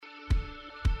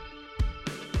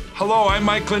Hello, I'm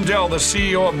Mike Lindell, the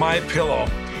CEO of MyPillow.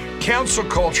 Cancel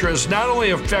culture has not only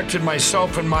affected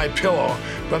myself and MyPillow,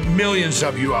 but millions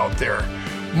of you out there.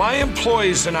 My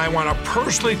employees and I want to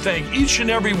personally thank each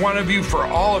and every one of you for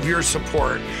all of your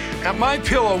support. At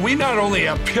MyPillow, we not only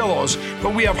have pillows,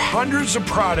 but we have hundreds of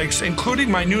products, including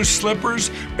my new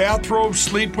slippers, bathrobes,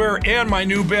 sleepwear, and my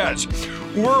new beds.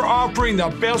 We're offering the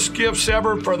best gifts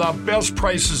ever for the best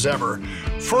prices ever.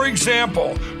 For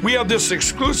example, we have this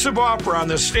exclusive offer on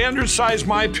the standard size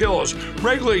MyPillows,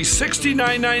 regularly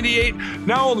 $69.98,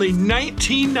 now only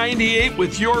 $19.98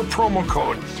 with your promo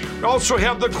code. We also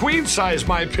have the queen size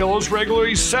MyPillows,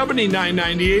 regularly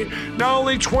 $79.98, now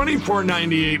only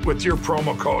 $24.98 with your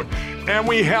promo code. And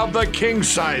we have the king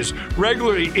size,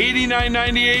 regularly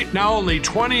 $89.98, now only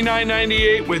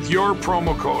 $29.98 with your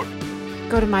promo code.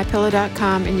 Go to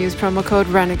MyPillow.com and use promo code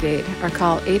Renegade or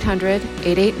call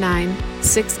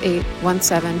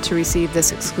 800-889-6817 to receive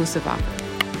this exclusive offer.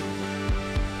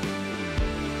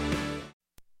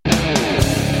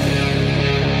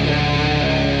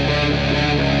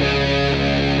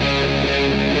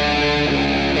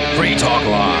 Free Talk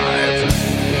Live.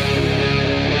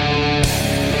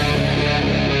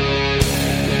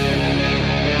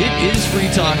 It is Free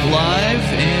Talk Live,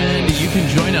 and you can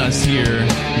join us here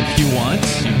if you want.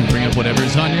 You can bring up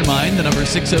whatever's on your mind. The number is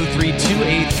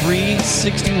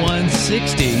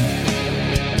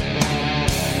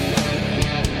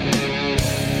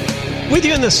 603-283-6160. With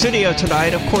you in the studio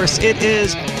tonight, of course, it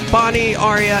is Bonnie,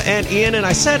 Aria, and Ian, and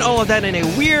I said all of that in a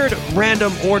weird,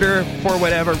 random order for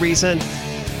whatever reason.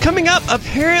 Coming up,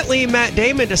 apparently Matt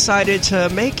Damon decided to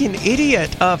make an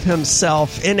idiot of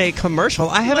himself in a commercial.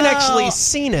 I haven't actually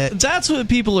seen it. That's what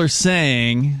people are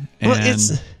saying. Well, And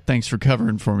thanks for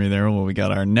covering for me there when we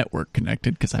got our network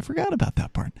connected, because I forgot about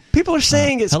that part. People are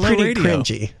saying it's pretty radio.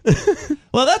 cringy.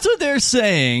 Well, that's what they're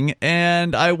saying,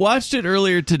 and I watched it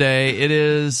earlier today. It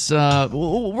is,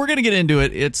 we're going to get into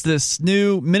it. It's this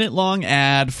new minute-long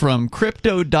ad from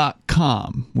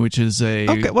Crypto.com, which is a...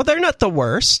 Okay, well, they're not the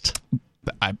worst.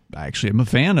 I actually am a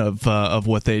fan of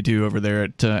what they do over there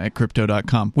at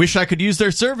Crypto.com. Wish I could use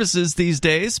their services these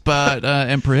days, but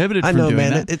am prohibited from doing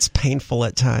that. It's painful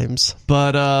at times.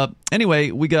 But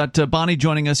anyway, we got Bonnie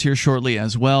joining us here shortly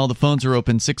as well. The phones are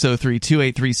open,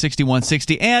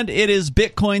 603-283-6160, and it is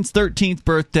Bitcoin's 13th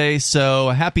birthday, so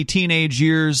happy teenage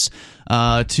years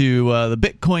to the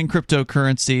Bitcoin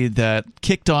cryptocurrency that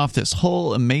kicked off this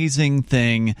whole amazing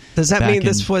thing. Does that mean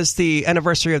this was the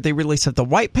anniversary of the release of the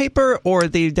white paper, or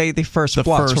the day the first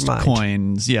blocks were mined?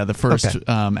 Coins, yeah, the first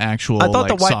actual. I thought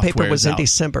the white paper was in out.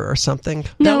 December or something.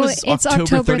 No, it's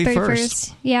October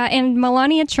 31st. Yeah, and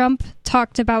Melania Trump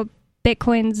talked about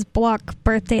Bitcoin's block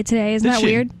birthday today. Isn't that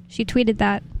weird? She tweeted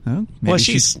that. Oh, well,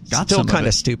 she's still kind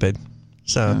of stupid.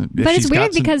 So, but it's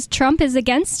weird because Trump is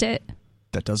against it.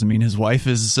 That doesn't mean his wife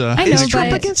is. I know, is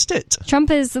Trump against it? Trump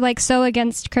is so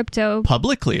against crypto.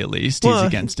 Publicly, at least, he's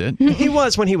against it. He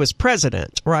was when he was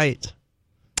president, right?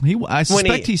 I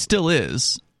suspect he still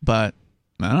is, but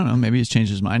I don't know. Maybe he's changed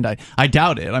his mind. I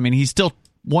doubt it. I mean, he still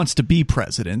wants to be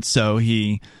president, so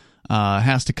he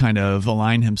has to kind of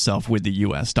align himself with the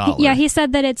U.S. dollar. Yeah, he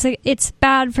said that it's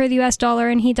bad for the U.S. dollar,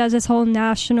 and he does this whole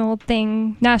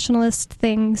nationalist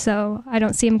thing. So I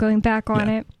don't see him going back on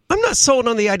it. I'm not sold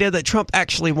on the idea that Trump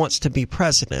actually wants to be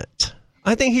president.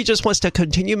 I think he just wants to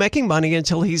continue making money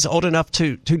until he's old enough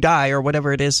to die or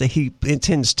whatever it is that he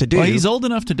intends to do. Well, he's old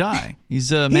enough to die.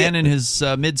 He's a man in his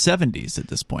mid-70s at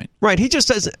this point. Right. He just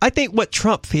doesn't. I think what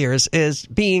Trump fears is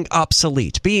being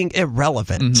obsolete, being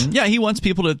irrelevant. Mm-hmm. Yeah, he wants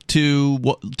people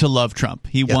to love Trump.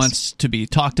 He wants to be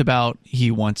talked about.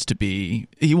 He wants to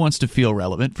feel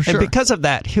relevant, for sure. And because of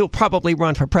that, he'll probably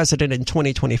run for president in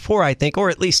 2024, I think,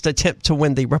 or at least attempt to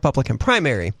win the Republican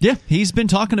primary. Yeah, he's been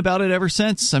talking about it ever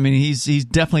since. I mean, he's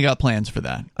definitely got plans for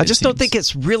that. I just don't think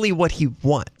it's really what he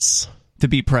wants. To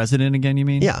be president again, you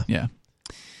mean? Yeah. Yeah.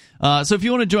 So if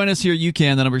you want to join us here, you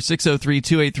can. The number is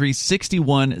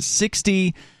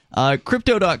 603-283-6160.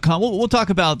 Crypto.com. We'll talk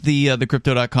about the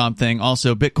Crypto.com thing.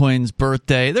 Also, Bitcoin's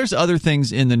birthday. There's other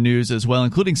things in the news as well,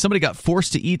 including somebody got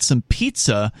forced to eat some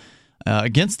pizza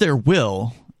against their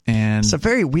will. And it's a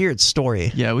very weird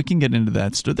story. Yeah, we can get into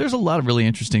that. There's a lot of really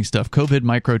interesting stuff. COVID,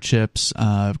 microchips.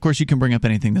 Of course, you can bring up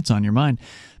anything that's on your mind.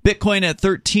 Bitcoin at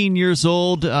 13 years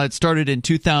old. It started in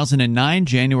 2009,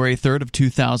 January 3rd of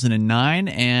 2009.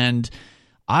 And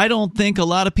I don't think a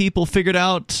lot of people figured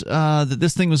out that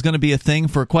this thing was going to be a thing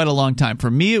for quite a long time. For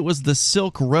me, it was the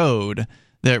Silk Road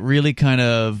that really kind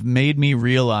of made me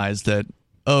realize that,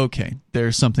 okay,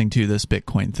 there's something to this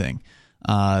Bitcoin thing.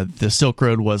 The Silk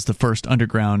Road was the first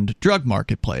underground drug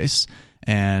marketplace,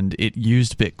 and it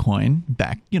used Bitcoin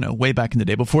back, way back in the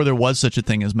day before there was such a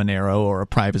thing as Monero or a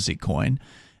privacy coin.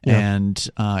 Yeah.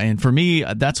 And for me,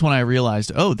 that's when I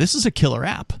realized, oh, this is a killer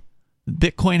app.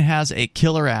 Bitcoin has a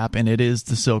killer app, and it is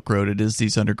the Silk Road. It is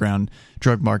these underground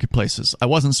drug marketplaces. I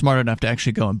wasn't smart enough to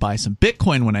actually go and buy some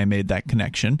Bitcoin when I made that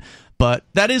connection, but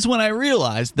that is when I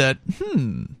realized that,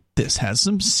 this has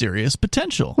some serious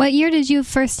potential. What year did you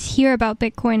first hear about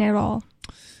Bitcoin at all?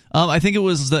 I think it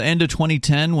was the end of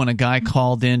 2010 when a guy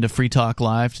called in to Free Talk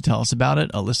Live to tell us about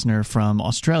it. A listener from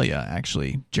Australia,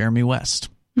 actually, Jeremy West,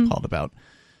 called about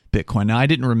Bitcoin. Now, I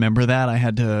didn't remember that. I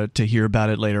had to hear about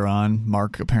it later on.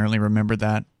 Mark apparently remembered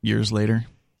that years later.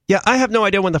 Yeah, I have no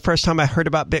idea when the first time I heard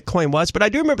about Bitcoin was, but I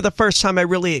do remember the first time I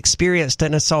really experienced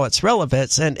it and saw its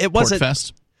relevance. And it wasn't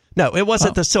Portfest? No, it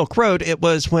wasn't the Silk Road. It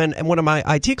was when one of my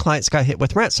IT clients got hit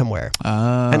with ransomware.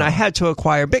 And I had to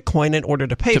acquire Bitcoin in order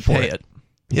to pay for it.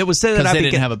 It was then that I they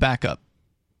didn't have a backup.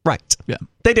 Right. Yeah.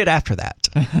 They did after that.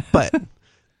 But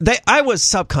I was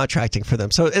subcontracting for them,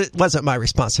 so it wasn't my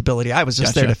responsibility. I was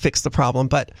just there to fix the problem.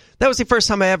 But that was the first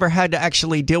time I ever had to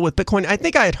actually deal with Bitcoin. I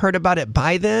think I had heard about it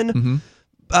by then.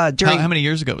 How many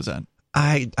years ago was that?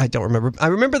 I don't remember. I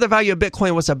remember the value of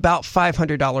Bitcoin was about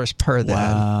 $500 per then.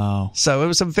 Wow. So it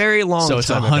was a very long time ago.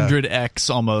 So it's 100x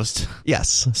almost.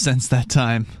 Yes. Since that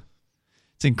time.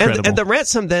 It's incredible. And the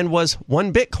ransom then was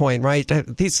one Bitcoin, right?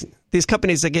 These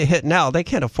companies that get hit now, they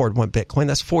can't afford one Bitcoin.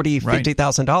 That's $40,000,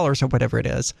 $50,000 or whatever it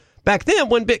is. Back then,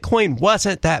 one Bitcoin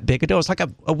wasn't that big a deal. It was like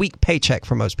a week paycheck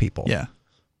for most people. Yeah.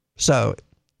 So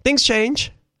things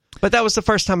change. But that was the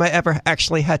first time I ever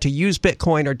actually had to use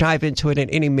Bitcoin or dive into it in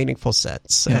any meaningful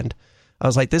sense. Yeah. And I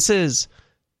was like, this is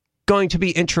going to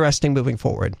be interesting moving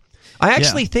forward. I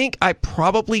actually think I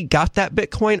probably got that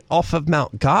Bitcoin off of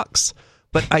Mt. Gox,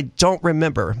 but I don't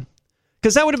remember.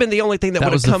 Because that would have been the only thing that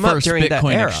would have come up during that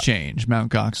Bitcoin era. exchange. Mt.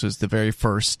 Gox was the very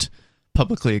first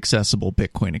publicly accessible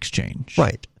Bitcoin exchange.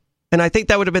 Right. And I think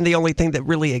that would have been the only thing that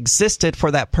really existed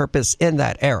for that purpose in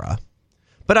that era.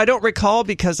 But I don't recall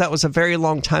because that was a very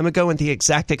long time ago, and the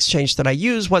exact exchange that I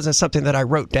used wasn't something that I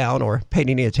wrote down or paid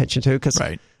any attention to because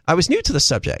I was new to the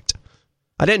subject.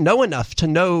 I didn't know enough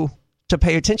to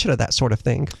pay attention to that sort of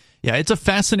thing. Yeah, it's a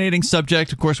fascinating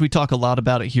subject. Of course, we talk a lot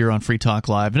about it here on Free Talk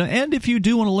Live. And if you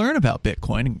do want to learn about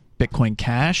Bitcoin, Bitcoin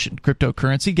Cash, and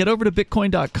cryptocurrency, get over to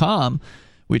Bitcoin.com,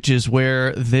 which is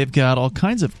where they've got all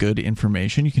kinds of good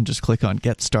information. You can just click on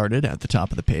Get Started at the top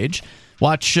of the page.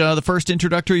 Watch the first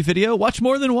introductory video. Watch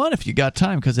more than one if you got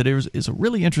time, because it is a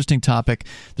really interesting topic.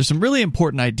 There's some really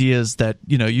important ideas that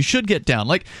you should get down,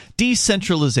 like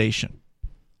decentralization,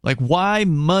 like why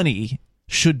money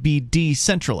should be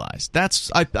decentralized.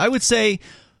 That's I would say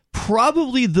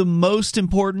probably the most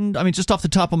important. I mean, just off the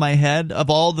top of my head,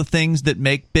 of all the things that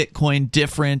make Bitcoin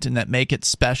different and that make it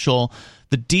special,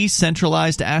 the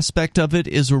decentralized aspect of it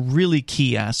is a really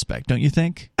key aspect, don't you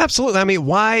think? Absolutely. I mean,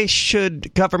 why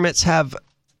should governments have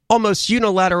almost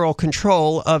unilateral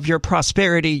control of your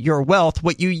prosperity, your wealth,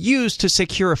 what you use to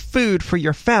secure food for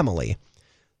your family?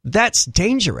 That's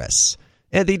dangerous.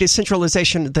 And the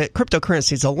decentralization that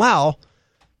cryptocurrencies allow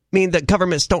mean that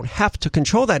governments don't have to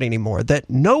control that anymore, that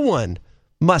no one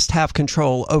must have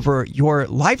control over your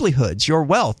livelihoods, your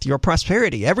wealth, your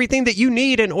prosperity, everything that you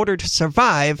need in order to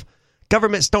survive.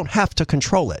 Governments don't have to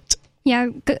control it. Yeah,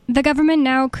 the government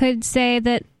now could say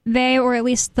that they, or at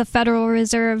least the Federal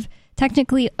Reserve,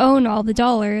 technically own all the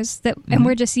dollars, and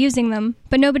we're just using them.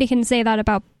 But nobody can say that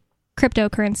about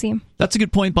cryptocurrency. That's a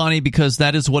good point, Bonnie, because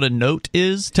that is what a note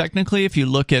is, technically. If you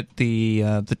look at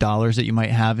the dollars that you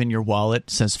might have in your wallet, it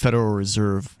says Federal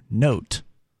Reserve note.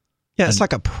 Yeah, it's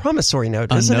like a promissory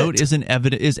note, isn't it? A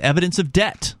note is evidence of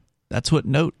debt. That's what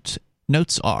notes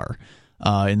are.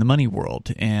 In the money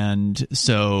world. And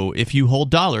so if you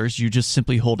hold dollars, you just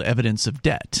simply hold evidence of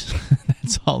debt.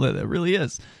 That's all that it really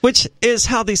is. Which is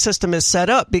how the system is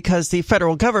set up, because the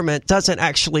federal government doesn't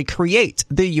actually create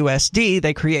the USD.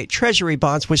 They create treasury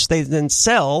bonds, which they then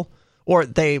sell, or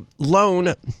they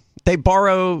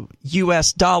borrow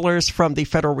U.S. dollars from the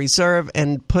Federal Reserve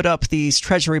and put up these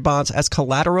treasury bonds as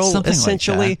collateral, something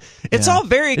essentially. Like it's all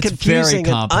very confusing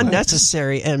and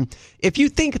unnecessary. And if you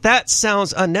think that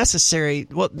sounds unnecessary,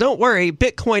 well, don't worry.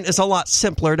 Bitcoin is a lot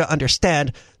simpler to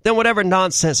understand than whatever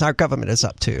nonsense our government is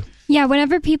up to. Yeah,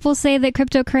 whenever people say that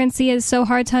cryptocurrency is so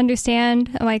hard to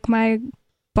understand, like my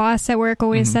boss at work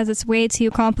always says it's way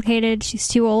too complicated, she's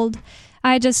too old,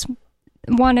 I just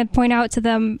want to point out to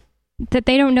them that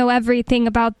they don't know everything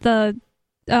about the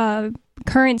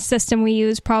current system we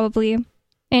use, probably.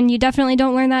 And you definitely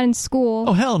don't learn that in school.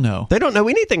 Oh, hell no. They don't know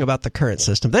anything about the current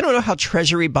system. They don't know how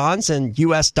treasury bonds and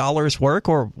U.S. dollars work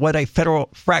or what a federal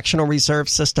fractional reserve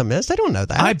system is. They don't know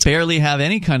that. I barely have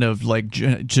any kind of, like,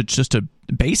 just a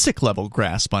basic level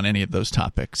grasp on any of those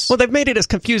topics. Well, they've made it as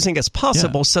confusing as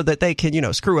possible so that they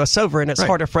can, screw us over, and it's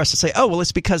harder for us to say, oh, well,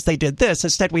 it's because they did this.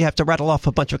 Instead, we have to rattle off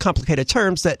a bunch of complicated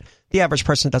terms that the average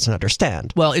person doesn't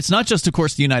understand. Well, it's not just, of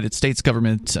course, the United States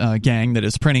government gang that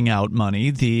is printing out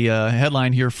money. The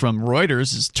headline here from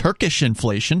Reuters is Turkish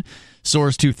inflation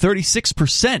soars to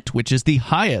 36%, which is the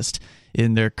highest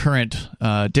in their current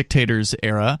dictator's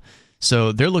era.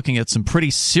 So they're looking at some pretty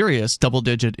serious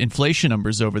double-digit inflation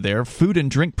numbers over there. Food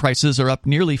and drink prices are up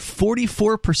nearly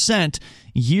 44%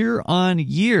 year on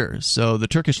year. So the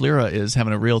Turkish lira is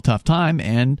having a real tough time,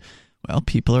 and, well,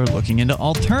 people are looking into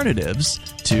alternatives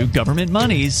to government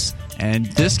monies. And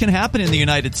this can happen in the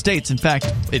United States. In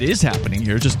fact, it is happening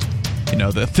here. Just,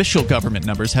 the official government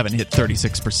numbers haven't hit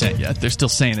 36% yet. They're still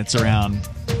saying it's around 6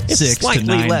 to 9%. It's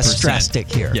slightly less drastic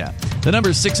here. Yeah. The number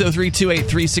is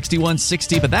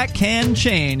 603-283-6160, but that can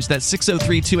change. That's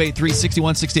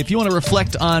 603-283-6160. If you want to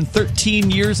reflect on 13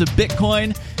 years of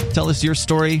Bitcoin, tell us your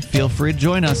story. Feel free to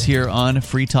join us here on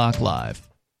Free Talk Live.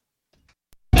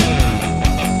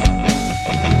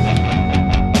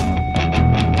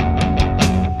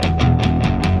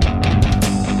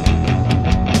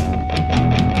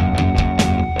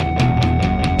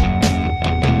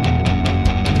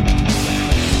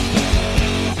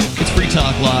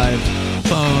 Talk Live.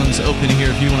 Phones open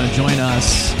here if you want to join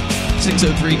us.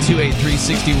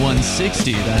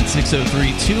 603-283-6160. That's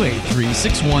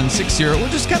 603-283-6160. We're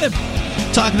just kind of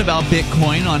talking about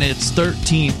Bitcoin on its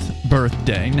 13th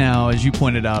birthday. Now, as you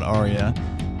pointed out, Aria,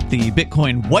 the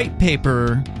Bitcoin white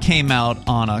paper came out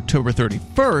on October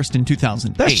 31st in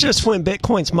 2008. That's just when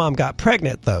Bitcoin's mom got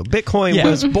pregnant, though. Bitcoin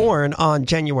was born on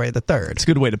January the 3rd. It's a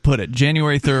good way to put it.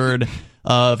 January 3rd.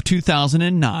 Of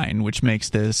 2009, which makes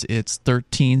this its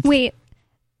 13th. Wait,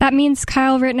 that means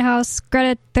Kyle Rittenhouse,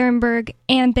 Greta Thunberg,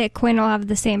 and Bitcoin all have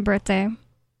the same birthday.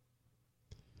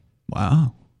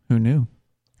 Wow, who knew?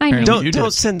 I know.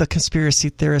 Don't send the conspiracy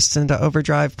theorists into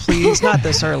overdrive, please. Not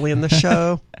this early in the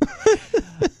show.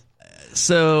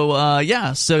 So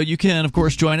you can, of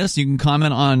course, join us. You can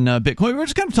comment on Bitcoin. We're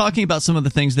just kind of talking about some of the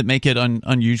things that make it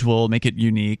unusual, make it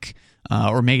unique.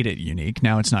 Or made it unique.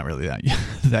 Now it's not really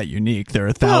that unique. There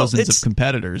are thousands of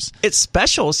competitors. It's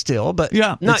special still, but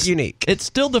not unique. It's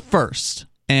still the first,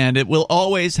 and it will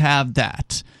always have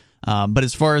that. But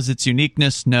as far as its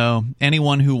uniqueness, no.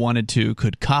 Anyone who wanted to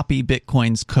could copy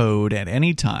Bitcoin's code at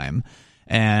any time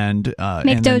and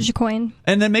make Dogecoin.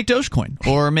 And then make Dogecoin,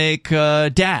 or make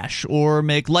Dash, or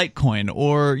make Litecoin,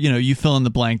 or you fill in the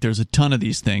blank. There's a ton of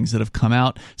these things that have come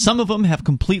out. Some of them have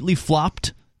completely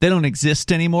flopped. They don't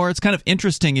exist anymore. It's kind of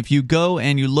interesting if you go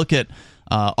and you look at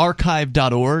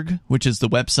archive.org, which is the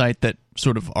website that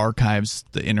sort of archives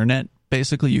the internet,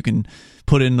 basically. You can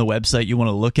put in the website you want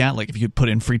to look at. Like if you put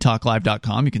in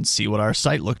freetalklive.com, you can see what our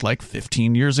site looked like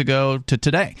 15 years ago to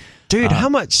today. Dude, how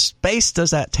much space does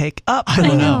that take up? I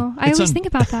don't know. I always think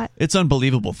about that. It's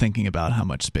unbelievable thinking about how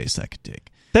much space that could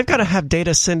take. They've got to have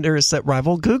data centers that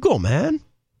rival Google, man.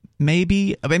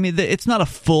 Maybe. I mean, it's not a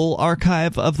full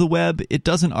archive of the web. It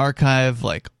doesn't archive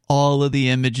like all of the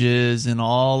images and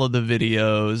all of the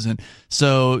videos, and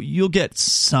so you'll get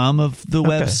some of the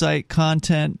website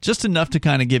content, just enough to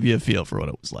kind of give you a feel for what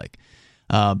it was like.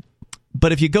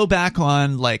 But if you go back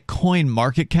on like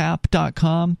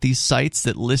coinmarketcap.com, these sites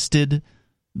that listed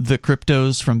the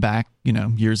cryptos from back,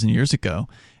 years and years ago,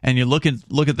 and you look at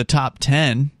the top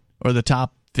 10 or the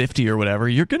top 50 or whatever,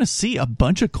 you're going to see a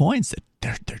bunch of coins that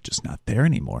they're just not there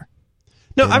anymore.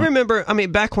 No, I remember,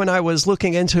 back when I was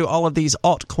looking into all of these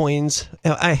altcoins,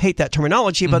 I hate that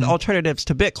terminology, but alternatives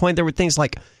to Bitcoin, there were things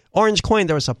like Orange Coin,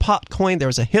 there was a pot coin, there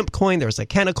was a hemp coin, there was a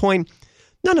canna coin.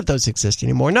 None of those exist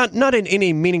anymore. Not in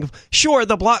any meaning. Sure,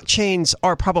 the blockchains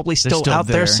are probably still out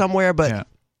there somewhere, but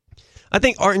I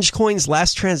think Orange Coin's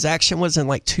last transaction was in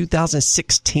like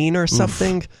 2016 or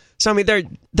something. Oof. So,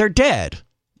 they're dead.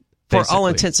 For all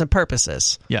intents and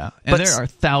purposes. Yeah, and there are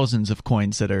thousands of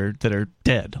coins that are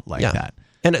dead like that.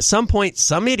 And at some point,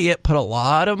 some idiot put a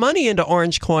lot of money into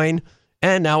Orange Coin,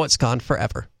 and now it's gone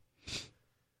forever.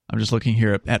 I'm just looking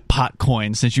here at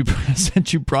Potcoin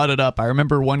since you brought it up. I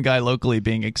remember one guy locally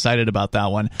being excited about that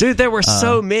one. Dude, there were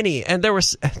so many, and there were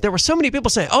so many people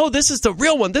saying, "Oh, this is the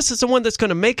real one. This is the one that's going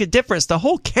to make a difference. The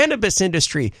whole cannabis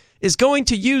industry is going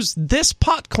to use this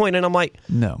Potcoin." And I'm like,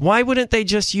 "No. Why wouldn't they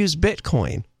just use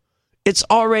Bitcoin? It's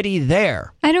already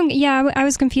there." I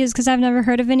was confused because I've never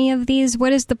heard of any of these.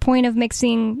 What is the point of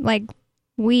mixing like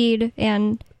weed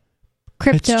and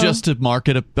crypto? It's just to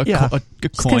market a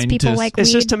coin. People like it's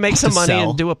weed. just to make some money sell.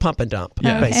 and do a pump and dump,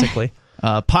 Yeah. basically.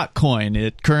 Potcoin.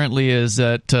 It currently is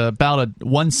at about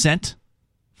 1 cent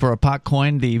for a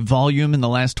Potcoin. The volume in the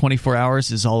last 24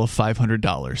 hours is all of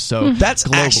 $500. So That's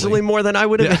globally, actually more than I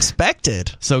would have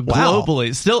expected. So Wow. globally,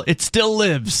 it still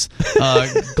lives.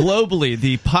 Globally,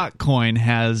 the Potcoin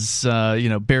has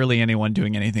barely anyone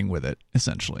doing anything with it.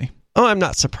 Essentially. Oh, I'm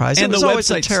not surprised. And it was the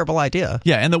always a website's- terrible idea.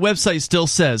 Yeah, and the website still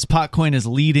says Potcoin is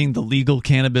leading the legal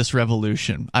cannabis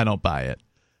revolution. I don't buy it.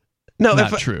 No,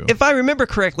 Not true. If I remember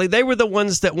correctly, they were the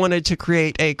ones that wanted to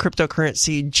create a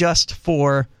cryptocurrency just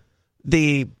for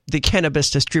the cannabis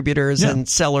distributors and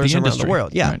sellers around the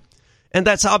world. Yeah. Right. And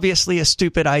that's obviously a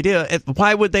stupid idea.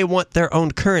 Why would they want their own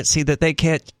currency that they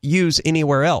can't use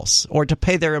anywhere else or to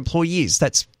pay their employees?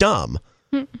 That's dumb.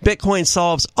 Bitcoin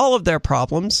solves all of their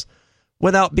problems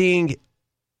without being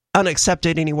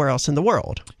unaccepted anywhere else in the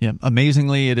world. Yeah,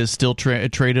 amazingly, it is still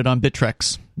traded on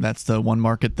Bittrex. That's the one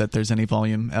market that there's any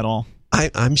volume at all.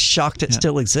 I'm shocked it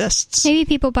still exists. Maybe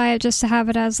people buy it just to have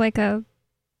it as like a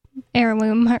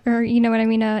heirloom, or you know what I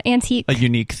mean, a antique. A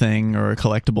unique thing or a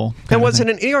collectible. And was it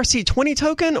an ERC-20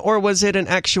 token or was it an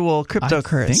actual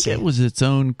cryptocurrency? I think it was its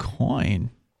own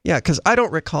coin. Yeah, because I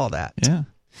don't recall that. Yeah.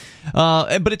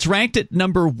 But it's ranked at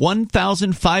number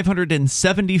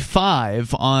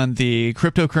 1,575 on the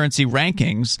cryptocurrency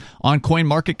rankings on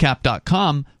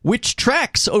CoinMarketCap.com, which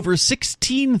tracks over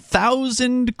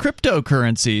 16,000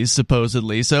 cryptocurrencies,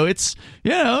 supposedly. So it's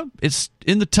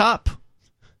in the top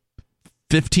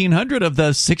 1,500 of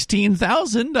the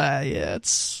 16,000.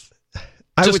 It's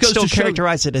I would still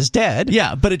characterize it as dead.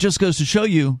 Yeah, but it just goes to show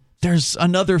you there's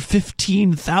another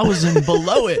 15,000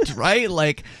 below it, right?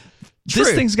 Like,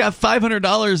 this thing's got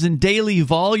 $500 in daily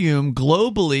volume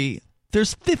globally.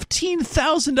 There's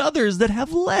 15,000 others that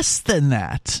have less than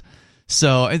that.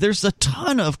 So there's a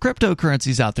ton of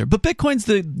cryptocurrencies out there. But Bitcoin's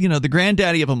the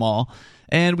granddaddy of them all.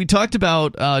 And we talked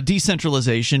about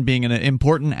decentralization being an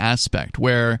important aspect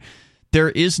where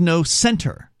there is no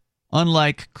center.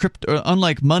 Unlike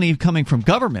money coming from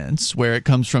governments, where it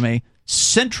comes from a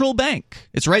central bank.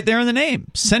 It's right there in the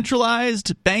name.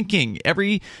 Centralized banking.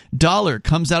 Every dollar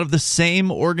comes out of the same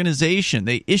organization.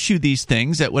 They issue these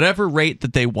things at whatever rate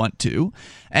that they want to.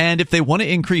 And if they want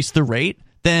to increase the rate,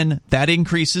 then that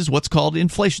increases what's called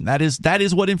inflation. That is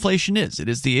what inflation is. It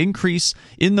is the increase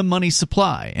in the money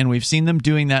supply. And we've seen them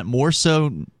doing that more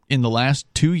so in the last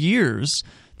 2 years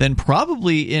than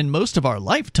probably in most of our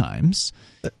lifetimes.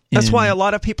 That's why a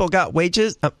lot of people got wage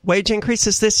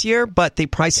increases this year, but the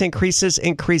price increases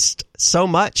increased so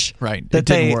much that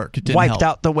they wiped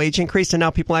out the wage increase, and now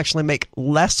people actually make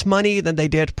less money than they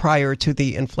did prior to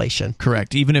the inflation.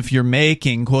 Correct. Even if you're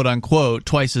making, quote unquote,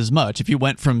 twice as much, if you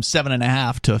went from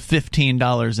 $7.50 to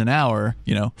 $15 an hour,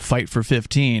 fight for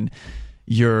 15,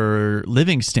 your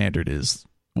living standard is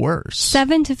worse.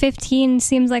 7 to 15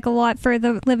 seems like a lot for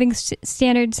the living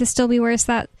standard to still be worse.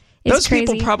 That is Those crazy.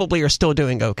 people probably are still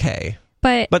doing okay.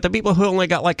 But the people who only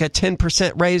got like a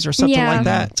 10% raise or something like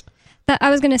that. I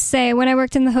was going to say, when I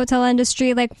worked in the hotel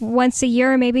industry, like once a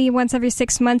year, maybe once every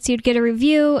 6 months, you'd get a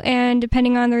review. And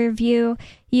depending on the review,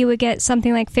 you would get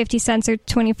something like 50 cents or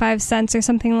 25 cents or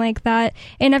something like that.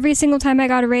 And every single time I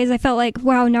got a raise, I felt like,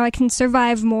 wow, now I can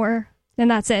survive more.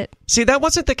 And that's it. See, that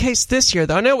wasn't the case this year,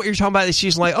 though. I know what you're talking about. It's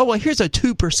usually like, oh, well, here's a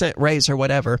 2% raise or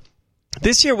whatever.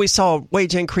 This year we saw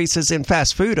wage increases in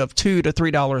fast food of $2 to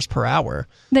 $3 per hour.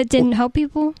 That didn't help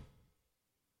people?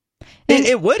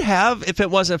 It would have if it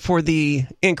wasn't for the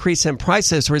increase in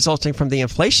prices resulting from the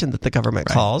inflation that the government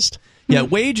caused. Yeah,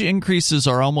 wage increases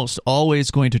are almost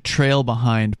always going to trail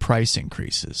behind price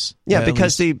increases. Yeah,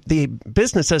 because the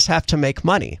businesses have to make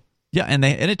money. Yeah, and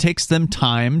it takes them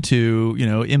time to,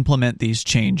 implement these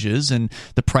changes, and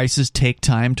the prices take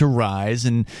time to rise,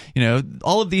 and,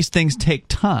 all of these things take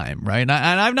time, right? And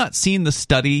I've not seen the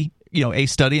study, a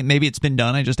study, and maybe it's been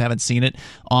done, I just haven't seen it,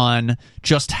 on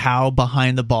just how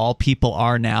behind the ball people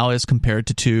are now as compared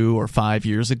to 2 or 5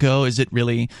 years ago. Is it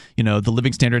really, the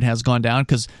living standard has gone down?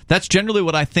 Because that's generally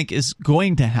what I think is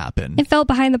going to happen. It fell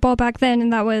behind the ball back then,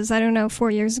 and that was,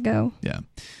 4 years ago. Yeah.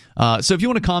 So if you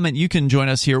want to comment, you can join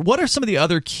us here. What are some of the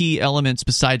other key elements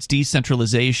besides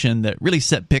decentralization that really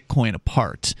set Bitcoin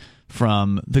apart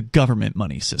from the government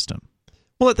money system?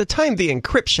 Well, at the time, the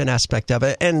encryption aspect of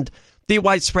it and the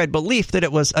widespread belief that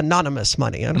it was anonymous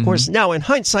money. And of course, now in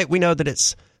hindsight, we know that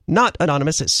it's not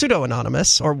anonymous, it's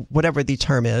pseudo-anonymous, or whatever the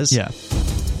term is. Yeah.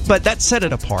 but that set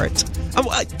it apart.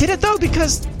 Did it, though?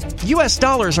 Because U.S.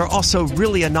 dollars are also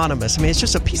really anonymous. I mean, it's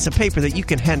just a piece of paper that you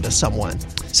can hand to someone.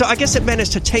 So I guess it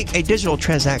managed to take a digital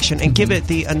transaction and give it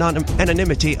the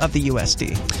anonymity of the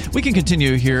USD. We can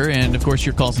continue here, and of course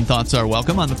your calls and thoughts are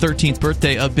welcome on the 13th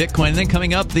birthday of Bitcoin. And then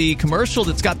coming up, the commercial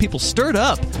that's got people stirred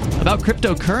up about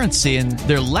cryptocurrency, and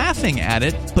they're laughing at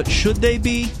it, but should they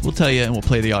be? We'll tell you, and we'll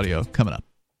play the audio coming up.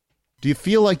 Do you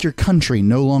feel like your country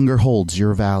no longer holds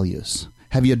your values?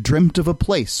 Have you dreamt of a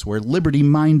place where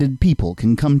liberty-minded people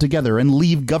can come together and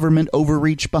leave government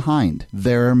overreach behind?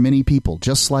 There are many people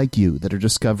just like you that are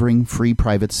discovering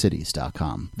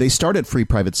freeprivatecities.com. They start at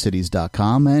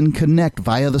freeprivatecities.com and connect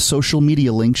via the social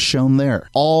media links shown there.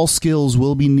 All skills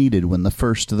will be needed when the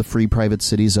first of the Free Private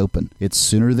Cities open. It's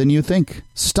sooner than you think.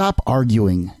 Stop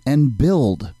arguing and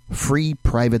build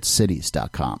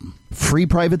freeprivatecities.com.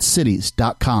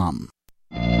 freeprivatecities.com.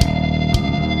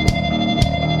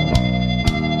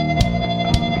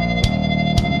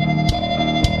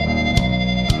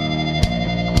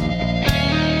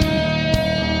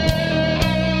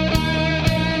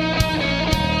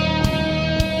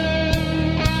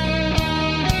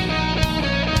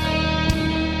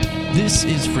 This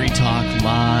is Free Talk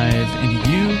Live, and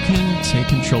you can take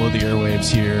control of the airwaves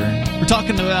here. We're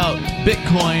talking about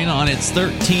Bitcoin on its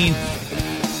 13th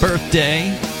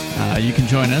birthday. You can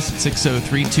join us at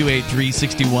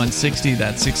 603-283-6160.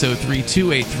 That's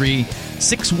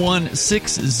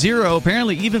 603-283-6160.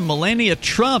 Apparently, even Melania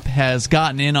Trump has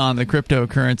gotten in on the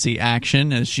cryptocurrency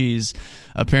action, as she's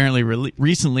apparently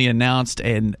recently announced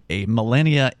a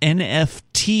Melania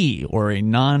NFT, or a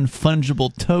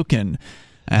non-fungible token,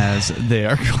 as they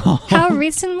are called. How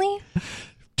recently?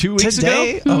 2 weeks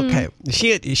Today? ago. Okay.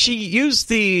 She used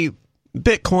the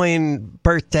Bitcoin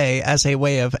birthday as a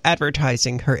way of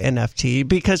advertising her NFT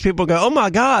because people go, oh my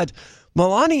God,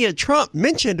 Melania Trump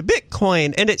mentioned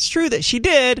Bitcoin. And it's true that she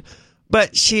did,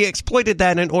 but she exploited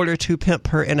that in order to pimp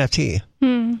her NFT,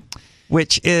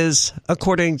 which is,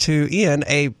 according to Ian,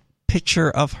 a picture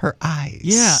of her eyes.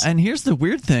 Yeah, and here's the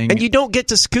weird thing. And you don't get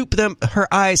to scoop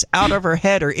her eyes out of her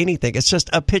head or anything. It's just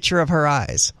a picture of her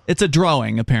eyes. It's a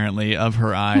drawing, apparently, of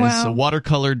her eyes. Wow. A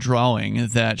watercolor drawing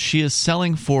that she is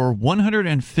selling for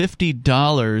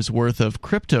 $150 worth of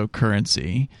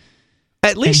cryptocurrency.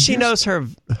 At least she knows her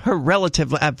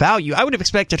relative value. I would have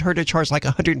expected her to charge like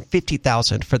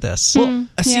 $150,000 for this. Well,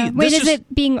 see, Wait, is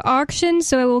it being auctioned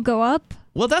so it will go up?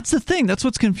 Well, that's the thing. That's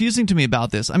what's confusing to me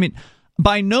about this. I mean,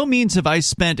 by no means have I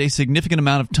spent a significant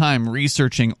amount of time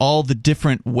researching all the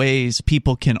different ways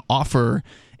people can offer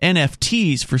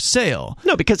NFTs for sale.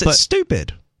 No, because it's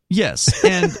stupid. Yes,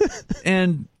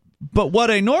 but what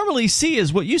I normally see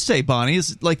is what you say, Bonnie,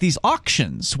 is like these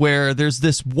auctions where there's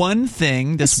this one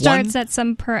thing. It starts at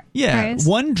some price.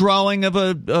 One drawing of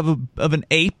an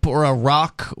ape or a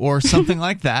rock or something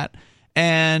like that.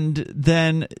 And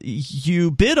then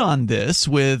you bid on this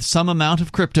with some amount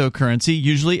of cryptocurrency,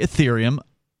 usually Ethereum,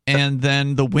 and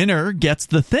then the winner gets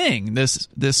the thing, this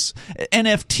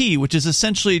NFT, which is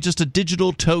essentially just a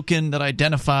digital token that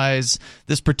identifies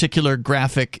this particular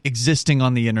graphic existing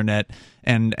on the internet,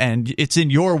 and it's in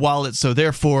your wallet, so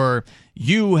therefore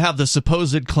you have the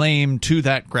supposed claim to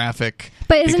that graphic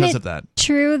because of that.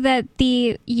 True that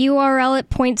the URL it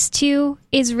points to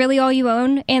is really all you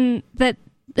own, and that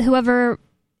whoever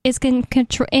is in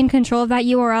control of that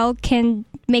URL can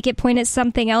make it point at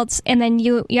something else, and then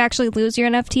you actually lose your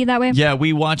NFT that way? Yeah,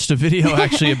 we watched a video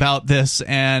actually about this,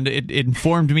 and it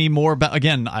informed me more about,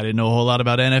 again, I didn't know a whole lot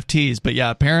about NFTs, but yeah,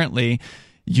 apparently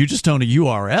you just own a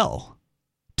URL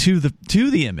to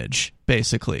the image,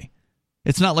 basically.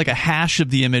 It's not like a hash of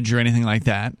the image or anything like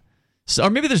that. So, or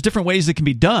maybe there's different ways it can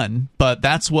be done, but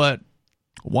that's what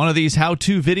one of these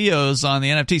how-to videos on the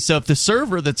NFT. So if the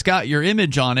server that's got your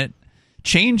image on it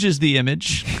changes the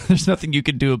image, there's nothing you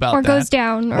can do about that. Or goes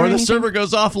down. Or the server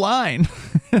goes offline.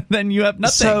 Then you have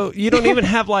nothing. So you don't even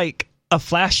have like a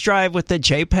flash drive with the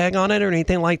JPEG on it or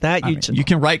anything like that? You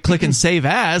can right-click and save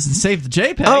as and save the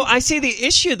JPEG. Oh, I see the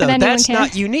issue, though. That's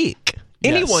not unique.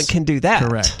 Anyone can do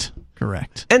that.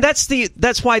 Correct. And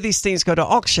that's why these things go to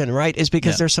auction, right? Is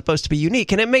because they're supposed to be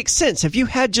unique. And it makes sense. If you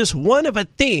had just one of a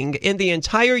thing in the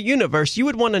entire universe, you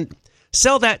would want to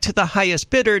sell that to the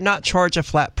highest bidder, not charge a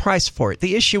flat price for it.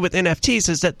 The issue with NFTs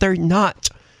is that they're not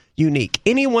unique.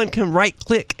 Anyone can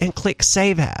right-click and click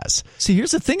Save As. See,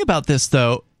 here's the thing about this,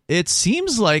 though. It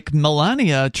seems like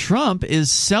Melania Trump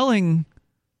is selling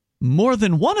more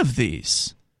than one of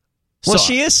these. Well,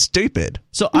 she is stupid.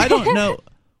 So I don't know.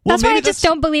 That's why I just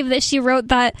don't believe that she wrote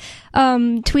that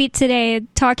tweet today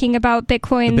talking about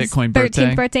Bitcoin's Bitcoin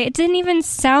 13th birthday. It didn't even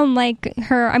sound like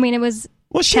her. I mean, it was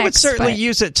Well, she would text, certainly but-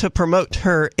 use it to promote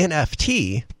her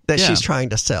NFT that Yeah. she's trying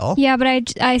to sell. Yeah,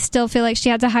 but I still feel like she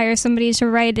had to hire somebody to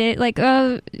write it. Like,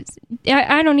 I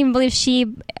don't even believe she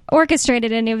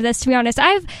orchestrated any of this, to be honest.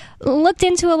 I've looked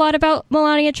into a lot about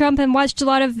Melania Trump and watched a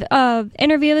lot of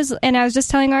interviews, and I was just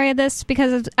telling Arya this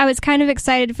because I was kind of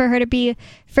excited for her to be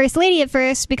First Lady at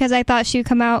first because I thought she would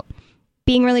come out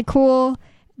being really cool,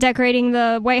 decorating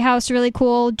the White House really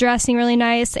cool, dressing really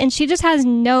nice, and she just has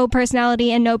no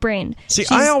personality and no brain. See,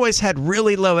 I always had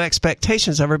really low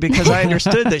expectations of her because I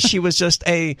understood that she was just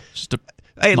a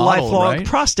model, lifelong right?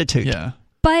 prostitute. Yeah.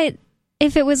 But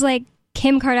if it was like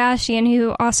Kim Kardashian,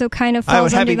 who also kind of falls I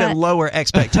would have under even that. lower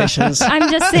expectations. I'm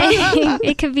just saying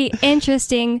it could be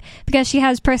interesting because she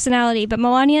has personality, but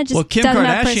Melania just Kim doesn't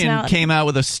have Kardashian personality. came out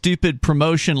with a stupid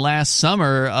promotion last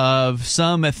summer of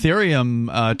some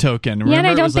Ethereum token. Remember? Yeah, and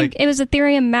I It don't was think like, it was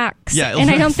Ethereum Max. Yeah,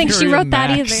 and I don't think she Ethereum wrote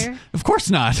that Max. either. Of course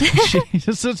not.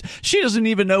 She doesn't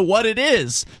even know what it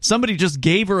is. Somebody just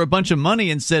gave her a bunch of money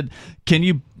and said, "Can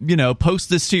you post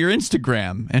this to your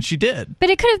Instagram?" And she did. But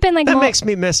it could have been like That makes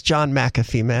me miss John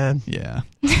McAfee, man. Yeah,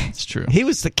 it's true. He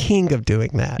was the king of doing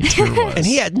that. He sure was. And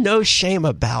he had no shame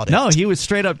about it. No, he would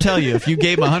straight up tell you if you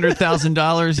gave him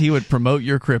 $100,000, he would promote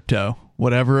your crypto,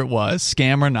 whatever it was,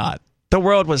 scam or not. The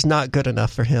world was not good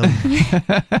enough for him.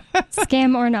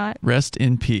 scam or not. Rest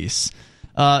in peace.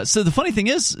 So the funny thing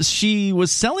is, she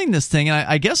was selling this thing, and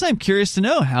I guess I'm curious to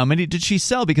know how many did she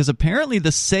sell, because apparently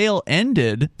the sale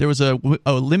ended. There was a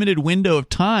limited window of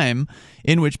time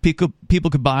in which people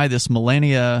could buy this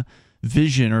Melania's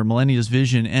Vision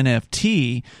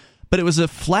NFT, but it was a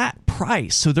flat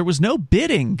price, so there was no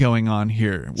bidding going on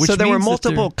here. Which So there were means that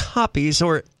multiple copies,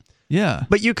 yeah.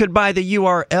 but you could buy the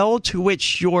URL to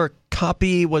which your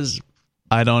copy was.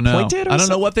 I don't know. Pointed or I don't know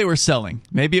something? what they were selling.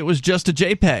 Maybe it was just a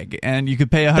JPEG, and you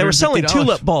could pay $150. They were selling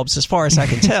tulip bulbs, as far as I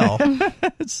can tell.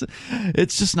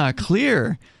 It's just not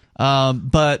clear.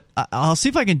 But I'll see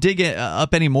if I can dig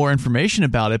up any more information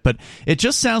about it. But it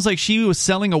just sounds like she was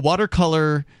selling a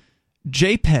watercolor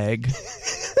JPEG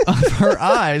of her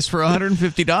eyes for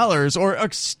 $150, or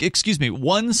excuse me,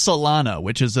 1 Solana,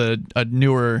 which is a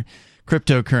newer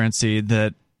cryptocurrency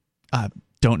that I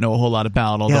don't know a whole lot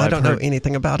about. Although I don't know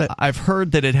anything about it. I've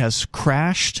heard that it has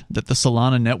crashed, that the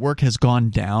Solana network has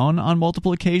gone down on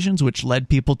multiple occasions, which led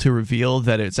people to reveal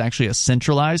that it's actually a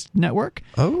centralized network,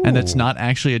 and it's not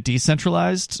actually a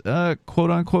decentralized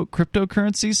quote-unquote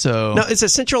cryptocurrency. So Now, is it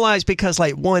centralized because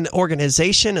like one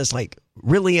organization is like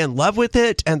really in love with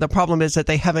it, and the problem is that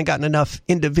they haven't gotten enough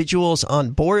individuals on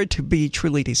board to be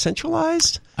truly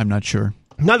decentralized? I'm not sure.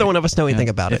 Neither one of us know anything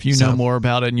about it. If you know more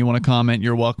about it and you want to comment,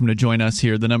 you're welcome to join us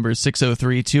here. The number is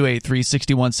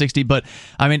 603-283-6160. But,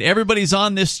 I mean, everybody's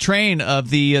on this train of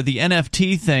the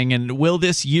NFT thing, and will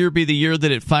this year be the year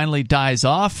that it finally dies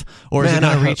off? Or is it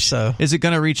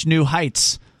going to reach new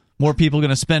heights? More people going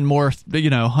to spend more,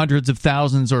 hundreds of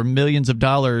thousands or millions of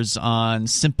dollars on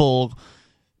simple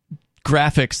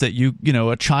graphics that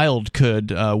a child could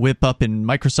whip up in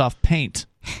Microsoft Paint?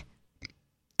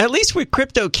 At least with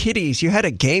CryptoKitties, you had a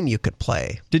game you could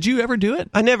play. Did you ever do it?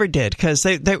 I never did, because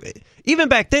they even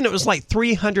back then it was like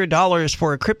 $300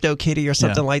 for a CryptoKitty or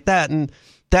something like that, and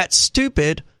that's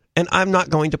stupid, and I'm not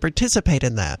going to participate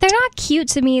in that. They're not cute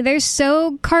to me. They're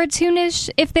so cartoonish.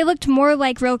 If they looked more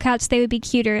like real cats, they would be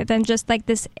cuter than just like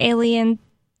this alien.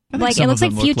 Like it looks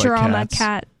like Futurama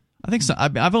cat. I think so.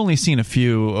 I've only seen a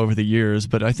few over the years,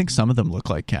 but I think some of them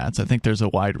look like cats. I think there's a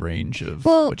wide range of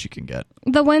what you can get.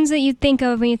 The ones that you think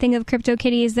of when you think of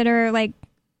CryptoKitties that are like,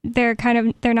 they're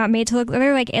not made to look,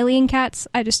 they're like alien cats.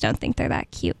 I just don't think they're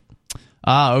that cute.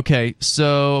 Okay.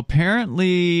 So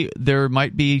apparently there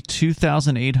might be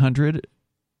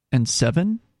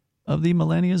 2,807 of the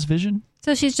Melania's Vision.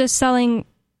 So she's just selling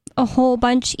a whole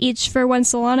bunch each for 1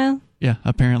 Solana? Yeah,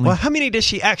 apparently. Well, how many does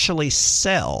she actually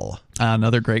sell?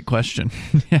 Another great question.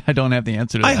 I don't have the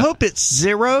answer to that. I hope it's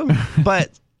 0, but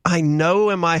I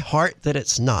know in my heart that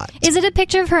it's not. Is it a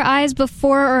picture of her eyes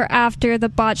before or after the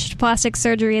botched plastic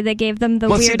surgery that gave them the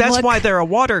weird see, that's look? why they're a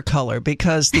watercolor,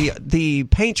 because the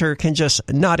painter can just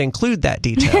not include that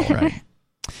detail. Right.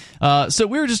 So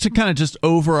we were just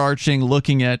overarching,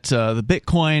 looking at the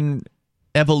Bitcoin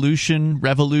revolution,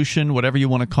 whatever you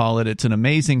want to call it. It's an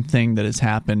amazing thing that has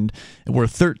happened. We're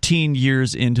 13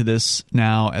 years into this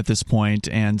now at this point,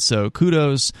 and so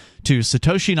kudos to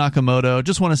Satoshi Nakamoto.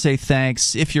 Just want to say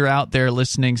thanks. If you're out there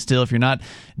listening still, if you're not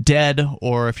dead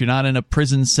or if you're not in a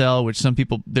prison cell, which some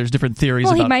people, there's different theories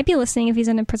about. Well, he might be listening if he's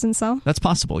in a prison cell. That's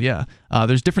possible, yeah.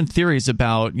 There's different theories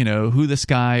about, who this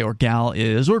guy or gal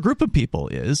is or group of people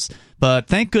is. But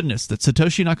thank goodness that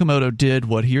Satoshi Nakamoto did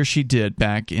what he or she did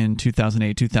back in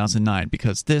 2008, 2009,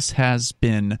 because this has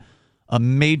been a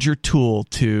major tool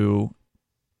to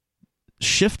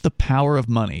shift the power of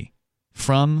money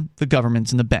from the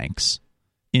governments and the banks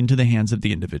into the hands of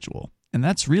the individual. And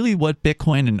that's really what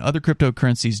Bitcoin and other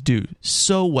cryptocurrencies do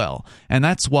so well. And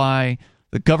that's why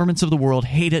the governments of the world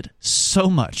hate it so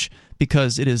much,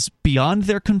 because it is beyond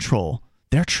their control.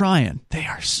 They're trying. They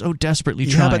are so desperately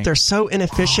trying. Yeah, but they're so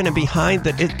inefficient and behind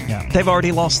that they've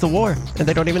already lost the war, and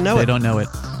they don't even know it. They don't know it.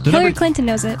 Hillary Clinton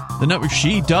knows it. The number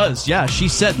she does. Yeah, she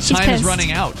said time is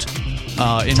running out.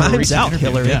 Time's out,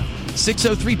 Hillary. Yeah.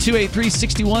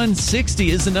 603-283-6160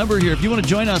 is the number here. If you want to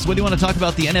join us, what do you want to talk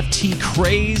about? The NFT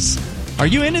craze? Are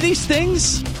you into these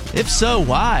things? If so,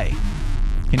 why?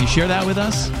 Can you share that with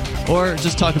us? Or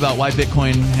just talk about why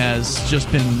Bitcoin has just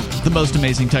been the most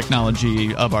amazing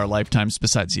technology of our lifetimes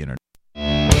besides the internet.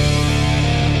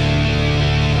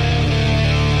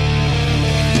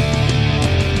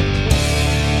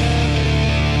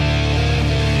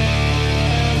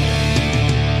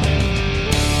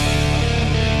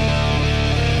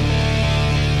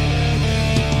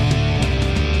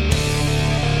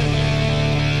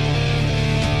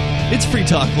 It's Free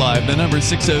Talk Live. The number is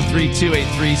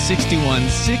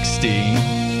 603-283-6160.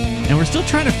 And we're still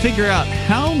trying to figure out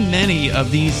how many of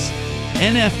these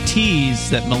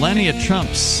NFTs that Melania Trump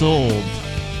sold.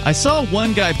 I saw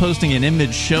one guy posting an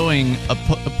image showing a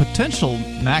potential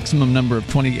maximum number of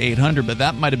 2,800, but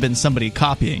that might have been somebody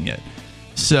copying it.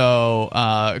 So,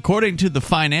 according to the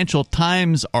Financial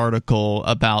Times article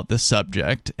about the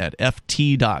subject at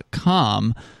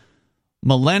ft.com,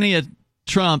 Melania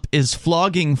Trump is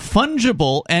flogging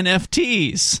fungible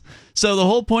NFTs. So the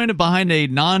whole point behind a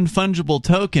non-fungible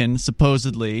token,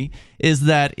 supposedly, is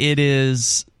that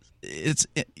it's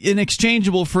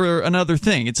inexchangeable for another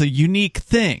thing. It's a unique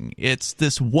thing. It's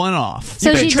this one-off.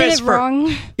 So she did it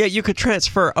wrong? Yeah, you could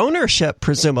transfer ownership,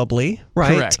 presumably,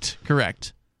 right?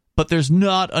 Correct. But there's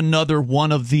not another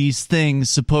one of these things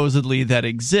supposedly that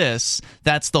exists.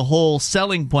 That's the whole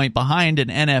selling point behind an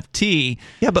NFT.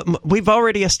 Yeah, but we've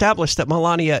already established that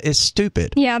Melania is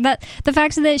stupid. Yeah, the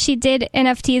fact that she did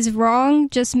NFTs wrong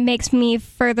just makes me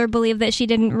further believe that she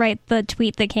didn't write the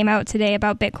tweet that came out today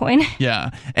about Bitcoin.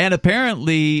 Yeah, and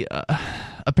apparently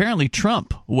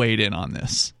Trump weighed in on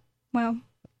this. Wow.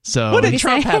 So, what did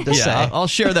Trump have to say? I'll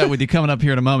share that with you coming up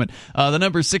here in a moment. The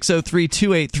number is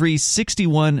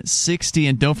 603-283-6160.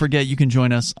 And don't forget, you can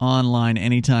join us online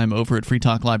anytime over at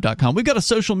freetalklive.com. We've got a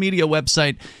social media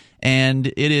website, and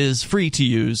it is free to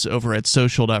use over at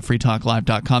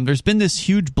social.freetalklive.com. There's been this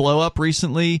huge blow-up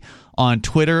recently on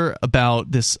Twitter about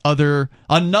this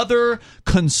another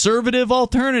conservative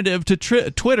alternative to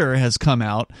Twitter has come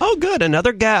out. Oh, good.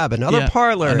 Another Gab, another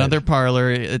Parler. Another Parler.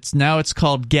 It's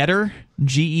called Getter.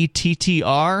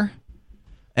 Gettr,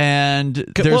 and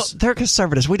they're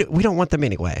conservatives. We don't want them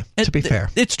anyway. To be fair,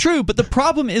 it's true. But the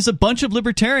problem is, a bunch of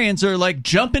libertarians are like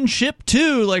jumping ship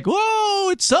too. Like,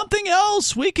 whoa, it's something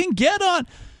else we can get on.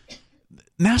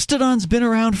 Mastodon's been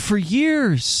around for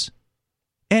years,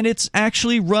 and it's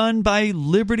actually run by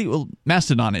Liberty. Well,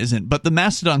 Mastodon isn't, but the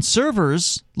Mastodon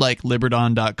servers like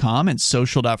Liberdon.com and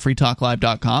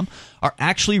social.freetalklive.com are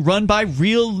actually run by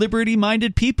real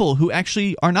liberty-minded people who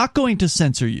actually are not going to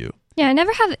censor you. Yeah, I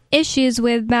never have issues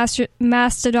with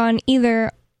Mastodon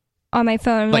either on my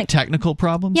phone. Like technical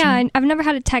problems? Yeah, I've never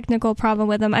had a technical problem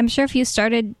with them. I'm sure if you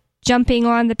started jumping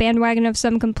on the bandwagon of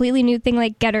some completely new thing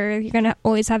like Getter, you're going to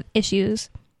always have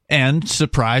issues. And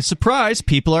surprise, surprise,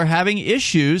 people are having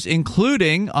issues,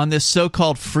 including on this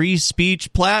so-called free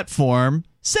speech platform,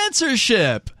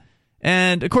 censorship.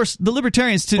 And, of course, the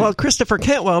libertarians, too. Well, Christopher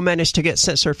Cantwell managed to get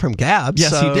censored from Gab.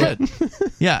 Yes, he did.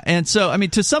 Yeah, and so, I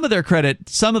mean, to some of their credit,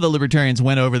 some of the libertarians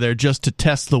went over there just to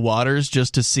test the waters,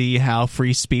 just to see how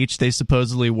free speech they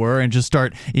supposedly were, and just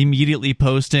start immediately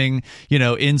posting,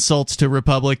 insults to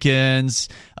Republicans,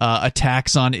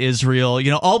 attacks on Israel,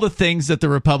 all the things that the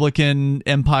Republican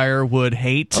empire would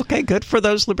hate. Okay, good for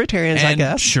those libertarians, I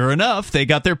guess. Sure enough, they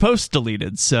got their posts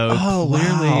deleted. So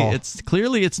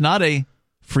clearly it's not a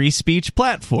free speech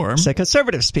platform. It's a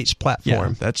conservative speech platform.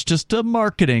 Yeah, that's just a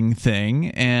marketing thing.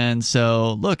 And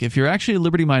so, look, if you're actually a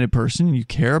liberty-minded person and you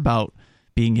care about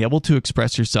being able to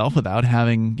express yourself without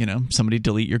having, somebody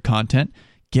delete your content,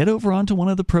 get over onto one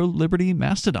of the pro-liberty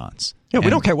mastodons. Yeah, we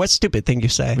don't care what stupid thing you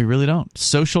say. We really don't.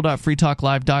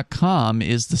 Social.freetalklive.com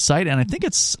is the site, and I think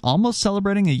it's almost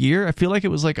celebrating a year. I feel like it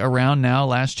was like around now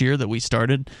last year that we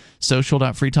started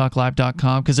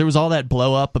social.freetalklive.com, because there was all that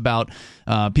blow up about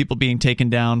people being taken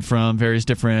down from various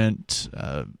different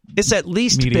It's at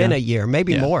least media. Been a year,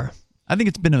 maybe more. I think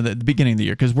it's been at the beginning of the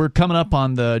year, because we're coming up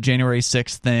on the January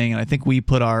 6th thing, and I think we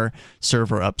put our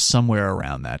server up somewhere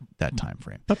around that time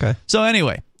frame. Okay. So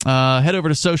anyway, Head over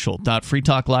to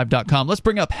social.freetalklive.com. Let's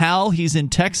bring up Hal. He's in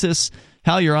Texas.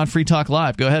 Hal, you're on Free Talk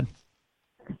Live. Go ahead.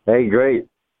 Hey, great.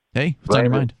 Hey, what's on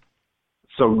your mind?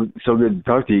 So good to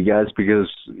talk to you guys because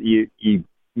you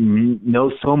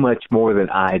know so much more than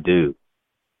I do.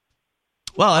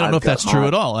 Well, I don't know if that's true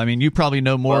at all. I mean, you probably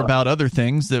know more about other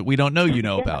things that we don't know you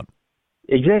know about.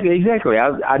 Exactly.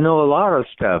 I know a lot of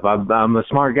stuff. I'm a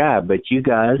smart guy, but you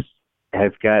guys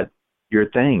have got your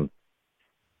thing.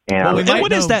 And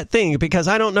what is that thing? Because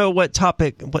I don't know what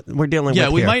we're dealing with. Yeah,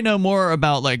 we here. might know more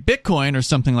about like Bitcoin or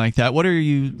something like that. What are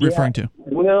you referring to?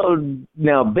 Well,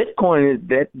 now Bitcoin,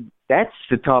 that's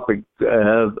the topic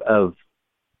of.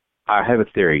 I have a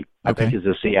theory. I think it's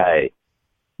the CIA.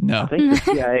 No, I think the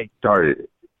CIA started it.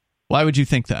 Why would you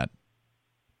think that?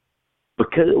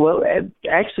 Because, well,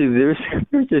 actually, there's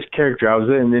this character. I was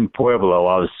in Pueblo.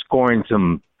 I was scoring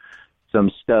some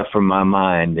stuff from my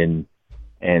mind, and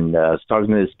I was talking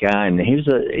to this guy, and he's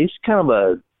kind of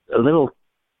a little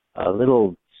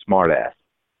smartass.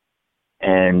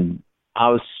 And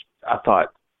I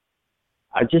thought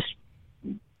I'd just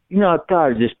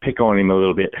pick on him a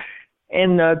little bit,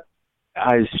 and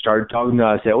I started talking to him.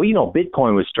 I said, well,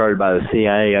 Bitcoin was started by the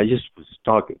CIA. I just was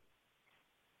talking.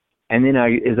 And then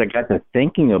as I got to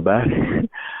thinking about it,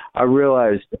 I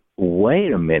realized,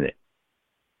 wait a minute,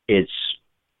 it's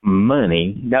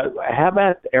money. Now, how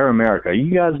about Air America?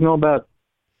 You guys know about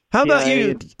How about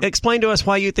you explain to us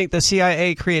why you think the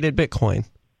CIA created Bitcoin?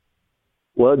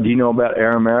 Well, do you know about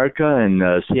Air America and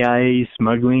CIA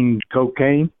smuggling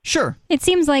cocaine? Sure. It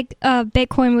seems like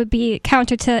Bitcoin would be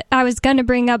counter to... I was going to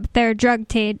bring up their drug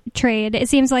trade. It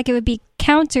seems like it would be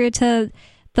counter to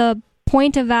the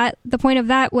point of that. The point of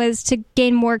that was to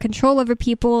gain more control over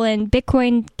people, and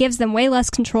Bitcoin gives them way less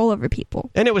control over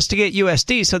people. And it was to get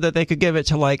USD so that they could give it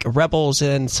to, like, rebels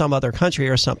in some other country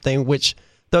or something, which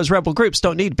those rebel groups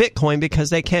don't need Bitcoin because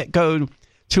they can't go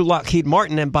to Lockheed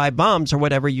Martin and buy bombs or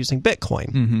whatever using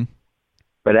Bitcoin. Mm-hmm.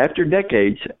 But after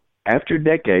decades,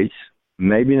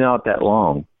 maybe not that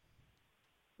long,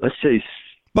 let's say...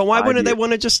 But why wouldn't they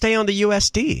want to just stay on the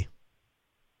USD,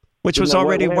 which was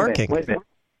already working? Wait a minute.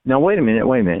 Now, wait a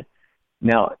minute.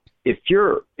 Now, if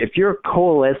you're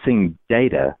coalescing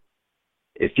data,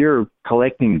 if you're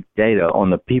collecting data on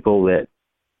the people that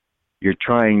you're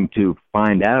trying to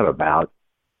find out about,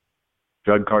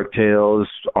 drug cartels,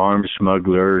 arms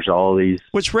smugglers, all these...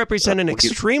 Which represent an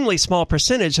extremely small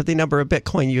percentage of the number of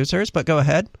Bitcoin users, but go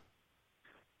ahead.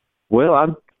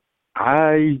 Well,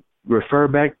 I refer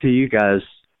back to you guys.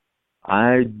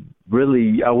 I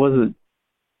wasn't,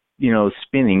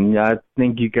 spinning. I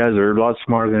think you guys are a lot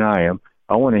smarter than I am.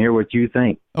 I want to hear what you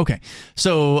think. Okay.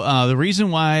 So the reason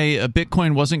why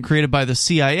Bitcoin wasn't created by the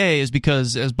CIA is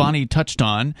because, as Bonnie touched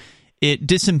on, it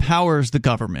disempowers the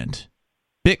government.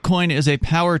 Bitcoin is a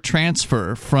power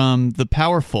transfer from the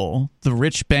powerful, the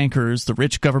rich bankers, the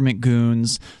rich government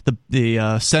goons,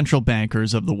 the central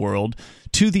bankers of the world,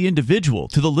 to the individual,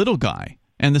 to the little guy.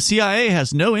 And the CIA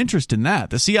has no interest in that.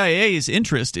 The CIA's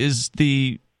interest is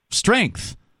the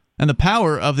strength and the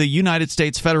power of the United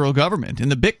States federal government.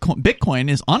 And the Bitcoin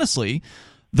is honestly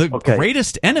the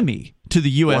greatest enemy to the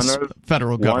U.S.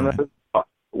 federal government.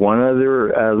 One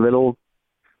other little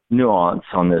nuance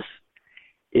on this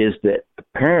is that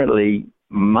apparently,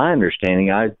 my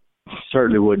understanding, I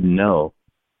certainly wouldn't know.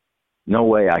 No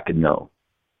way I could know.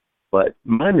 But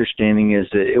my understanding is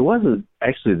that it wasn't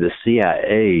actually the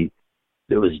CIA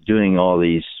that was doing all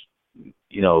these,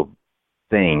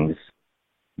 things,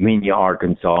 Mena,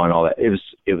 Arkansas, and all that. It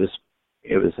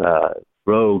was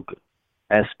rogue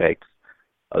aspects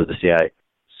of the CIA.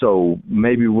 So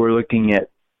maybe we're looking at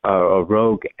a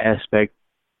rogue aspect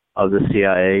of the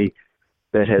CIA.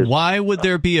 Why would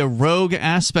there be a rogue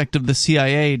aspect of the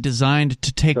CIA designed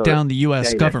to take down the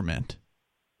U.S. government?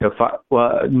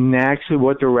 Actually,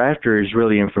 what they're after is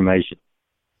really information.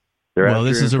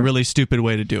 This is a really stupid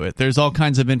way to do it. There's all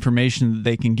kinds of information that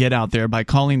they can get out there by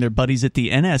calling their buddies at the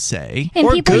NSA. And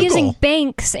or people Google. Using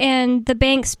banks, and the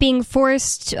banks being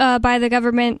forced by the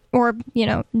government, or,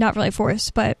 not really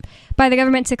forced, but by the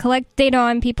government to collect data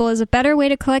on people is a better way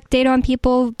to collect data on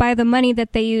people by the money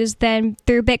that they use than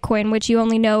through Bitcoin, which you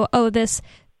only know, this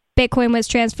Bitcoin was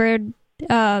transferred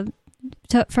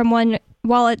from one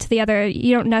wallet to the other.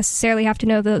 You don't necessarily have to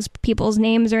know those people's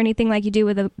names or anything like you do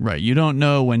with a right. You don't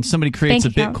know when somebody creates a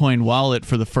account. Bitcoin wallet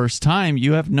for the first time.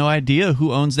 You have no idea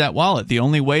who owns that wallet. The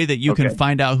only way that you can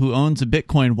find out who owns a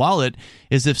Bitcoin wallet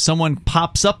is if someone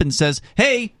pops up and says,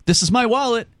 "Hey, this is my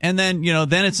wallet," and then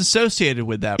then it's associated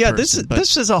with that. Yeah, person.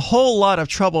 this is a whole lot of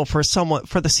trouble for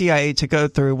the CIA to go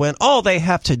through when all they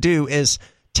have to do is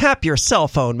tap your cell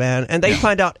phone, man, and they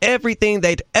find out everything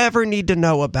they'd ever need to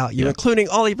know about you, including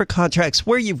all of your contracts,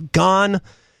 where you've gone.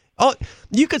 Oh,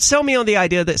 you could sell me on the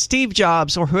idea that Steve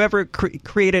Jobs or whoever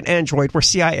created Android were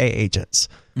CIA agents,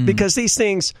 because these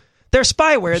things, they're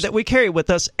spyware that we carry with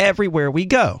us everywhere we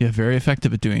go. Yeah, very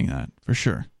effective at doing that, for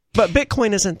sure. But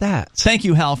Bitcoin isn't that. Thank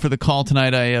you, Hal, for the call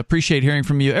tonight. I appreciate hearing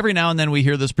from you. Every now and then we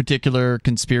hear this particular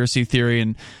conspiracy theory,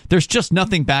 and there's just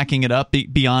nothing backing it up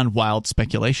beyond wild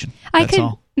speculation. I could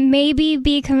maybe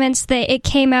be convinced that it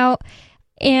came out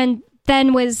and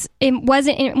then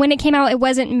when it came out, it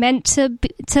wasn't meant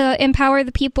to empower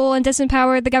the people and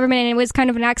disempower the government, and it was kind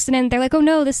of an accident. They're like, oh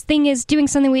no, this thing is doing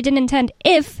something we didn't intend.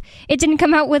 If it didn't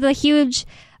come out with a huge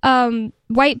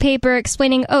white paper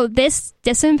explaining, oh, this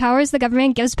disempowers the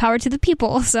government, gives power to the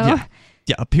people. So yeah,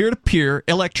 a peer-to-peer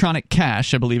electronic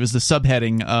cash, I believe, is the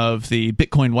subheading of the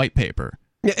Bitcoin white paper.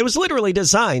 Yeah, it was literally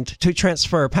designed to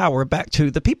transfer power back to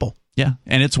the people. Yeah,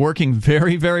 and it's working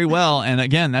very, very well. And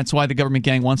again, that's why the government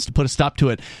gang wants to put a stop to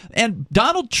it. And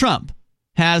Donald Trump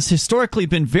has historically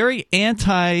been very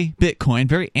anti-Bitcoin,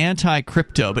 very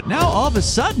anti-crypto. But now, all of a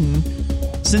sudden,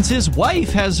 since his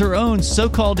wife has her own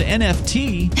so-called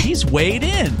NFT, he's weighed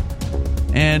in.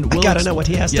 And I gotta know what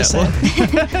he has to say.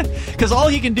 Because all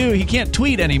he can do, he can't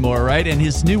tweet anymore, right? And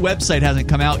his new website hasn't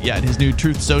come out yet. His new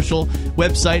Truth Social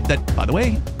website that, by the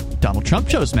way, Donald Trump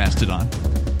chose Mastodon.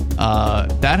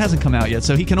 That hasn't come out yet,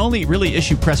 so he can only really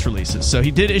issue press releases. So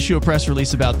he did issue a press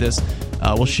release about this.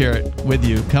 We'll share it with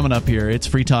you coming up here. It's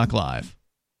Free Talk Live.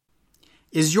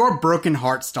 Is your broken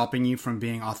heart stopping you from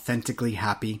being authentically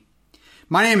happy?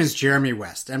 My name is Jeremy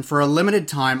West, and for a limited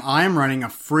time, I am running a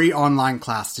free online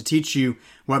class to teach you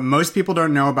what most people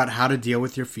don't know about how to deal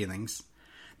with your feelings,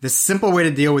 the simple way to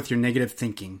deal with your negative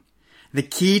thinking, the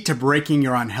key to breaking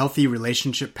your unhealthy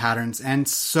relationship patterns, and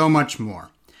so much more.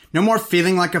 No more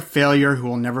feeling like a failure who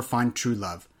will never find true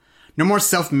love. No more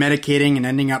self-medicating and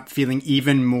ending up feeling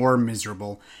even more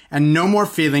miserable. And no more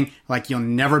feeling like you'll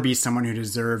never be someone who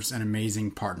deserves an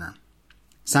amazing partner.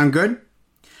 Sound good?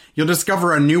 You'll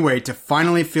discover a new way to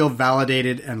finally feel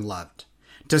validated and loved.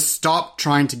 To stop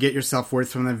trying to get your self-worth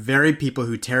from the very people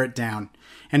who tear it down.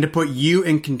 And to put you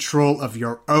in control of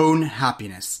your own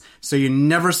happiness, so you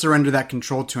never surrender that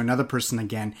control to another person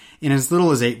again in as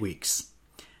little as 8 weeks.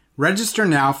 Register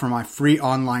now for my free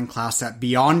online class at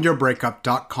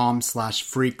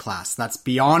beyondyourbreakup.com/free class. That's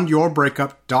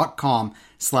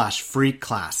beyondyourbreakup.com/free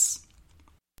class.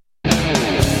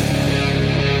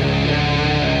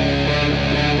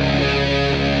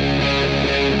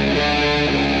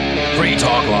 Free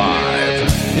Talk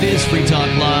Live. It is Free Talk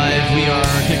Live. We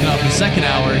are kicking off the second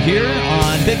hour here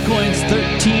on Bitcoin's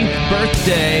 13th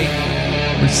birthday.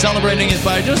 We're celebrating it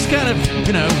by just kind of,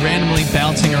 randomly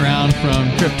bouncing around from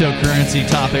cryptocurrency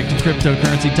topic to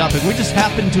cryptocurrency topic. We just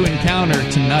happened to encounter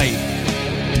tonight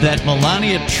that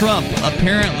Melania Trump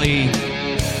apparently,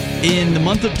 in the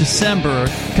month of December,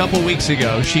 a couple weeks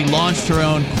ago, she launched her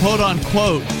own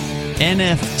quote-unquote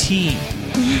NFT.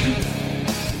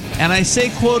 And I say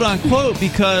quote-unquote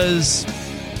because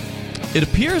it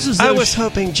appears as though... I was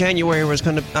hoping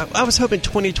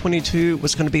 2022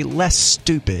 was going to be less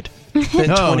stupid than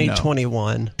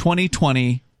 2021.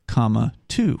 2020,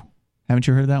 2. Haven't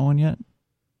you heard that one yet?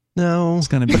 No. It's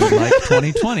going to be like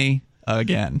 2020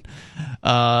 again.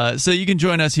 So you can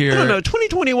join us here. I don't know.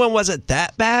 2021 wasn't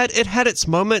that bad. It had its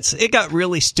moments. It got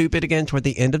really stupid again toward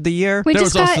the end of the year. There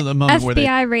was also the moment where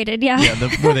FBI raided,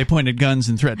 where they pointed guns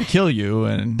and threatened to kill you.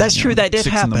 And that's true. That did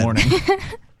 6 happen. In the morning.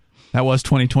 That was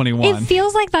 2021. It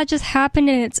feels like that just happened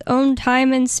in its own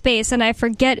time and space, and I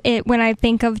forget it when I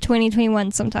think of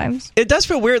 2021 sometimes. It does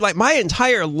feel weird. Like, my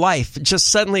entire life just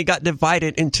suddenly got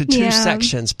divided into two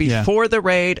sections, before the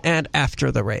raid and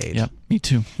after the raid. Yep, me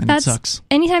too. And it sucks.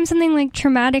 Anytime something like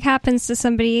traumatic happens to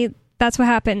somebody, that's what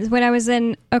happens. When I was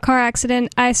in a car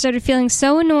accident, I started feeling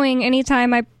so annoying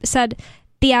anytime I said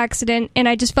the accident, and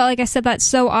I just felt like I said that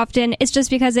so often. It's just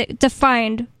because it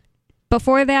defined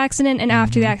before the accident and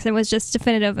after the accident was just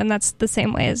definitive, and that's the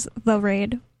same way as the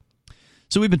raid.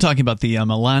 So we've been talking about the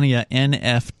Melania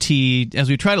NFT as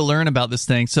we try to learn about this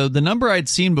thing. So the number I'd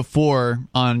seen before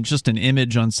on just an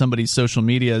image on somebody's social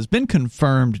media has been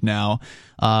confirmed now.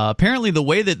 Apparently the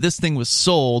way that this thing was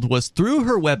sold was through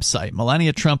her website,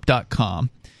 melaniatrump.com.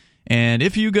 And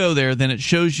if you go there, then it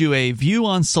shows you a View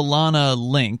on Solana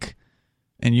link,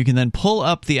 and you can then pull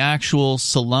up the actual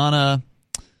Solana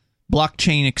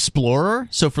blockchain explorer.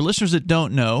 So for listeners that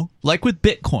don't know, like with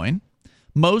Bitcoin,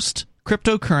 most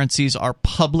cryptocurrencies are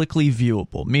publicly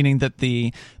viewable, meaning that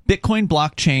the Bitcoin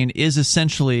blockchain is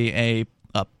essentially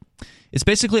it's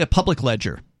basically a public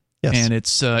ledger. Yes. And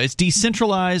it's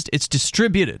decentralized, it's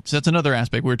distributed. So that's another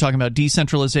aspect. We were talking about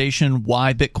decentralization,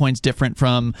 why Bitcoin's different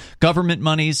from government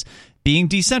monies. Being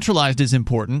decentralized is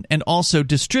important, and also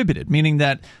distributed, meaning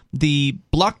that the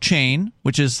blockchain,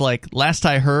 which is like, last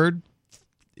I heard,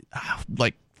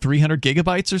 like 300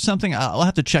 gigabytes or something. I'll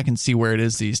have to check and see where it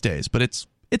is these days, but it's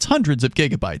hundreds of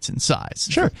gigabytes in size.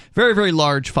 Sure. Very, very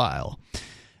large file.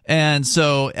 And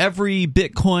so every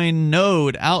Bitcoin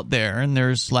node out there, and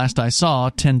there's, last I saw,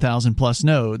 10,000 plus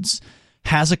nodes,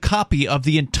 has a copy of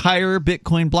the entire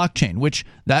Bitcoin blockchain, which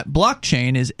that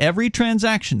blockchain is every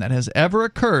transaction that has ever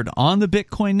occurred on the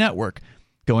Bitcoin network,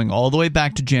 going all the way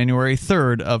back to January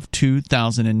 3rd of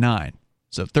 2009.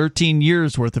 So 13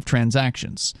 years worth of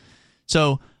transactions.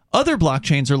 So other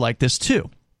blockchains are like this too.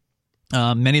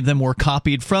 Many of them were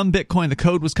copied from Bitcoin. The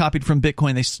code was copied from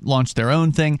Bitcoin. They launched their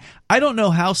own thing. I don't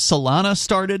know how Solana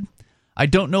started. I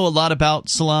don't know a lot about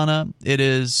Solana. It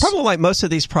is probably like most of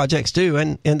these projects do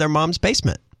in their mom's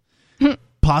basement.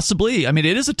 Possibly. I mean,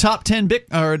 it is a top 10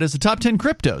 it is a top 10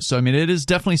 crypto. So I mean, it is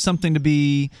definitely something to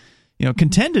be,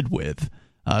 contended with.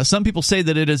 Some people say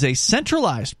that it is a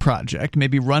centralized project,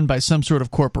 maybe run by some sort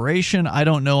of corporation. I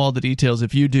don't know all the details.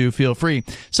 If you do, feel free.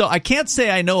 So I can't say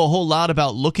I know a whole lot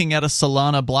about looking at a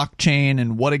Solana blockchain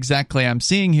and what exactly I'm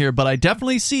seeing here, but I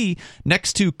definitely see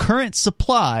next to current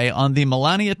supply on the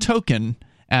Melania token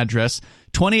address,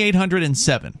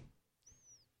 2,807.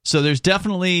 So there's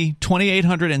definitely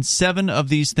 2,807 of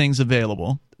these things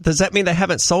available. Does that mean they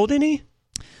haven't sold any?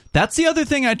 That's the other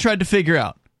thing I tried to figure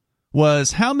out.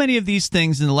 Was how many of these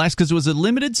things in the last, because it was a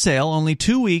limited sale, only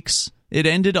 2 weeks. It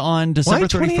ended on December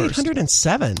 31st. Why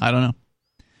 2,807? I don't know.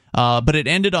 But it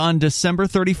ended on December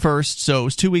 31st, so it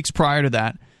was 2 weeks prior to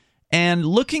that. And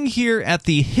looking here at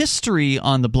the history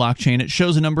on the blockchain, it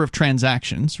shows a number of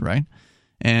transactions, right?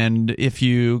 And if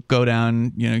you go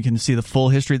down, you can see the full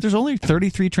history. There's only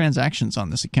 33 transactions on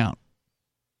this account.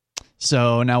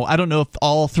 So now I don't know if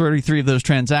all 33 of those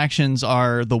transactions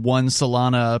are the one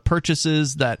Solana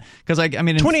purchases that, because I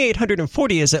mean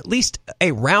 2,840 is at least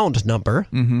a round number,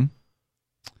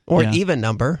 or an even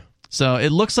number. So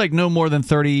it looks like no more than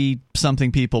 30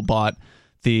 something people bought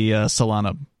the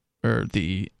Solana or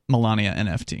the Melania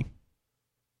NFT.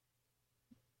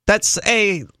 That's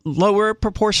a lower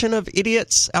proportion of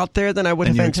idiots out there than I would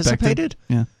have anticipated.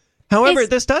 Yeah. However,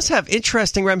 this does have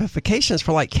interesting ramifications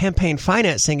for like campaign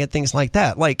financing and things like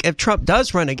that. Like if Trump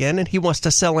does run again and he wants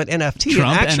to sell an NFT,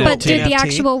 but do it the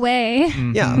actual way,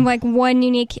 like one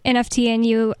unique NFT and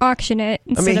you auction it.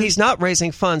 I mean, he's not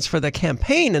raising funds for the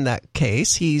campaign in that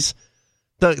case.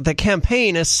 The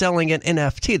campaign is selling an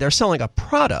NFT. They're selling a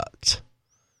product.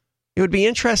 It would be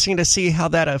interesting to see how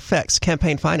that affects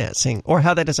campaign financing, or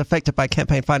how that is affected by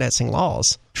campaign financing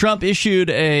laws. Trump issued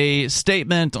a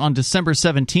statement on December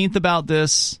 17th about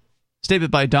this.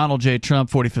 Statement by Donald J. Trump,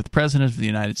 45th President of the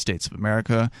United States of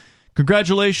America.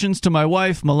 Congratulations to my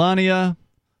wife, Melania.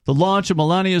 The launch of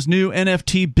Melania's new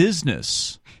NFT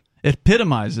business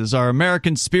epitomizes our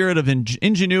American spirit of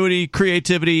ingenuity,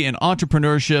 creativity, and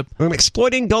entrepreneurship. I'm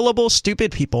exploiting gullible,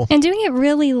 stupid people. And doing it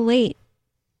really late.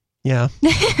 Yeah.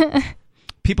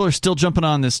 People are still jumping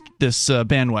on this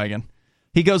bandwagon.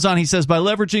 He goes on, he says, by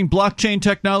leveraging blockchain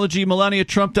technology,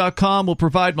 MelaniaTrump.com will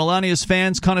provide Melania's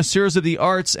fans, connoisseurs of the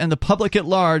arts, and the public at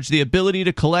large the ability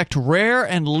to collect rare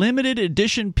and limited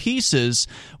edition pieces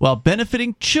while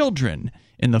benefiting children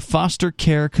in the foster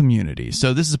care community.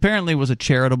 So this apparently was a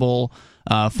charitable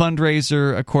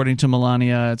fundraiser, according to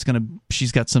Melania.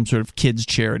 She's got some sort of kids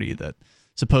charity that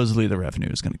supposedly the revenue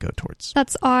is going to go towards.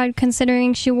 That's odd,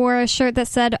 considering she wore a shirt that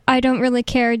said, I don't really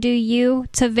care, do you,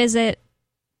 to visit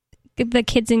the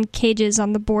kids in cages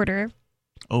on the border.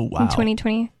 Oh, wow. In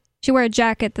 2020. She wore a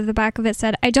jacket that the back of it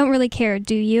said, I don't really care,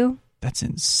 do you? That's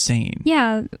insane.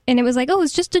 Yeah, and it was like, oh,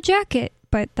 it's just a jacket.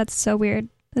 But that's so weird.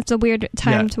 That's a weird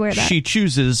time to wear that. She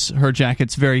chooses her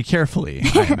jackets very carefully,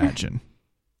 I imagine.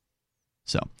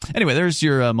 So, anyway, there's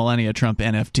your Melania Trump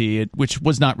NFT, which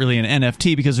was not really an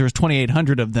NFT because there was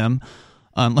 2,800 of them,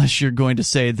 unless you're going to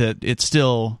say that it's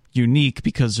still unique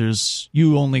because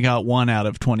you only got one out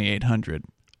of 2,800.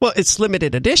 Well, it's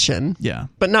limited edition,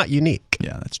 but not unique.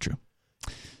 Yeah, that's true.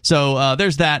 So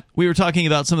there's that. We were talking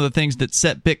about some of the things that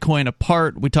set Bitcoin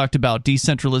apart. We talked about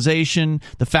decentralization,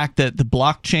 the fact that the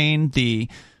blockchain, the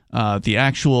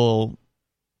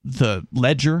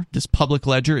ledger, this public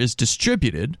ledger, is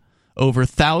distributed over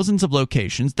thousands of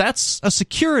locations. That's a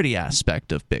security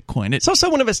aspect of Bitcoin. It's also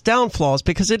one of its downfalls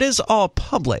because it is all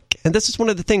public. And this is one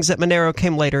of the things that Monero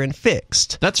came later and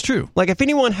fixed. That's true. Like if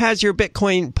anyone has your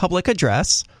Bitcoin public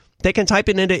address, they can type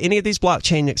it into any of these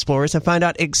blockchain explorers and find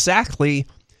out exactly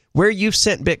where you've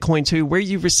sent Bitcoin to, where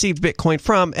you've received Bitcoin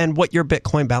from, and what your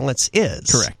Bitcoin balance is.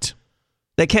 Correct.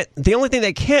 They can't. The only thing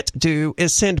they can't do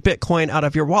is send Bitcoin out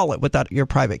of your wallet without your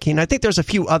private key. And I think there's a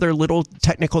few other little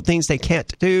technical things they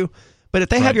can't do. But if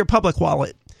they have your public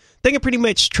wallet, they can pretty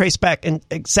much trace back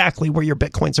exactly where your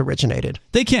Bitcoins originated.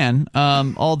 They can,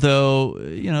 although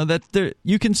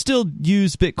you can still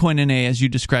use Bitcoin in a, as you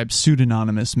described,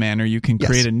 pseudonymous manner. You can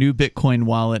create a new Bitcoin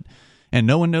wallet, and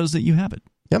no one knows that you have it.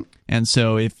 Yep. And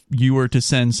so if you were to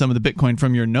send some of the Bitcoin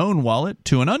from your known wallet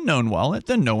to an unknown wallet,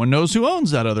 then no one knows who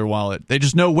owns that other wallet. They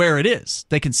just know where it is.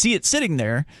 They can see it sitting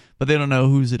there, but they don't know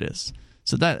whose it is.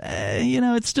 So that,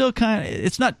 it's still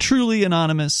it's not truly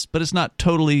anonymous, but it's not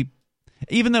totally,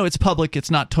 even though it's public,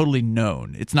 it's not totally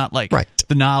known. It's not like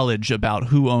the knowledge about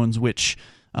who owns which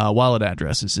wallet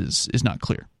addresses is not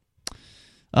clear.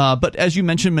 But as you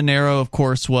mentioned, Monero, of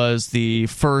course, was the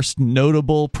first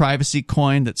notable privacy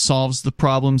coin that solves the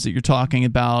problems that you're talking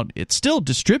about. It's still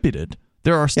distributed.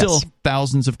 There are still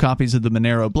thousands of copies of the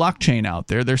Monero blockchain out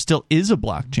there. There still is a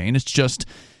blockchain. It's just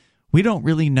we don't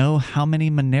really know how many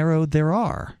Monero there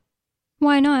are.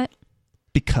 Why not?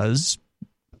 Because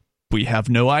we have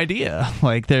no idea.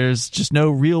 Like, there's just no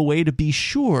real way to be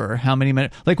sure how many.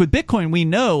 Like with Bitcoin, we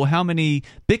know how many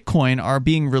Bitcoin are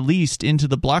being released into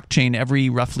the blockchain every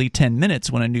roughly 10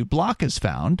 minutes when a new block is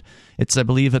found. It's, I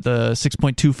believe, at the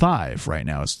 6.25 right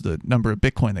now is the number of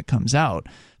Bitcoin that comes out.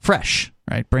 Fresh,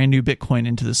 right? Brand new Bitcoin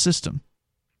into the system.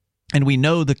 And we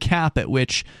know the cap at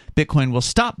which Bitcoin will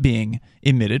stop being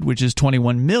emitted, which is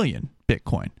 21 million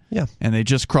Bitcoin. Yeah. And they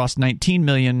just crossed 19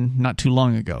 million not too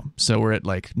long ago. So we're at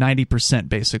like 90%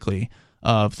 basically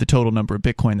of the total number of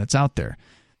Bitcoin that's out there.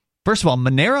 First of all,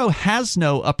 Monero has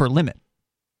no upper limit.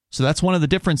 So that's one of the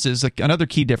differences, like another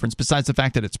key difference besides the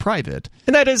fact that it's private.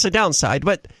 And that is a downside,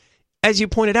 but as you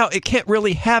pointed out, it can't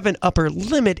really have an upper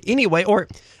limit anyway. Or,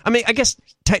 I mean, I guess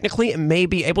technically it may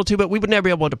be able to, but we would never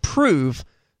be able to prove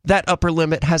that upper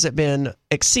limit hasn't been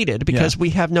exceeded because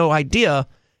we have no idea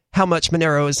how much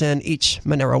Monero is in each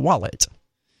Monero wallet.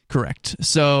 Correct.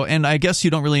 So, and I guess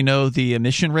you don't really know the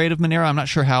emission rate of Monero. I'm not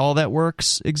sure how all that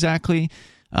works exactly.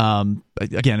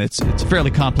 Again, it's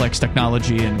fairly complex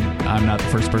technology, and I'm not the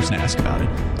first person to ask about it.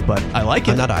 But I like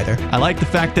it. I'm not either. I like the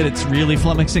fact that it's really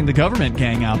flummoxing the government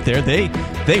gang out there. They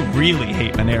really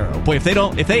hate Monero. Boy,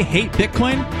 if they hate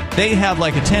Bitcoin, they have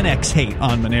like a 10x hate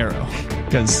on Monero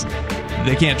because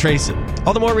they can't trace it.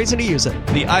 All the more reason to use it.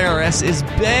 The IRS is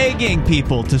begging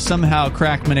people to somehow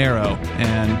crack Monero,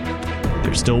 and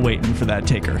they're still waiting for that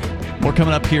taker. More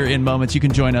coming up here in moments. You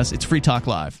can join us. It's Free Talk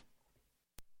Live.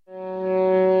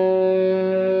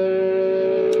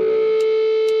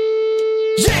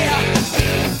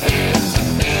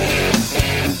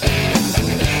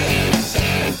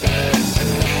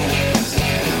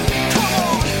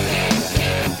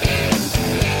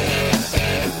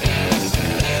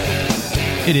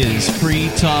 It is Free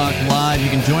Talk Live. You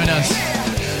can join us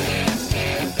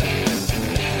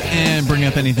and bring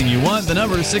up anything you want. The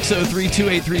number is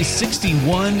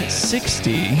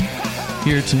 603-283-6160.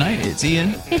 Here tonight, it's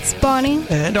Ian. It's Bonnie.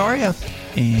 And Aria.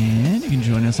 And you can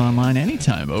join us online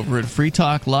anytime over at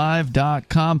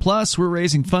freetalklive.com. Plus, we're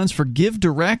raising funds for Give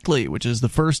Directly, which is the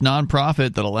first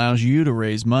nonprofit that allows you to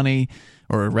raise money,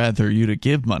 or rather you to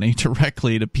give money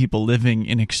directly to people living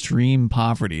in extreme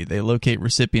poverty. They locate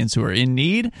recipients who are in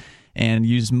need and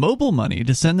use mobile money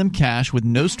to send them cash with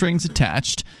no strings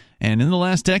attached. And in the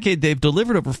last decade, they've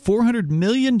delivered over $400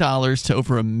 million to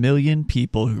over 1 million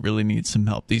people who really need some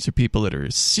help. These are people that are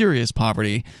in serious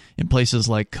poverty in places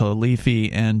like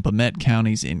Kilifi and Bomet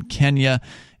counties in Kenya.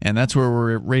 And that's where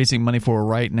we're raising money for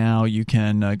right now. You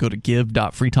can go to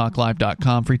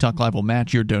give.freetalklive.com. Free Talk Live will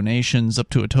match your donations up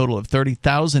to a total of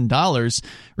 $30,000.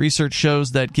 Research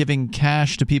shows that giving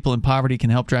cash to people in poverty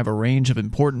can help drive a range of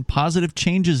important positive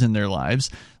changes in their lives,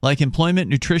 like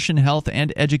employment, nutrition, health,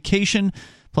 and education.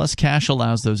 Plus, cash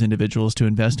allows those individuals to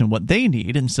invest in what they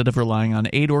need instead of relying on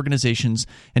aid organizations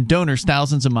and donors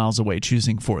thousands of miles away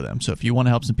choosing for them. So if you want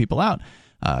to help some people out,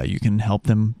 you can help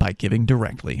them by giving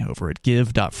directly over at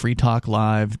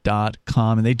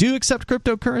give.freetalklive.com. And they do accept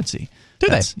cryptocurrency. Do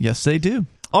they? Yes, they do.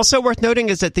 Also worth noting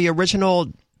is that the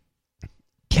original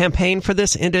campaign for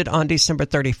this ended on December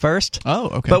 31st. Oh,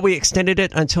 okay. But we extended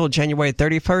it until January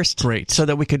 31st. Great. So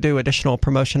that we could do additional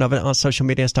promotion of it on social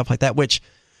media and stuff like that, which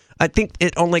I think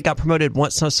it only got promoted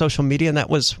once on social media, and that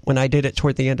was when I did it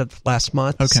toward the end of last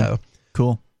month. Okay, so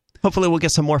cool. Hopefully we'll get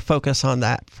some more focus on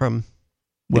that from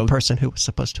the person who was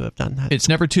supposed to have done that. It's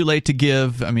never too late to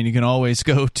give. I mean, you can always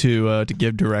go to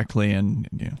give directly,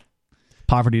 and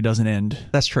poverty doesn't end.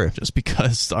 That's true. Just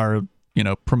because our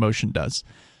promotion does.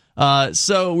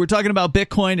 So we're talking about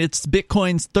Bitcoin. It's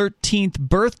Bitcoin's 13th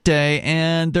birthday,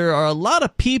 and there are a lot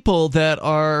of people that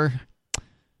are,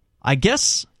 I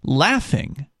guess,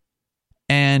 laughing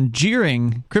and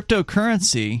jeering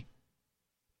cryptocurrency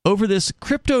over this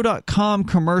Crypto.com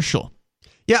commercial.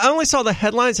 Yeah, I only saw the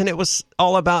headlines, and it was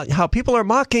all about how people are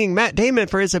mocking Matt Damon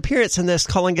for his appearance in this,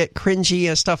 calling it cringy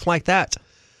and stuff like that.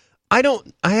 I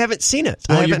haven't seen it.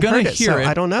 Well, I haven't heard it, so it.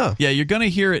 I don't know. Yeah, you're going to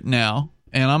hear it now,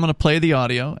 and I'm going to play the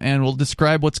audio, and we'll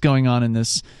describe what's going on in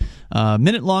this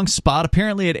minute-long spot.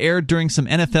 Apparently, it aired during some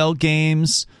NFL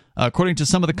games. According to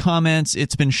some of the comments,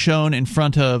 it's been shown in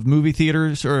front of movie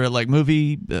theaters or like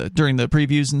during the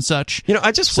previews and such. You know,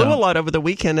 I just flew a lot over the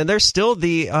weekend, and there's still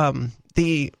the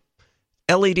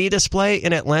LED display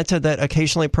in Atlanta that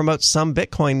occasionally promotes some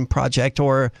Bitcoin project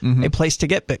or a place to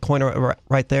get Bitcoin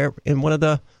right there in one of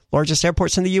the largest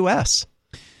airports in the U.S.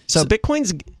 So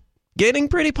Bitcoin's getting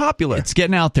pretty popular. It's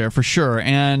getting out there for sure.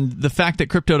 And the fact that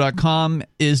Crypto.com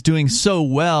is doing so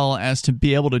well as to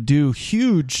be able to do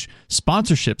huge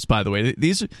sponsorships, by the way.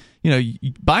 These,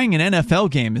 buying an NFL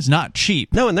game is not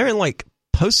cheap. No, and they're in like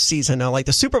postseason now. Like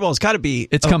the Super Bowl's got to be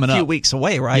coming a few up. weeks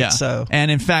away, right? Yeah. So, and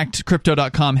in fact,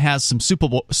 Crypto.com has some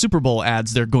Super Bowl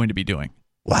ads they're going to be doing.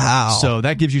 Wow. So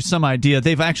that gives you some idea.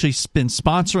 They've actually been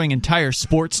sponsoring entire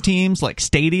sports teams, like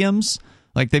stadiums.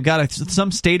 Like they've got some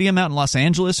stadium out in Los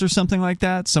Angeles or something like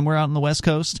that, somewhere out on the West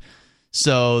Coast.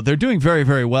 So they're doing very,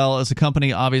 very well as a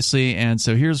company, obviously. And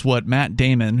so here's what Matt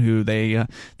Damon, who they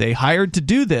hired to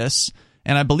do this,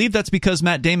 and I believe that's because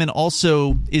Matt Damon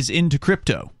also is into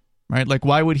crypto, right? Like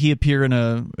why would he appear in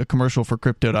a commercial for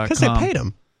Crypto.com? Because they paid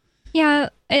him. Yeah,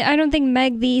 I don't think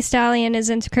Meg the Stallion is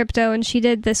into crypto, and she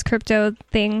did this crypto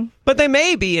thing. But they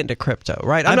may be into crypto,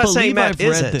 right? I'm not saying Matt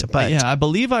isn't. But yeah, I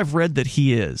believe I've read that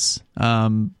he is,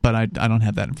 but I don't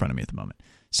have that in front of me at the moment.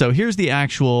 So here's the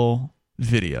actual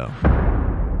video.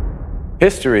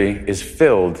 History is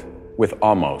filled with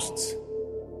almosts,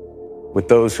 with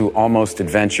those who almost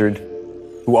adventured,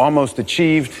 who almost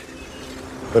achieved,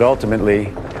 but ultimately,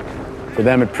 for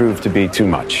them it proved to be too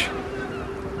much.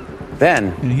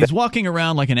 Then he's walking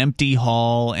around like an empty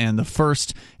hall, and the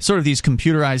first sort of these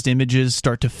computerized images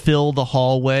start to fill the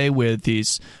hallway with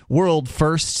these world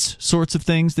firsts sorts of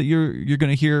things that you're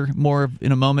going to hear more of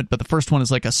in a moment. But the first one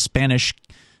is like a Spanish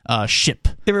ship.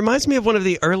 It reminds me of one of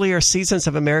the earlier seasons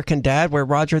of American Dad, where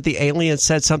Roger the Alien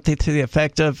said something to the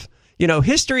effect of,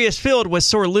 history is filled with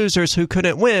sore losers who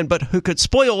couldn't win, but who could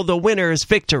spoil the winner's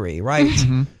victory, right?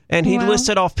 Mm-hmm. And he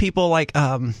listed off people like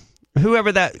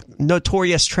whoever that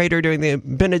notorious traitor doing the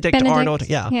Benedict Arnold.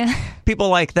 Yeah. People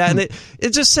like that. And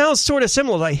it just sounds sort of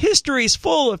similar. Like history's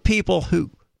full of people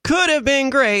who could have been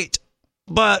great,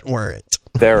 but weren't.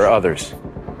 There are others.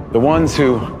 The ones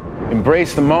who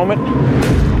embrace the moment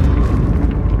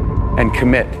and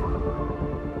commit.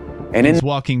 And he's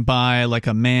walking by like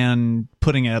a man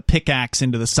putting a pickaxe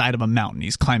into the side of a mountain.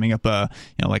 He's climbing up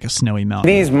like a snowy mountain.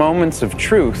 These moments of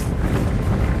truth,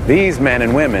 these men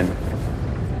and women,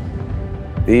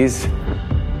 these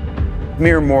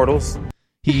mere mortals.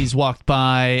 He's walked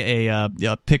by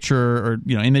a picture or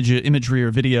imagery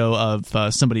or video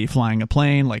of somebody flying a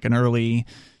plane, like an early.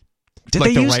 Did they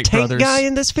use Tank Guy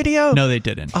in this video? No, they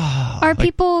didn't. Are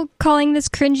people calling this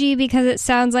cringy because it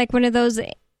sounds like one of those,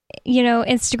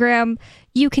 Instagram,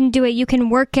 you can do it, you can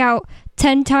work out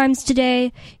 10 times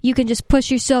today, you can just push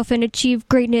yourself and achieve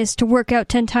greatness to work out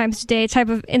 10 times today type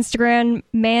of Instagram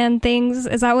man things?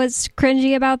 Is that what's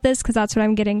cringy about this? Because that's what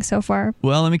I'm getting so far.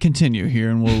 Well, let me continue here,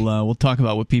 and we'll talk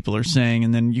about what people are saying,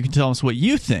 and then you can tell us what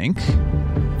you think.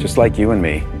 Just like you and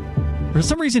me. For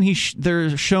some reason,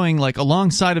 they're showing like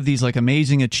alongside of these like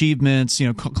amazing achievements,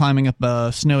 climbing up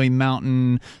a snowy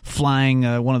mountain, flying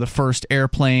one of the first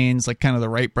airplanes, like kind of the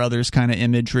Wright brothers kind of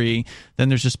imagery. Then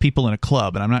there's just people in a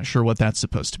club, and I'm not sure what that's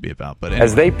supposed to be about. But anyway.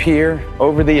 As they peer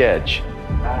over the edge,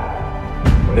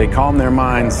 they calm their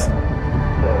minds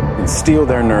and steel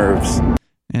their nerves.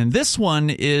 And this one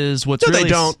is what's no, really... they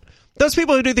don't. Those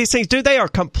people who do these things, they are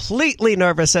completely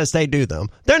nervous as they do them.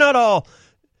 They're not all...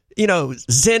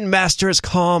 Zen masters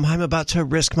calm. I'm about to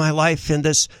risk my life in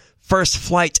this first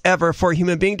flight ever for a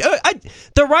human being.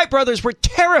 The Wright brothers were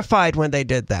terrified when they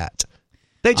did that.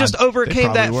 They just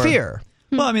overcame that fear.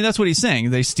 Well, I mean, that's what he's saying.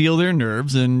 They steel their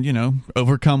nerves and,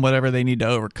 overcome whatever they need to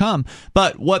overcome.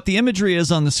 But what the imagery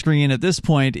is on the screen at this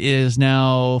point is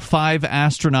now 5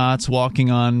 astronauts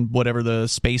walking on whatever the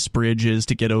space bridge is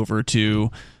to get over to,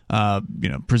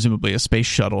 presumably a space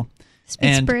shuttle.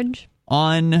 Space bridge.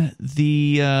 On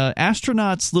the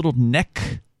astronaut's little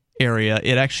neck area,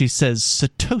 it actually says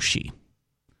Satoshi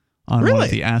on one of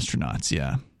the astronauts,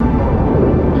 yeah.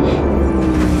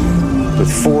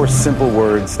 with 4 simple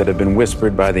words that have been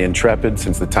whispered by the intrepid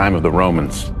since the time of the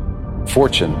Romans.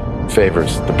 Fortune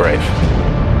favors the brave.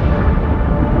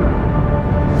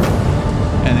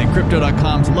 And then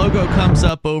Crypto.com's logo comes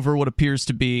up over what appears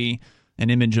to be an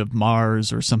image of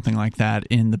Mars or something like that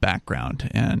in the background.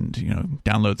 And,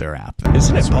 download their app.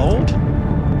 Isn't it bold?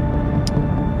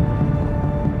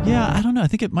 Yeah, I don't know. I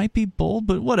think it might be bold,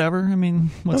 but whatever. I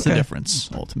mean, what's the difference,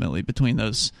 ultimately, between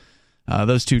those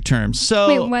two terms?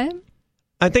 So, wait, what?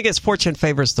 I think it's fortune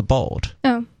favors the bold.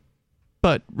 Oh.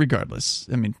 But regardless,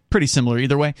 I mean, pretty similar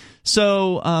either way.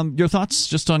 So, your thoughts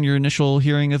just on your initial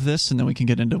hearing of this, and then we can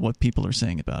get into what people are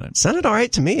saying about it. Sounded all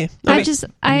right to me. I think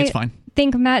it's fine.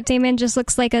 Think Matt Damon just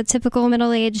looks like a typical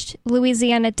middle-aged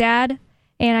Louisiana dad,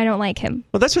 and I don't like him.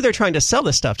 Well, that's who they're trying to sell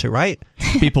this stuff to, right?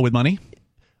 People with money?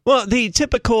 Well, the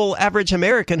typical average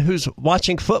American who's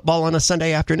watching football on a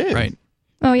Sunday afternoon. Right.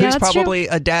 Oh, yeah, who's that's probably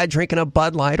true. a dad drinking a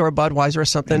Bud Light or a Budweiser or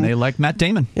something. And they like Matt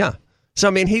Damon. Yeah. So,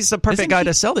 I mean, he's the perfect guy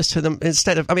to sell this to them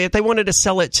instead of, if they wanted to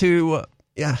sell it to,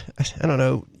 I don't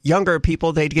know, younger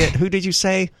people, they'd get, who did you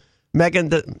say? Megan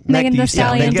the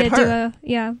Stallion did do a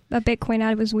Bitcoin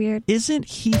ad. It was weird. Isn't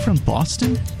he from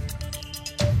Boston?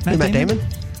 Matt Damon?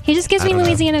 He just gives me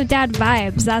Louisiana dad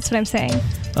vibes. That's what I'm saying.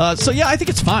 So yeah, I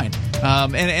think it's fine.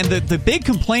 And the big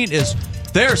complaint is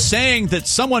they're saying that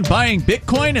someone buying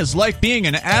Bitcoin is like being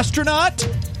an astronaut.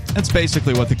 That's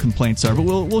basically what the complaints are. But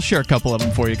we'll share a couple of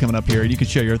them for you coming up here. You can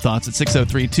share your thoughts at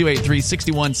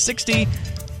 603-283-6160.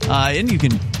 And you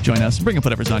can join us and bring up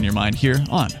whatever's on your mind here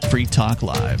on Free Talk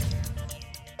Live.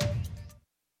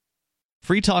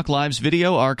 Free Talk Live's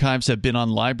video archives have been on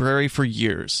LBRY for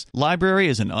years. LBRY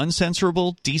is an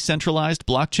uncensorable, decentralized,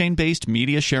 blockchain-based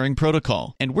media sharing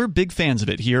protocol, and we're big fans of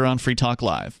it here on Free Talk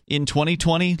Live. In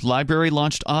 2020, LBRY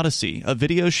launched Odysee, a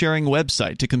video sharing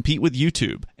website to compete with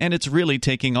YouTube, and it's really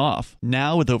taking off.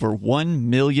 Now with over 1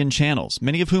 million channels,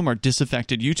 many of whom are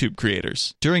disaffected YouTube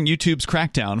creators. During YouTube's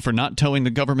crackdown for not towing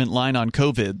the government line on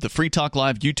COVID, the Free Talk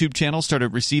Live YouTube channel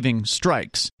started receiving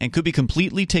strikes and could be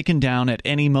completely taken down at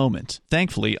any moment.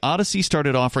 Thankfully, Odysee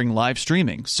started offering live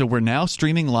streaming, so we're now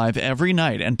streaming live every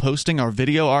night and posting our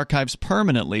video archives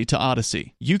permanently to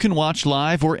Odysee. You can watch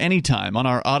live or anytime on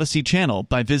our Odysee channel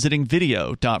by visiting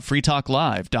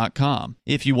video.freetalklive.com.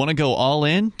 If you want to go all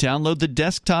in, download the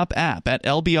desktop app at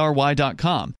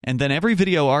lbry.com, and then every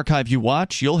video archive you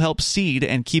watch, you'll help seed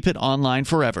and keep it online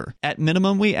forever. At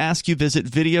minimum, we ask you visit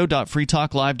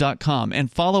video.freetalklive.com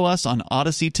and follow us on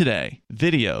Odysee today.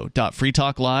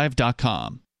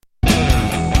 video.freetalklive.com.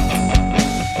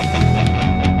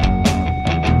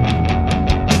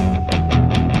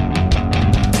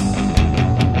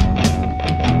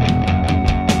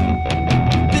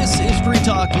 This is Free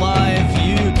Talk Live.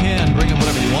 You can bring up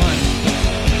whatever you want.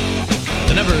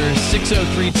 The number is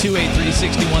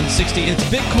 603-283-6160. It's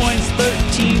Bitcoin's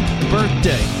 13th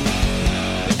birthday.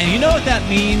 And you know what that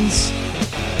means?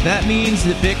 That means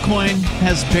that Bitcoin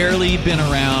has barely been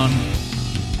around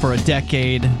for a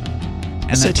decade.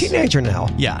 It's a teenager now.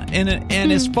 Yeah,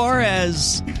 and as far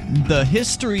as the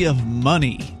history of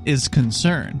money is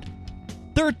concerned,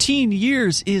 13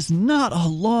 years is not a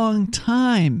long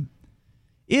time.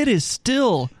 It is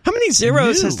still How many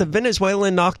zeros new. has the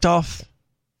Venezuelan knocked off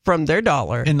from their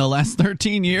dollar? In the last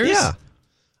 13 years? Yeah.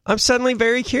 I'm suddenly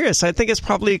very curious. I think it's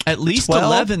probably at least 12?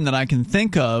 11 that I can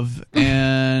think of,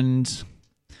 and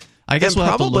I guess we'll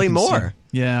probably have to look and more. See.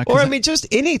 Yeah, or just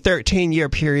any 13-year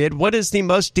period. What is the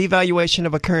most devaluation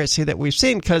of a currency that we've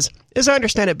seen? Because as I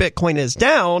understand it, Bitcoin is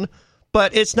down,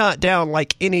 but it's not down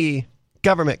like any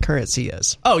government currency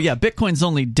is. Oh yeah, Bitcoin's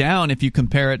only down if you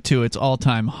compare it to its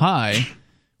all-time high,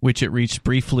 which it reached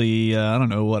briefly, a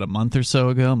month or so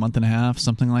ago, a month and a half,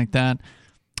 something like that.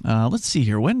 Let's see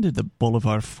here. When did the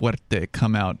Bolivar Fuerte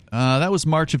come out? That was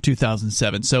March of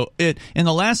 2007. So in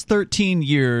the last 13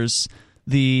 years,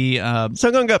 so I'm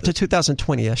going to go up to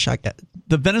 2020-ish, I get.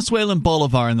 The Venezuelan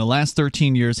Bolivar in the last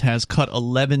 13 years has cut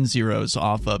 11 zeros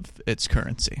off of its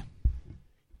currency.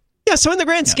 Yeah, so in the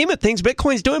grand scheme of things,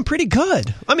 Bitcoin's doing pretty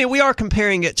good. I mean, we are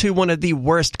comparing it to one of the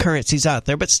worst currencies out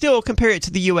there, but still compare it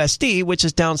to the USD, which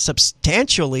is down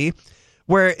substantially,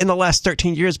 where in the last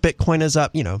 13 years, Bitcoin is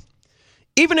up,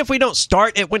 even if we don't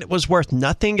start it when it was worth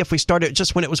nothing, if we start it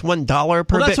just when it was $1 per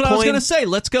Bitcoin. Well, that's what I was going to say.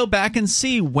 Let's go back and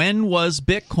see when was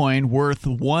Bitcoin worth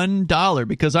 $1,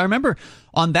 because I remember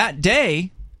on that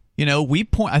day,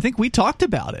 I think we talked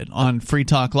about it on Free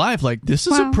Talk Live. Like, this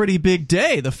is a pretty big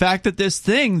day. The fact that this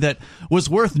thing that was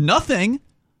worth nothing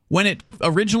when it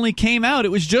originally came out,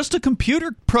 it was just a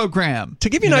computer program. To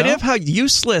give you an idea of how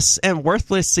useless and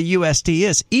worthless the USD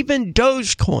is, even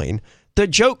Dogecoin, the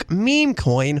joke meme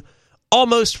coin,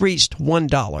 almost reached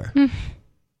 $1.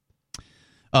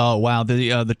 Oh, wow.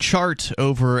 The chart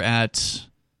over at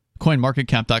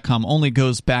CoinMarketCap.com only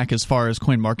goes back as far as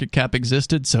CoinMarketCap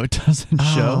existed, so it doesn't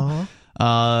show.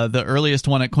 The earliest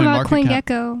one at CoinMarketCap...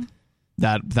 CoinGecko.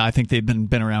 That I think they've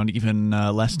been around even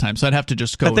less time, so I'd have to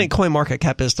just go. I think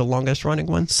CoinMarketCap is the longest running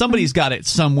one. Somebody's got it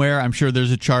somewhere. I'm sure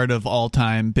there's a chart of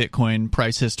all-time Bitcoin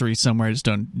price history somewhere. I just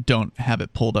don't have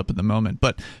it pulled up at the moment.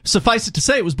 But suffice it to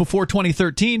say, it was before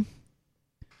 2013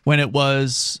 when it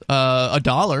was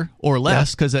 $1 or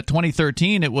less. Because at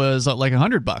 2013 it was like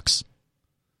 $100.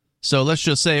 So let's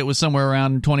just say it was somewhere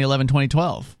around 2011,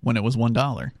 2012 when it was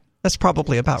 $1. That's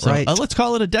probably about right. Let's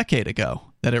call it a decade ago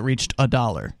that it reached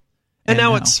 $1. And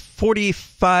now it's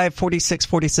 $45,000,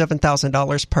 $46,000,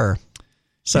 $47,000 per.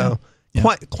 So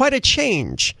quite a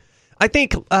change. I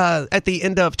think at the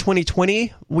end of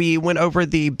 2020, we went over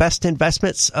the best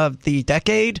investments of the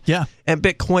decade. Yeah. And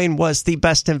Bitcoin was the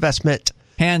best investment.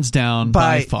 Hands down,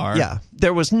 by far. Yeah.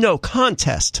 There was no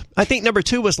contest. I think number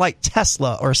 2 was like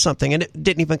Tesla or something, and it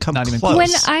didn't even come close. When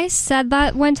I said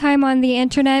that one time on the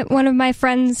internet, one of my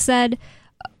friends said...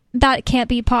 that can't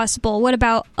be possible. What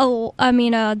about,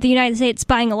 the United States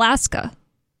buying Alaska?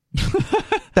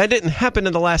 That didn't happen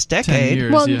in the last decade.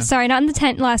 10 years, sorry, not in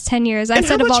the last 10 years. I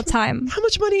said of all time. How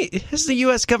much money has the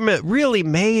U.S. government really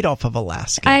made off of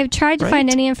Alaska? I've tried to find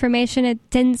any information. It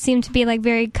didn't seem to be like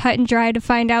very cut and dry to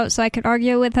find out, so I could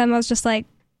argue with him. I was just like,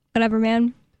 whatever,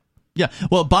 man. Yeah,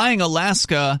 well, buying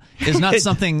Alaska is not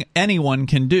something anyone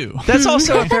can do. That's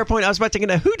also a fair point. I was about to get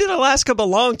who did Alaska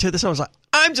belong to? This one was like,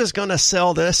 I'm just going to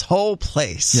sell this whole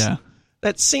place. Yeah.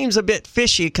 That seems a bit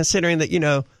fishy considering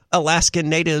that, Alaskan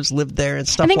natives lived there and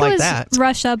stuff like that. I think it was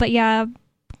Russia, but yeah,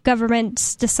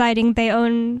 governments deciding they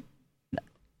own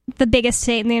the biggest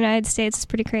state in the United States is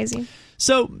pretty crazy.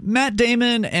 So Matt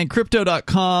Damon and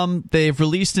Crypto.com, they've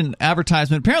released an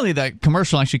advertisement. Apparently that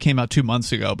commercial actually came out 2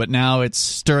 months ago, but now it's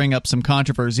stirring up some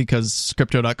controversy because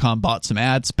Crypto.com bought some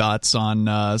ad spots on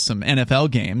some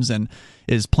NFL games and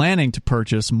is planning to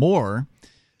purchase more.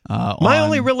 My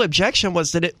only real objection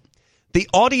was that the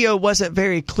audio wasn't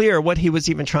very clear what he was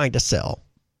even trying to sell.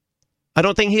 I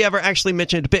don't think he ever actually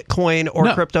mentioned Bitcoin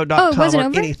or Crypto.com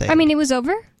or anything. I mean, it was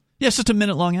over? Yeah, it's just a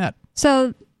minute-long ad.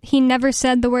 So... he never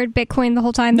said the word Bitcoin the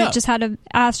whole time. No. That just had an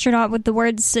astronaut with the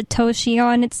word Satoshi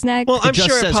on its neck. Well, I'm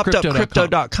sure it popped up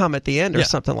Crypto.com at the end or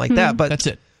something like that. But that's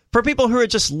it. For people who are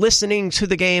just listening to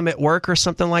the game at work or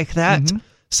something like that,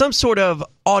 some sort of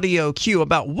audio cue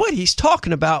about what he's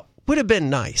talking about would have been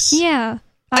nice. Yeah.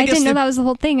 I didn't know that was the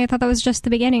whole thing. I thought that was just the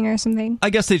beginning or something. I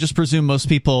guess they just presume most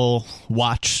people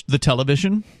watch the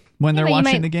television when they're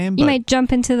watching the game. You might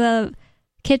jump into the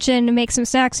kitchen and make some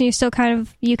snacks and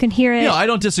you can hear it. Yeah, I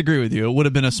don't disagree with you. It would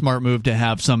have been a smart move to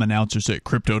have some announcer say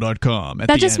Crypto.com at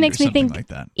that the just end makes or me think like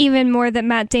that. Even more that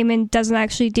Matt Damon doesn't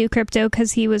actually do crypto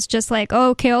because he was just like, oh,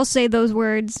 okay, I'll say those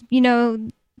words.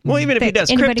 Well, even if he does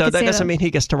crypto, that doesn't mean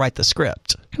he gets to write the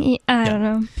script. I don't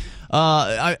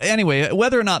know. Anyway,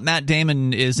 whether or not Matt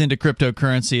Damon is into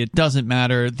cryptocurrency, it doesn't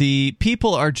matter. The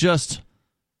people are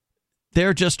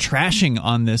they're just trashing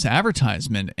on this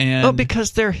advertisement. And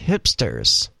because they're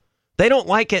hipsters. They don't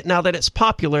like it now that it's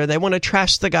popular. They want to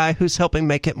trash the guy who's helping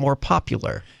make it more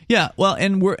popular. Yeah, well,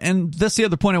 and that's the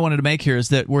other point I wanted to make here is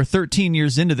that we're 13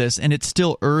 years into this and it's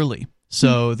still early.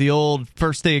 So the old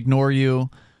first they ignore you,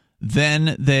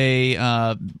 then they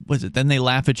then they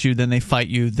laugh at you, then they fight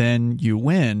you, then you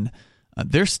win.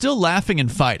 They're still laughing and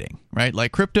fighting, right?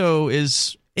 Like crypto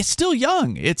it's still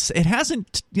young. It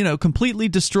hasn't, completely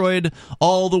destroyed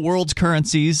all the world's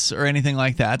currencies or anything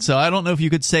like that. So I don't know if you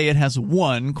could say it has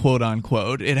won, quote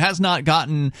unquote. It has not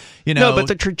gotten, No, but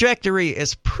the trajectory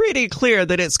is pretty clear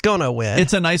that it's gonna win.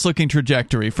 It's a nice looking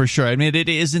trajectory for sure. I mean, it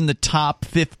is in the top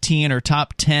 15 or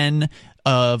top 10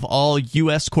 of all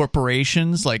U.S.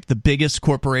 corporations, like the biggest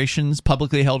corporations,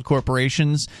 publicly held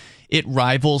corporations. It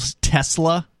rivals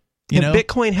Tesla. And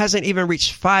Bitcoin hasn't even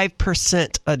reached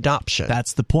 5% adoption.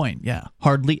 That's the point, yeah.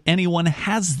 Hardly anyone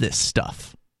has this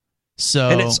stuff.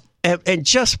 So, and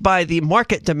just by the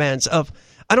market demands of,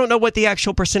 I don't know what the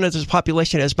actual percentage of the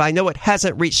population is, but I know it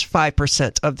hasn't reached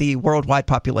 5% of the worldwide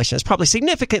population. It's probably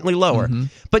significantly lower.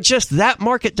 But just that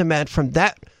market demand from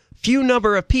that few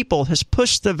number of people has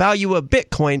pushed the value of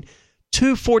Bitcoin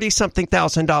to $40-something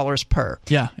thousand per.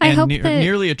 Yeah, and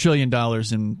nearly $1 trillion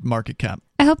in market cap.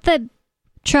 I hope that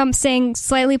Trump saying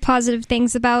slightly positive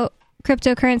things about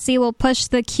cryptocurrency will push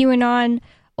the QAnon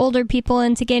older people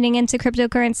into getting into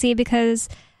cryptocurrency because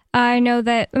I know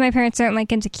that my parents aren't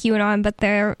like into QAnon, but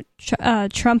they're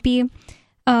Trumpy.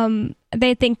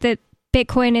 They think that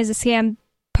Bitcoin is a scam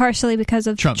partially because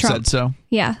of Trump. Said so.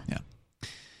 Yeah.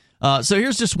 So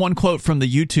here's just one quote from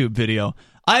the YouTube video.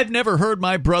 I've never heard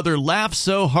my brother laugh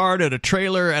so hard at a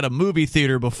trailer at a movie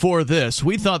theater before this.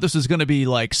 We thought this was going to be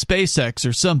like SpaceX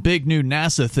or some big new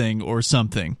NASA thing or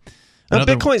something.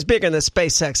 Bitcoin's bigger than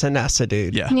SpaceX and NASA,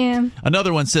 dude. Yeah.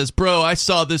 Another one says, bro, I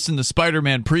saw this in the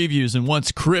Spider-Man previews, and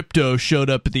once crypto showed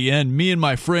up at the end, me and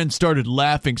my friend started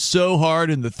laughing so hard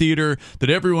in the theater that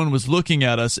everyone was looking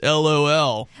at us,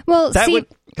 LOL. Well,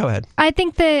 go ahead. I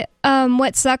think that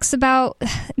what sucks about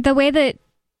the way that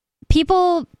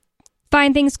people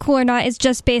find things cool or not is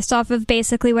just based off of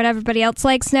basically what everybody else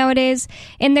likes nowadays.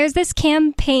 And there's this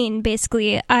campaign,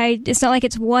 basically. It's not like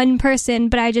it's one person,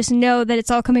 but I just know that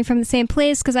it's all coming from the same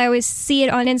place because I always see it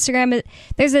on Instagram.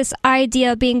 There's this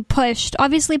idea being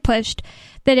obviously pushed,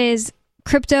 that is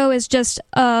crypto is just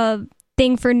a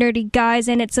thing for nerdy guys,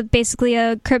 and it's basically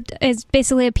a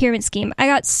pyramid scheme. I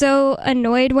got so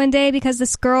annoyed one day because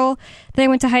this girl that I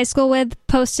went to high school with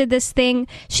posted this thing.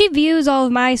 She views all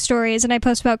of my stories, and I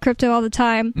post about crypto all the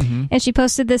time. Mm-hmm. And she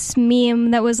posted this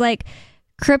meme that was like,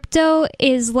 crypto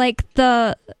is like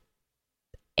the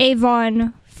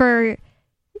Avon for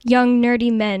young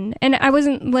nerdy men. And I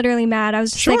wasn't literally mad. I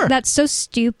was just like, that's so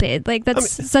stupid. Like,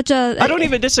 that's such a... I don't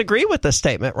even disagree with the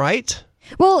statement, right?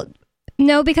 Well,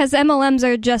 no, because MLMs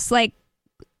are just like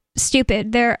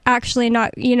stupid. They're actually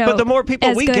not, But the more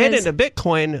people we get into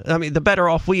Bitcoin, the better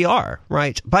off we are,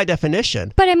 right? By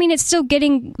definition. But it's still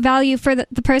getting value for the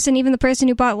person. Even the person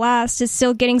who bought last is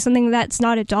still getting something that's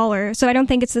not $1. So I don't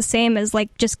think it's the same as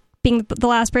like just being the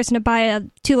last person to buy a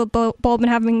tulip bulb and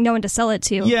having no one to sell it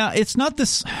to. Yeah, it's not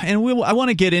this, and I want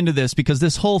to get into this because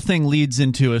this whole thing leads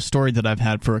into a story that I've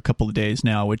had for a couple of days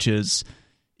now, which is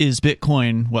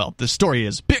Bitcoin, well, the story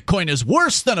is Bitcoin is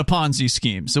worse than a Ponzi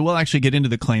scheme. So we'll actually get into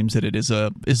the claims that it is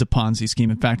a Ponzi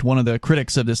scheme. In fact, one of the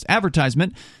critics of this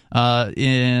advertisement,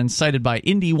 cited by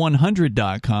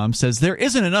Indy100.com, says there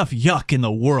isn't enough yuck in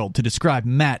the world to describe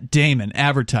Matt Damon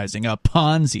advertising a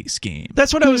Ponzi scheme.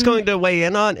 That's what I was going to weigh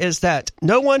in on, is that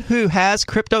no one who has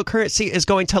cryptocurrency is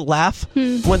going to laugh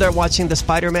when they're watching the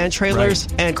Spider-Man trailers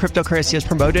and cryptocurrency is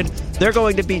promoted. They're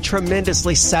going to be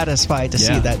tremendously satisfied to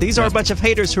see that. These are a bunch of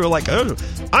haters who are like, oh,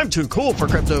 I'm too cool for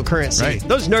cryptocurrency. Right.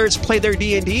 Those nerds play their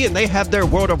D&D and they have their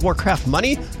World of Warcraft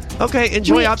money. Okay,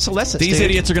 enjoy obsolescence. These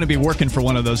idiots are going to be working for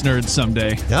one of those nerds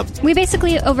someday. Yep. We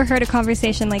basically overheard a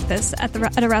conversation like this at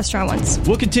a restaurant once.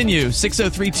 We'll continue.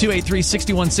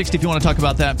 603-283-6160 if you want to talk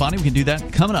about that. Bonnie, we can do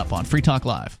that coming up on Free Talk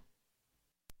Live.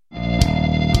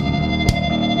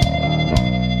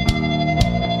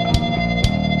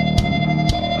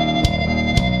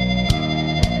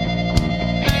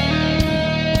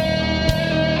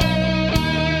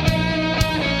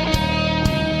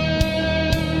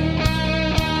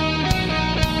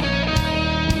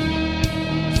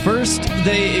 First,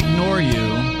 they ignore you,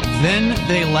 then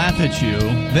they laugh at you,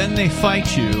 then they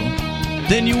fight you,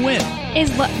 then you win.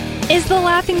 Is the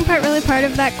laughing part really part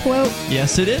of that quote?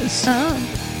 Yes, it is.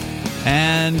 Oh.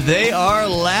 And they are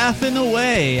laughing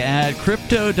away at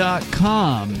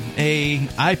Crypto.com,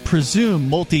 I presume,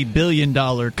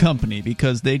 multi-billion-dollar company,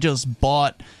 because they just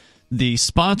bought the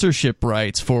sponsorship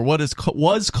rights for what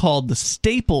was called the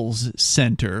Staples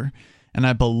Center. And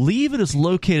I believe it is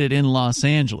located in Los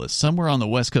Angeles, somewhere on the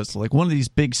West Coast, like one of these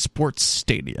big sports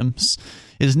stadiums.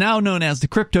 It is now known as the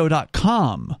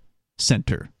Crypto.com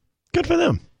Center. Good for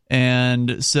them.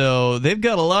 And so they've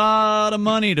got a lot of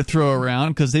money to throw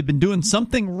around because they've been doing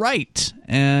something right.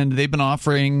 And they've been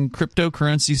offering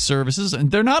cryptocurrency services.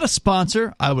 And they're not a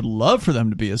sponsor. I would love for them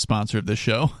to be a sponsor of this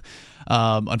show.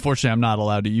 Unfortunately, I'm not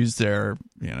allowed to use their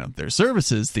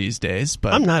services these days.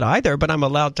 But I'm not either, but I'm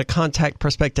allowed to contact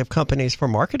prospective companies for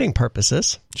marketing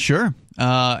purposes. Sure.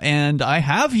 And I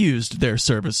have used their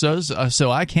services, so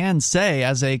I can say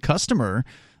as a customer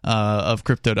of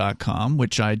Crypto.com,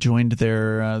 which I joined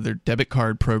their debit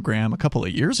card program a couple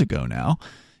of years ago now.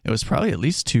 It was probably at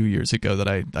least 2 years ago that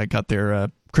I got their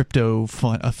crypto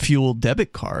fuel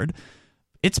debit card.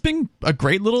 It's been a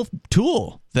great little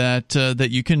tool that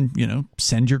you can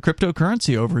send your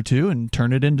cryptocurrency over to and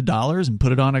turn it into dollars and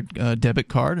put it on a debit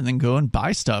card and then go and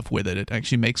buy stuff with it. It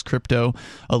actually makes crypto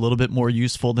a little bit more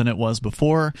useful than it was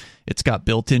before. It's got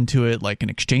built into it like an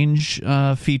exchange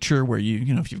feature where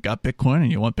if you've got Bitcoin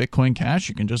and you want Bitcoin Cash,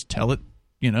 you can just tell it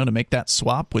to make that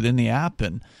swap within the app.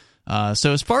 And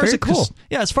so as far as a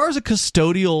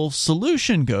custodial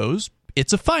solution goes,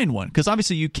 it's a fine one, because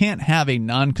obviously you can't have a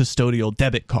non-custodial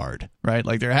debit card, right?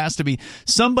 Like there has to be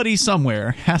somebody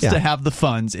somewhere has to have the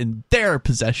funds in their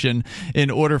possession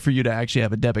in order for you to actually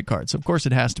have a debit card. So of course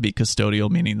it has to be custodial,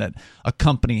 meaning that a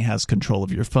company has control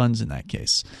of your funds in that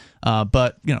case.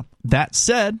 But that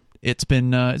said, it's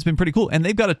been pretty cool, and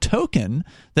they've got a token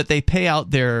that they pay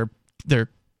out their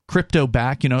crypto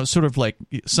back. Sort of like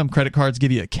some credit cards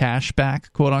give you a cash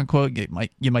back, quote unquote.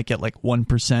 You might get like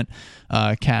 1%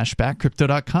 cash back.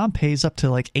 Crypto.com pays up to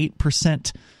like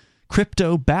 8%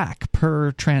 crypto back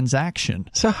per transaction.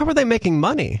 So how are they making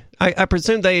money? I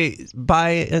presume they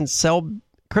buy and sell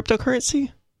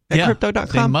cryptocurrency at Crypto.com?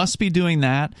 They must be doing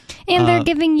that. And they're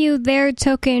giving you their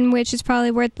token, which is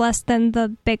probably worth less than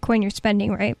the Bitcoin you're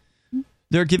spending, right?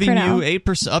 They're giving you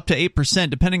 8%, up to 8%,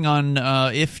 depending on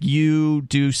if you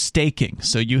do staking.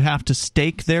 So you have to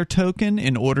stake their token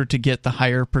in order to get the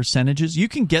higher percentages. You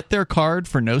can get their card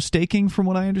for no staking, from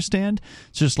what I understand.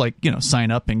 It's just like, sign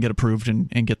up and get approved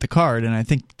and get the card. And I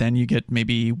think then you get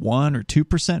maybe 1 or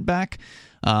 2% back.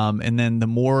 And then the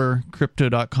more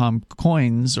Crypto.com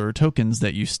coins or tokens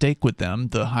that you stake with them,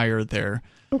 the higher their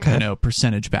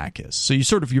percentage back is. So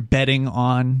you're betting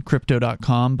on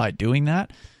Crypto.com by doing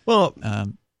that. Well,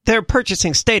 they're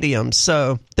purchasing stadiums,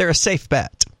 so they're a safe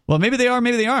bet. Well, maybe they are,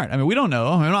 maybe they aren't. I mean, we don't know.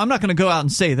 I'm not going to go out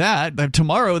and say that.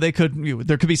 Tomorrow there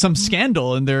could be some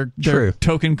scandal and their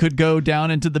token could go down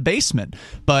into the basement.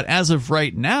 But as of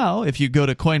right now, if you go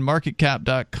to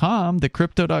coinmarketcap.com, the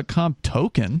Crypto.com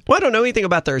token... Well, I don't know anything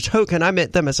about their token. I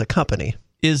meant them as a company.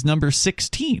 ...is number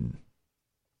 16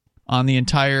 on the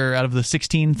entire... out of the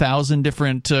 16,000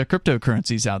 different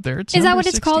cryptocurrencies out there. Is that what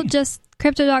it's called? Just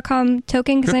Crypto.com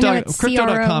token? Because I know it's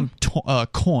Crypto.com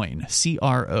coin,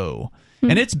 CRO.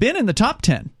 And it's been in the top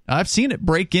 10. I've seen it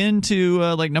break into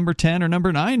like number 10 or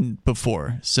number 9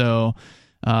 before. So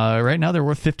right now they're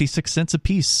worth 56 cents a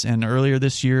piece. And earlier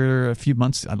this year, a few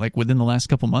months, like within the last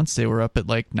couple months, they were up at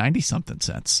like 90-something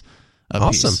cents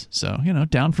a piece. So,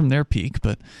 down from their peak.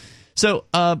 But so,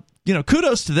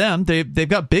 kudos to them. They've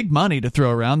got big money to throw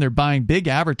around. They're buying big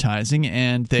advertising,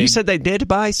 and You said they did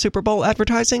buy Super Bowl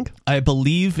advertising? I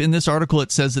believe in this article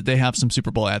it says that they have some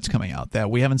Super Bowl ads coming out that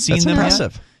we haven't seen. That's them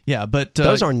impressive. Yet. Yeah, but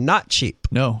those are not cheap.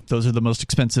 No, those are the most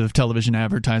expensive television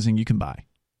advertising you can buy.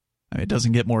 I mean, it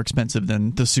doesn't get more expensive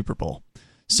than the Super Bowl.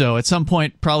 So at some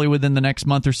point, probably within the next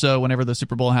month or so, whenever the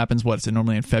Super Bowl happens, is it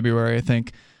normally in February, I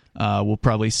think, we'll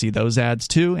probably see those ads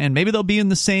too. And maybe they'll be in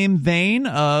the same vein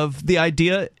of the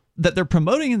idea that they're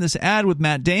promoting in this ad with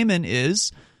Matt Damon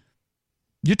is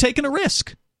you're taking a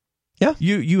risk. Yeah.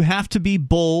 You have to be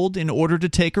bold in order to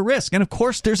take a risk. And of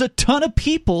course, there's a ton of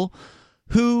people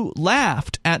who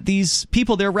laughed at these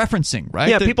people they're referencing, right?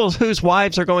 Yeah, people whose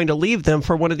wives are going to leave them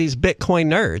for one of these Bitcoin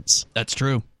nerds. That's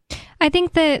true. I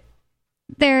think that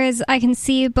I can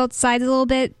see both sides a little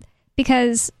bit,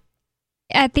 because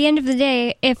at the end of the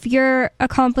day, if you're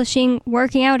accomplishing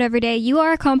working out every day, you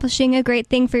are accomplishing a great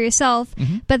thing for yourself.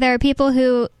 Mm-hmm. But there are people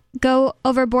who go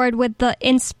overboard with the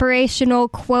inspirational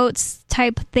quotes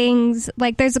type things.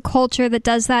 Like, there's a culture that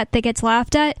does that gets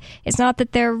laughed at. It's not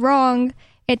that they're wrong.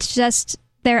 It's just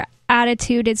their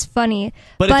attitude is funny.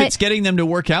 But if it's getting them to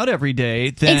work out every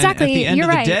day, then exactly, at the end you're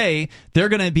of the right. day, they're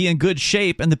going to be in good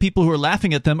shape, and the people who are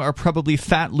laughing at them are probably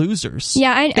fat losers.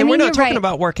 Yeah, I mean, we're not talking right.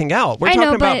 about working out. We're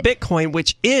talking about Bitcoin,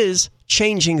 which is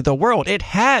changing the world. It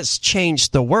has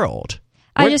changed the world.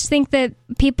 I just think that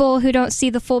people who don't see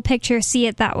the full picture see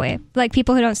it that way. Like,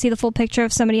 people who don't see the full picture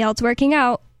of somebody else working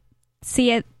out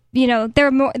see it.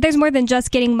 There's more than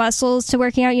just getting muscles to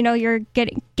working out. You're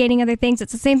gaining other things.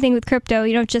 It's the same thing with crypto.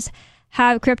 You don't just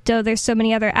have crypto. There's so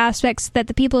many other aspects that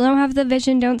the people who don't have the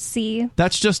vision don't see.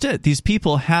 That's just it. These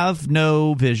people have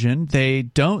no vision. They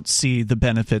don't see the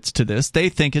benefits to this. They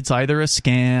think it's either a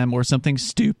scam or something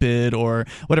stupid or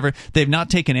whatever. They've not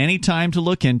taken any time to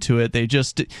look into it.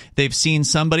 They've seen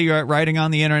somebody writing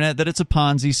on the internet that it's a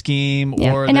Ponzi scheme,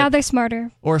 and now they're smarter.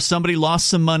 Or somebody lost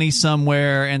some money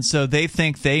somewhere, and so they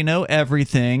think they know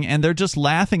everything, and they're just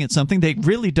laughing at something they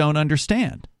really don't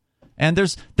understand. And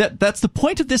that's the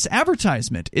point of this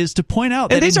advertisement, is to point out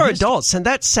that... And these are adults, and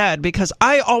that's sad, because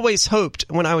I always hoped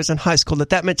when I was in high school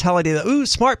that mentality that,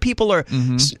 smart people are...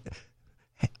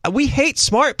 Mm-hmm. We hate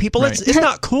smart people. Right. It's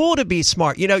not cool to be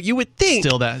smart. You would think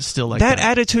still like that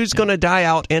attitude's going to die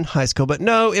out in high school. But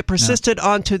no, it persisted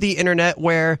onto the internet,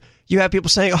 where you have people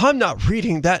saying, I'm not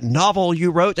reading that novel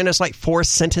you wrote, and it's like 4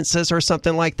 sentences or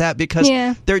something like that, because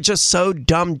they're just so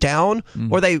dumbed down,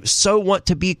 or they so want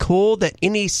to be cool that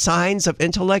any signs of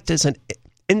intellect is an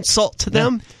insult to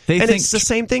them. It's the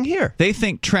same thing here. They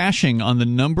think trashing on the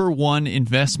number one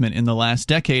investment in the last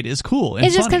decade is cool and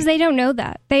It's just funny. because they don't know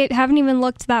that. They haven't even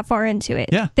looked that far into it.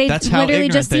 Yeah, They've that's how literally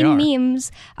just ignorant they seen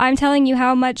memes. I'm telling you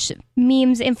how much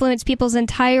memes influence people's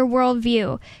entire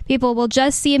worldview. People will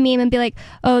just see a meme and be like,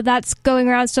 oh, that's going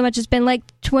around so much. It's been like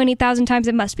 20,000 times.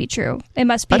 It must be true. It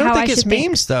must be how I should think. I don't think it's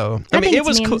memes, though. I mean, it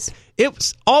was cool.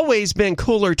 It's always been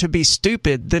cooler to be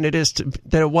stupid than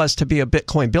it was to be a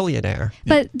Bitcoin billionaire.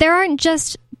 But there aren't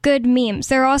just good memes.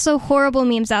 There are also horrible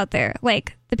memes out there.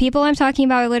 Like, the people I'm talking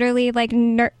about are literally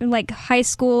like high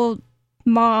school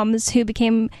moms who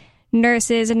became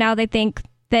nurses, and now they think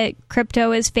that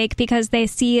crypto is fake because they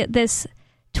see this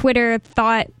Twitter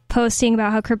thought posting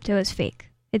about how crypto is fake.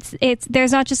 It's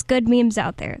there's not just good memes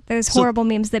out there. There's horrible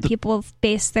memes that people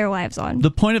base their lives on.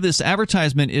 The point of this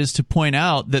advertisement is to point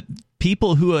out that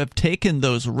people who have taken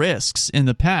those risks in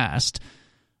the past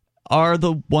are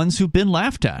the ones who've been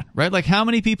laughed at, right? Like, how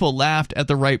many people laughed at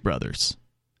the Wright brothers?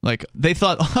 Like, they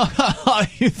thought,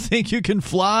 you think you can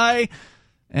fly?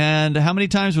 And how many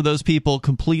times were those people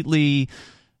completely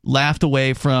laughed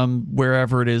away from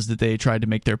wherever it is that they tried to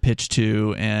make their pitch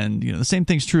to? And the same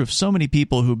thing's true of so many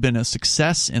people who've been a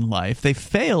success in life. They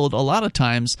failed a lot of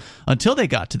times until they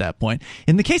got to that point.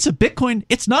 In the case of Bitcoin,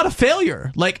 it's not a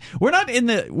failure. Like,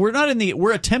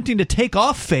 we're attempting to take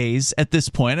off phase at this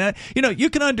point. You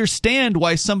can understand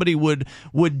why somebody would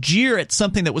jeer at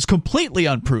something that was completely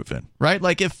unproven, right?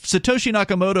 Like, if Satoshi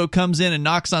Nakamoto comes in and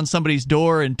knocks on somebody's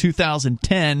door in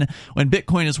 2010 when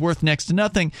Bitcoin is worth next to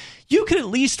nothing, you could at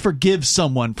least forgive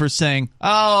someone for saying,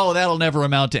 oh, that'll never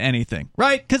amount to anything,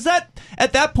 right? Because at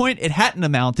that point it hadn't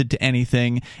amounted to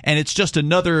anything, and it's just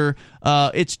another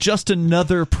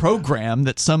program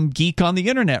that some geek on the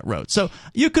internet wrote. So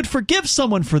you could forgive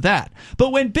someone for that.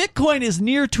 But when Bitcoin is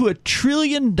near to $1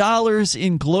 trillion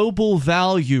in global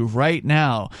value right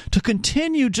now, to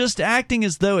continue just acting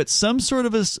as though it's some sort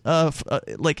of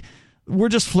like we're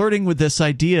just flirting with this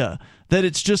idea that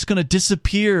it's just going to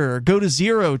disappear or go to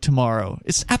zero tomorrow.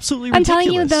 It's absolutely ridiculous. I'm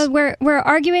telling you, though, we're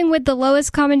arguing with the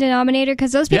lowest common denominator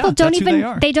because those people don't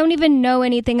even know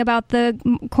anything about the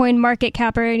coin market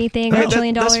cap or anything, or $1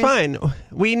 trillion. That's fine.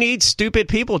 We need stupid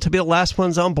people to be the last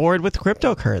ones on board with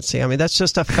cryptocurrency. I mean, that's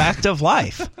just a fact of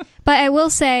life. But I will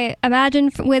say, imagine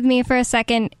with me for a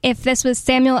second, if this was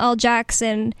Samuel L.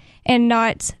 Jackson and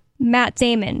not Matt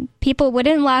Damon. People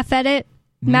wouldn't laugh at it.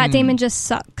 Matt Damon just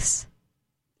sucks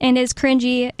and is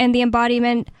cringy and the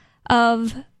embodiment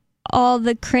of all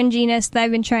the cringiness that I've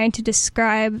been trying to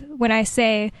describe when I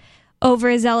say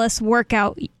overzealous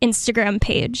workout Instagram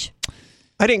page.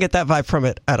 I didn't get that vibe from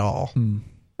it at all.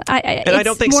 I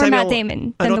don't think Matt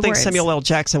Damon. I don't think Samuel L.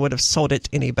 Jackson would have sold it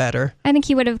any better. I think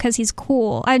he would have because he's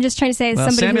cool. I'm just trying to say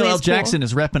somebody Samuel who L. is Jackson cool.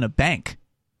 is repping a bank.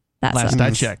 Last I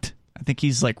checked. I think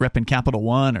he's like repping Capital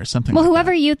One or something. Well, like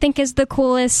whoever that. You think is the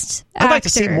coolest actor. I'd like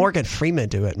to see Morgan Freeman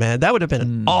do it, man. That would have been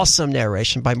an awesome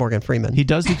narration by Morgan Freeman. He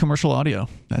does do commercial audio.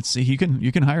 You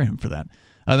can hire him for that.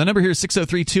 The number here is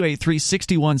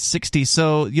 603-283-6160.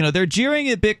 So, they're jeering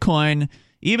at Bitcoin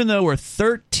even though we're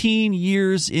 13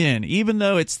 years in, even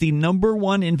though it's the number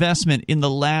one investment in the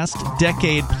last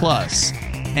decade plus.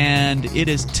 And it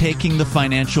is taking the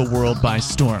financial world by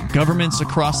storm. Governments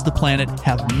across the planet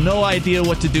have no idea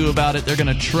what to do about it. They're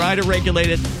going to try to regulate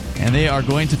it, and they are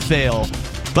going to fail.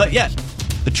 But yet,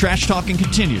 the trash talking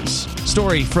continues.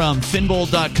 Story from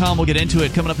finbold.com. We'll get into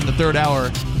it coming up in the third hour.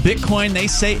 Bitcoin, they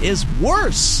say, is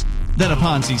worse than a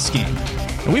Ponzi scheme.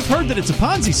 And we've heard that it's a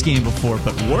Ponzi scheme before,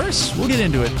 but worse? We'll get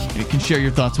into it. You can share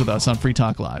your thoughts with us on Free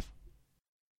Talk Live.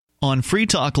 On Free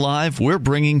Talk Live, we're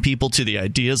bringing people to the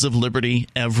ideas of liberty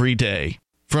every day.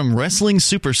 From wrestling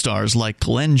superstars like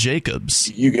Glenn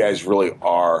Jacobs. You guys really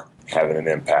are having an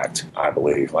impact, I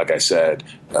believe. Like I said,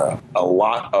 a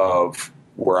lot of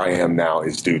where I am now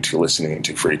is due to listening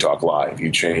to Free Talk Live.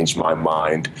 You changed my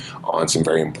mind on some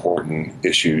very important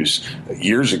issues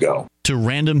years ago. To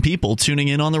random people tuning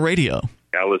in on the radio.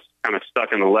 I was kind of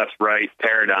stuck in the left-right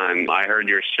paradigm. I heard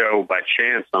your show by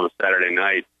chance on a Saturday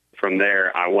night. From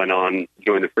there, I went on,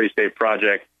 joined the Free State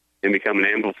Project, and become an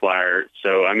amplifier.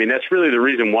 So, I mean, that's really the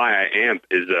reason why I amp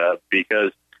is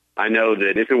because I know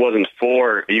that if it wasn't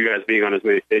for you guys being on as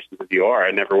many stations as you are,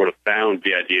 I never would have found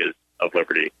the ideas of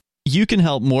liberty. You can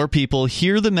help more people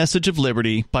hear the message of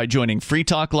liberty by joining Free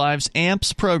Talk Live's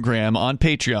AMPS program on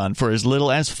Patreon for as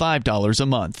little as $5 a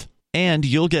month. And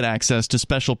you'll get access to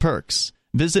special perks.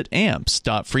 Visit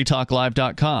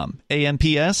amps.freetalklive.com,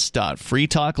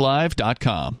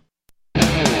 amps.freetalklive.com.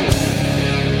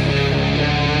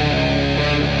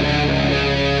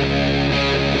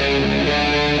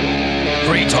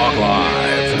 Free Talk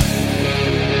Live.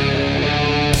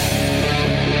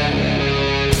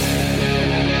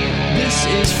 This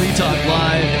is Free Talk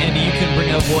Live, and you can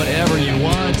bring up whatever you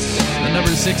want. The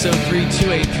number is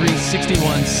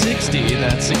 603-283-6160.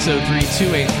 That's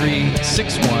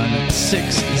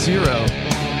 603-283-6160.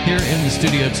 Here in the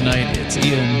studio tonight, it's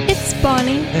Ian. It's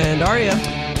Bonnie. And Aria.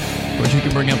 Of course, you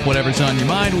can bring up whatever's on your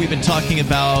mind. We've been talking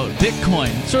about Bitcoin,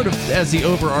 sort of as the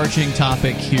overarching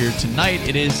topic here tonight.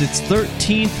 It is its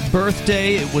 13th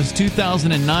birthday. It was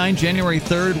 2009, January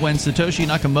 3rd, when Satoshi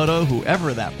Nakamoto,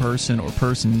 whoever that person or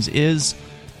persons is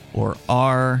or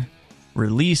are,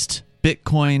 released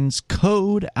Bitcoin's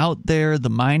code out there. The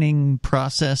mining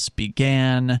process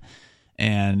began.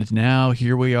 And now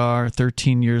here we are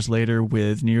 13 years later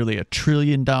with nearly $1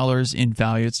 trillion in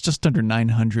value. It's just under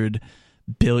 900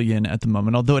 billion at the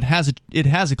moment, although it has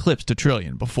eclipsed $1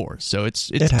 trillion before. So it's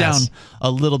down a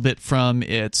little bit from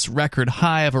its record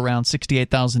high of around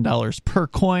 $68,000 per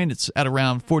coin. It's at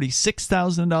around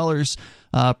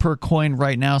 $46,000 per coin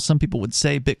right now. Some people would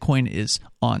say Bitcoin is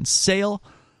on sale.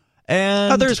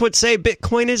 And others would say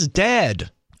Bitcoin is dead.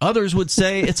 Others would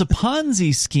say it's a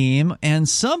Ponzi scheme, and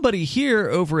somebody here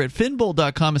over at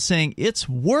finbull.com is saying it's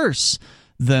worse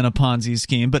than a Ponzi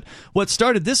scheme. But what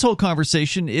started this whole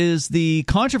conversation is the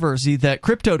controversy that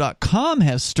Crypto.com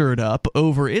has stirred up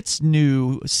over its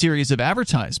new series of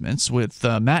advertisements with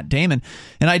Matt Damon.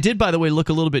 And I did, by the way, look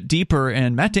a little bit deeper,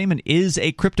 and Matt Damon is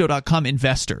a Crypto.com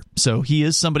investor. So he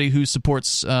is somebody who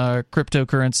supports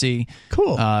cryptocurrency.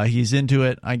 Cool. He's into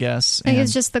it, I guess. He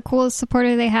was just the coolest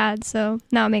supporter they had, so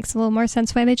now it makes a little more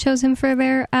sense why they chose him for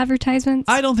their advertisements.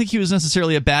 I don't think he was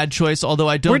necessarily a bad choice, although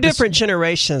I don't... We're different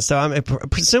generations, so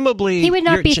presumably... He would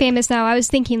not be famous now. I was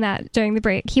thinking that during the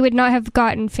break. He would not have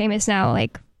gotten famous now.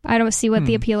 Like, I don't see what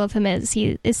the appeal of him is.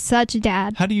 He is such a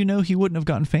dad. How do you know he wouldn't have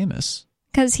gotten famous?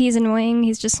 Because he's annoying.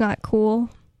 He's just not cool.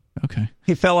 Okay.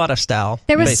 He fell out of style,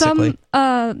 There was basically.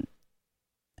 some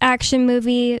action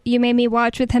movie you made me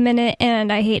watch with him in it,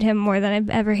 and I hate him more than I've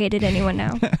ever hated anyone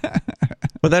now.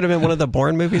 Would that have been one of the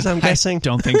Bourne movies, I'm guessing? I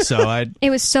don't think so. It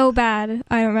was so bad.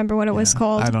 I don't remember what it was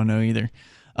called. I don't know either.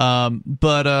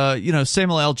 But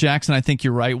Samuel L. Jackson, I think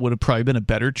you're right, would have probably been a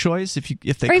better choice if they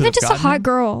or could even have just a gotten hot him.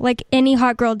 girl, like any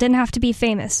hot girl, didn't have to be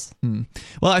famous.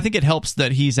 Well, I think it helps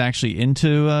that he's actually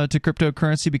into to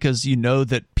cryptocurrency, because you know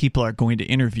that people are going to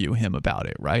interview him about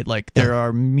it, right? Like there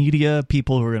are media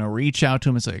people who are going to reach out to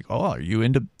him and say, "Oh, are you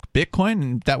into Bitcoin?"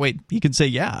 And that way he can say,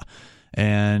 "Yeah."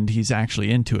 And he's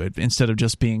actually into it, instead of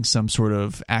just being some sort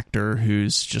of actor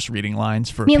who's just reading lines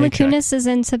for a Mila paycheck. Kunis is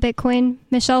into Bitcoin.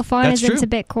 Michelle Phan That's is true. into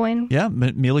Bitcoin. Yeah,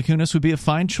 Mila Kunis would be a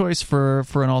fine choice for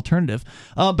an alternative.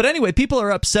 But anyway, people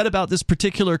are upset about this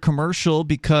particular commercial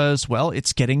because, well,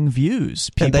 it's getting views.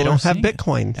 People and they don't have seeing it.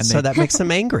 Bitcoin, And so that makes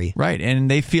them angry. Right, and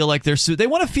they feel like they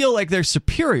want to feel like they're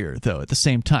superior, though, at the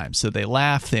same time. So they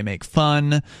laugh, they make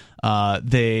fun,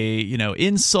 they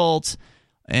insult,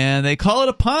 and they call it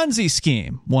a Ponzi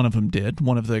scheme. One of them did.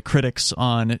 One of the critics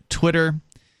on Twitter.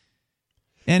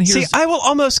 And See, I will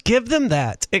almost give them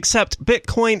that, except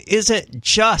Bitcoin isn't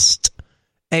just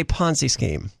a Ponzi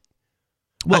scheme.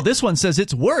 Well, this one says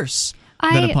it's worse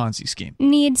than a Ponzi scheme.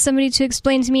 Need somebody to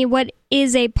explain to me what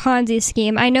is a Ponzi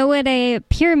scheme. I know what a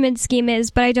pyramid scheme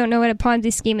is, but I don't know what a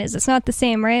Ponzi scheme is. It's not the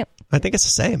same, right? I think it's the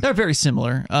same. They're very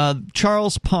similar.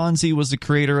 Charles Ponzi was the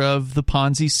creator of the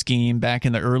Ponzi scheme back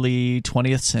in the early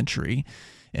 20th century.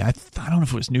 I don't know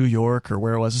if it was New York or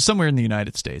where it was. It was somewhere in the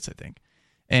United States, I think.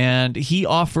 And he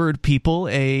offered people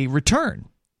a return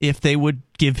if they would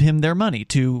give him their money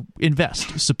to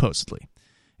invest, supposedly.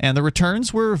 And the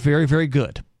returns were very, very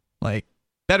good. Like,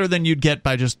 better than you'd get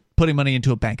by just putting money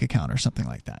into a bank account or something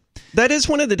like that. That is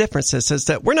one of the differences, is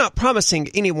that we're not promising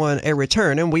anyone a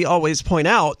return, and we always point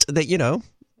out that,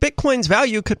 Bitcoin's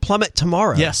value could plummet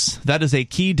tomorrow. Yes, that is a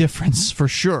key difference for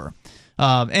sure.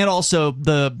 And also,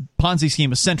 the Ponzi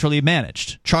scheme is centrally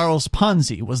managed. Charles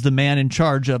Ponzi was the man in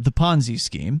charge of the Ponzi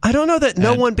scheme. I don't know that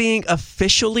no one being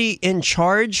officially in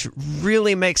charge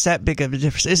really makes that big of a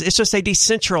difference. It's just a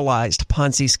decentralized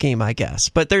Ponzi scheme, I guess.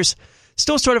 But there's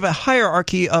still sort of a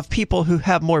hierarchy of people who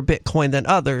have more Bitcoin than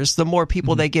others. The more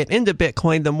people they get into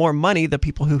Bitcoin, the more money the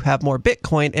people who have more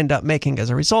Bitcoin end up making as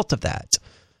a result of that.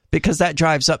 Because that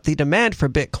drives up the demand for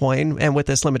Bitcoin, and with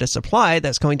this limited supply,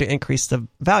 that's going to increase the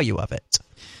value of it.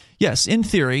 Yes, in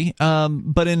theory.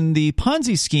 But in the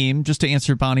Ponzi scheme, just to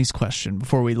answer Bonnie's question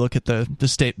before we look at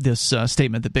this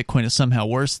statement that Bitcoin is somehow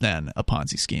worse than a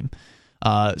Ponzi scheme.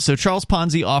 So Charles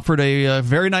Ponzi offered a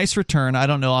very nice return. I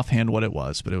don't know offhand what it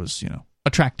was, but it was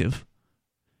attractive,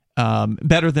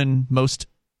 better than most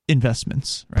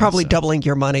investments. Right? Probably doubling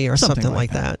your money or something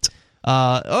like that.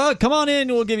 Come on in,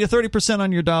 we'll give you 30%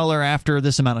 on your dollar after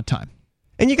this amount of time.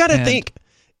 And you got to think,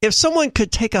 if someone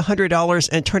could take $100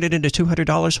 and turn it into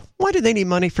 $200, why do they need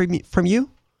money from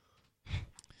you?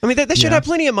 I mean, they should have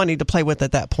plenty of money to play with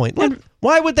at that point.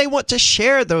 Why would they want to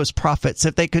share those profits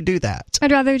if they could do that?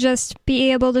 I'd rather just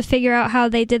be able to figure out how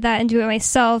they did that and do it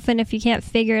myself. And if you can't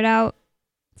figure it out,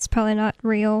 it's probably not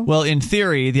real. Well, in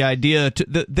theory, the idea,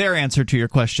 their answer to your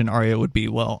question, Arya, would be,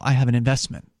 well, I have an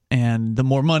investment, and the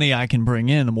more money I can bring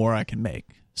in, the more I can make.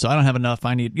 So I don't have enough.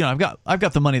 I need, I've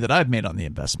got the money that I've made on the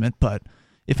investment, but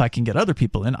if I can get other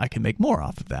people in, I can make more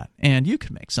off of that, and you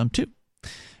can make some too.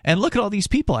 And look at all these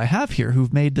people I have here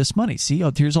who've made this money. See,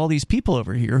 here's all these people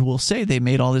over here who will say they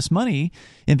made all this money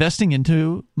investing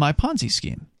into my Ponzi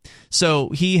scheme. So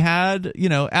he had,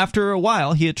 after a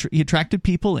while, he attracted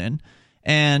people in.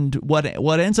 And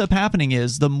what ends up happening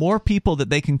is the more people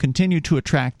that they can continue to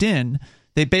attract in,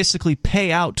 they basically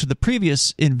pay out to the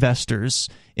previous investors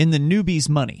in the newbies'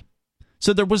 money.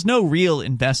 So there was no real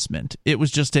investment. It was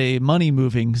just a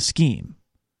money-moving scheme.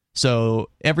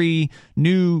 So every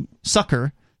new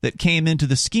sucker that came into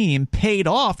the scheme paid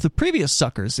off the previous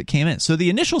suckers that came in. So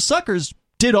the initial suckers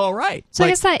did all right. So I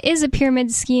guess that is a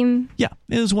pyramid scheme. Yeah,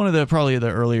 it was one of probably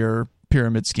the earlier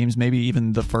pyramid schemes, maybe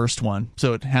even the first one.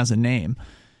 So it has a name.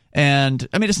 And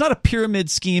I mean, it's not a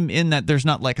pyramid scheme in that there's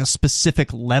not like a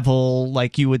specific level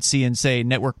like you would see in, say,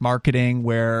 network marketing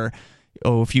where,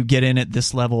 if you get in at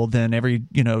this level, then every,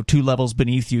 2 levels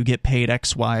beneath you get paid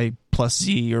X, Y plus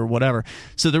Z or whatever.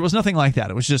 So there was nothing like that.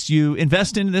 It was just you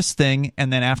invest into this thing,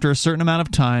 and then after a certain amount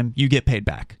of time, you get paid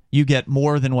back. You get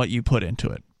more than what you put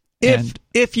into it.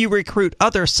 If you recruit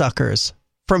other suckers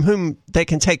from whom they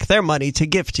can take their money to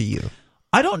give to you.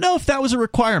 I don't know if that was a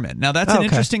requirement. Now, that's an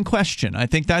interesting question. I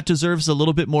think that deserves a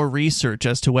little bit more research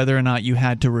as to whether or not you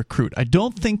had to recruit. I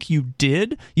don't think you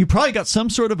did. You probably got some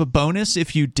sort of a bonus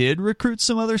if you did recruit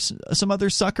some other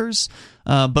suckers,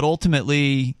 but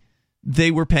ultimately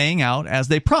they were paying out as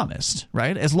they promised,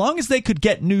 right? As long as they could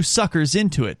get new suckers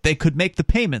into it, they could make the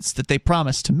payments that they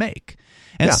promised to make.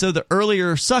 And so the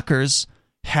earlier suckers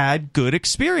had good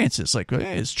experiences. Like,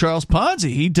 hey, it's Charles Ponzi.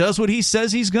 He does what he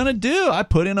says he's going to do. I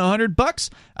put in $100.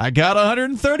 I got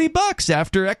 $130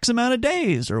 after X amount of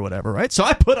days or whatever, right? So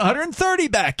I put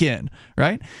 $130 back in,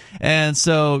 right? And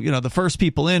so, the first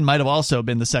people in might have also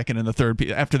been the second and the third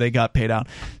after they got paid out.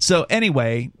 So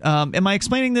anyway, am I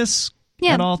explaining this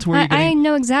at all to where you're getting? I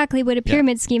know exactly what a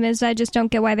pyramid scheme is. I just don't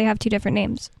get why they have 2 different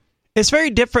names. It's very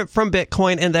different from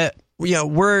Bitcoin in that,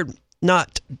 we're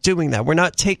not doing that. We're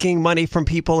not taking money from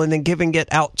people and then giving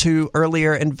it out to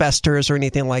earlier investors or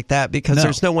anything like that because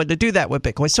there's no one to do that with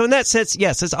Bitcoin. So in that sense,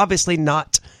 yes, it's obviously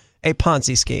not a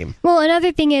Ponzi scheme. Well,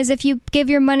 another thing is if you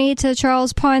give your money to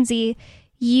Charles Ponzi,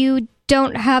 you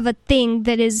don't have a thing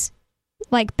that is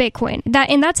like Bitcoin.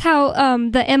 That's how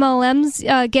the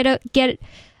MLMs get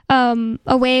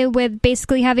away with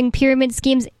basically having pyramid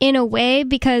schemes in a way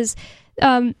because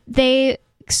they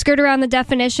skirt around the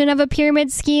definition of a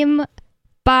pyramid scheme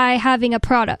by having a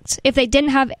product. If they didn't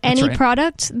have any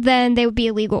product, then they would be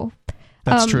illegal.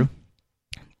 That's true.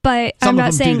 But Some I'm not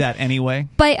of them saying do that anyway.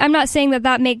 But I'm not saying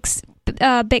that makes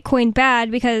Bitcoin bad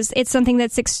because it's something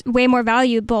that's way more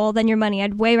valuable than your money.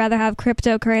 I'd way rather have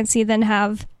cryptocurrency than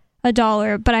have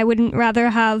 $1, but I wouldn't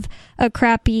rather have a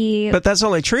crappy... But that's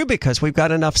only true because we've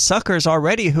got enough suckers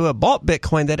already who have bought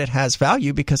Bitcoin that it has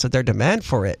value because of their demand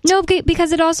for it. No,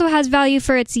 because it also has value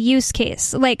for its use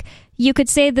case. Like, you could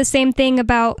say the same thing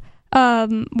about,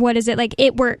 what is it? Like,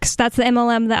 It Works. That's the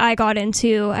MLM that I got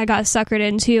suckered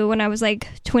into when I was like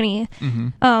 20.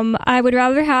 Mm-hmm. I would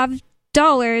rather have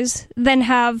dollars than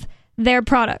have their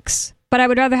products. But I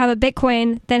would rather have a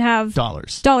Bitcoin than have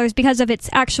dollars because of its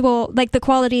actual, like the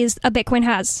qualities a Bitcoin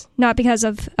has, not because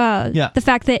of the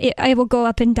fact that it will go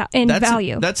up in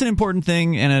value. That's an important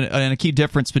thing and a key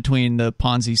difference between the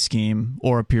Ponzi scheme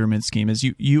or a pyramid scheme is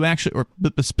you actually, or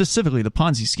specifically the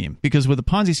Ponzi scheme, because with the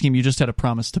Ponzi scheme, you just had a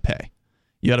promise to pay.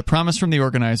 You had a promise from the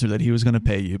organizer that he was going to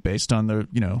pay you based on the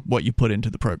what you put into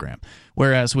the program.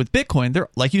 Whereas with Bitcoin, there,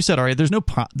 like you said, Aria, there's no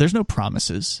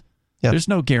promises, there's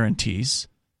no guarantees.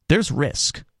 There's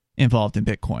risk involved in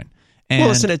Bitcoin. And,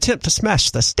 well, it's an attempt to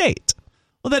smash the state.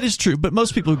 Well, that is true, but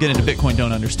most people who get into Bitcoin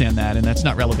don't understand that, and that's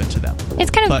not relevant to them.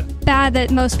 It's kind of bad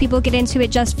that most people get into it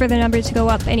just for the number to go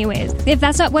up anyways. If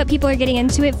that's not what people are getting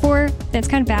into it for, that's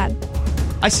kind of bad.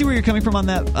 I see where you're coming from on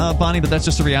that, Bonnie, but that's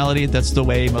just the reality. That's the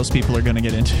way most people are going to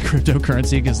get into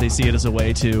cryptocurrency because they see it as a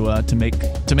way to make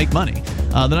money.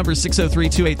 The number is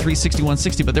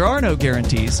 603-283-6160, but there are no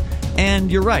guarantees.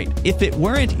 And you're right. If it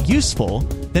weren't useful,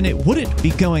 then it wouldn't be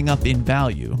going up in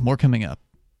value. More coming up.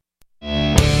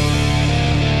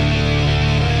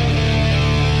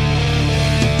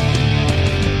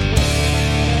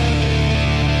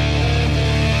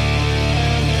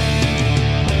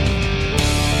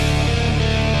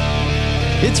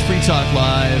 It's Free Talk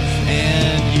Live,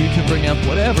 and you can bring up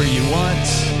whatever you want.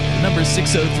 The number is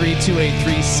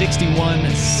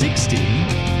 603-283-6160.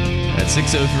 That's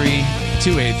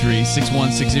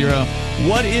 888-283-6160.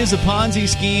 What is a Ponzi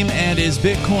scheme, and is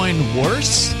Bitcoin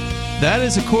worse? That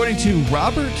is according to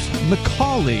Robert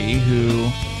Macaulay,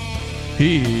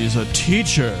 he's a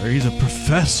teacher, he's a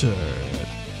professor at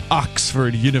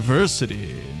Oxford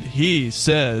University. He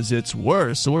says it's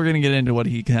worse. So we're going to get into what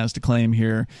he has to claim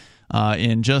here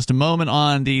in just a moment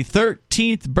on the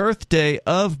 13th birthday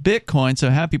of Bitcoin. So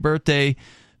happy birthday,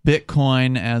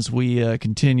 Bitcoin, as we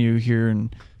continue here.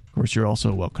 And of course, you're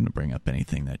also welcome to bring up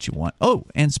anything that you want. Oh,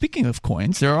 and speaking of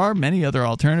coins, there are many other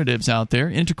alternatives out there.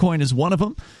 Intercoin is one of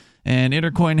them. And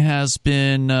Intercoin has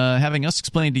been having us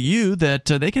explain to you that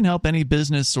they can help any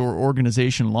business or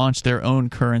organization launch their own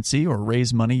currency or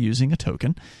raise money using a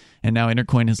token. And now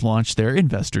Intercoin has launched their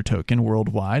investor token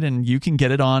worldwide, and you can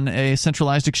get it on a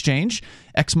centralized exchange,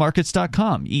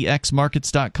 xmarkets.com,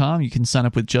 exmarkets.com. You can sign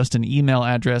up with just an email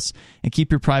address and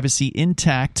keep your privacy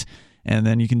intact. And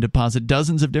then you can deposit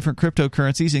dozens of different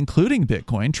cryptocurrencies, including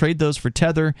Bitcoin, trade those for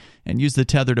Tether, and use the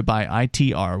Tether to buy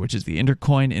ITR, which is the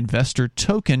Intercoin Investor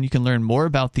Token. You can learn more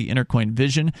about the Intercoin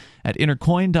vision at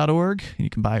intercoin.org.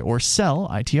 You can buy or sell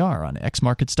ITR on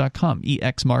xmarkets.com,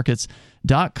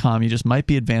 exmarkets.com. You just might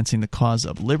be advancing the cause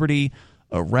of liberty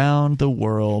around the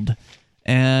world.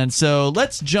 And so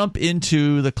let's jump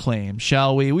into the claim,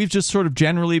 shall we? We've just sort of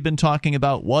generally been talking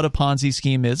about what a Ponzi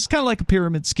scheme is. It's kind of like a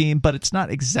pyramid scheme, but it's not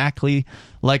exactly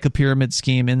like a pyramid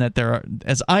scheme in that there are,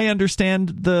 as I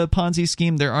understand the Ponzi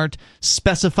scheme, there aren't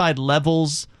specified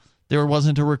levels. There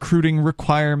wasn't a recruiting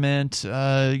requirement.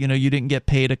 You didn't get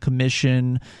paid a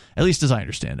commission, at least as I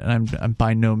understand it. And I'm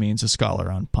by no means a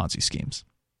scholar on Ponzi schemes.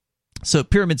 So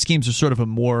pyramid schemes are sort of a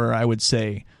more, I would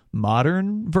say,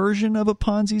 modern version of a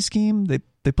Ponzi scheme. They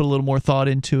put a little more thought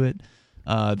into it.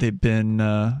 They've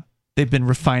been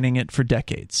refining it for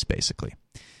decades, basically.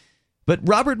 But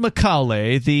Robert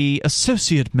Macaulay, the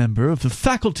associate member of the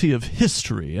Faculty of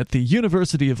History at the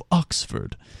University of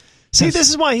Oxford, this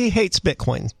is why he hates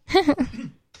Bitcoin.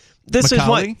 This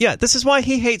is why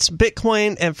he hates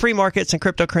Bitcoin and free markets and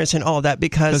cryptocurrency and all of that,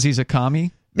 because he's a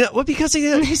commie. Yeah, well, because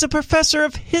he's a professor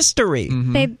of history.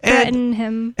 Mm-hmm. They threaten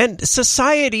him. And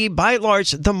society, by and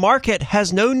large, the market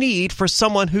has no need for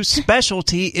someone whose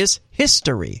specialty is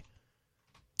history.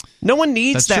 No one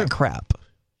needs that crap.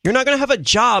 You're not going to have a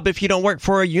job if you don't work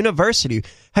for a university.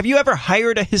 Have you ever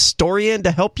hired a historian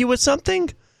to help you with something?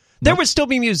 There would still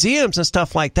be museums and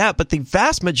stuff like that, but the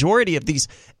vast majority of these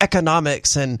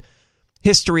economics and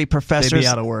history professors, they'd be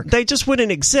out of work. They just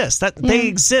wouldn't exist. They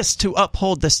exist to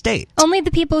uphold the state. Only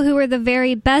the people who were the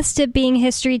very best at being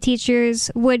history teachers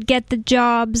would get the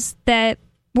jobs that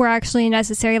were actually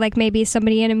necessary, like maybe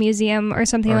somebody in a museum or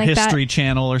something like that. Or History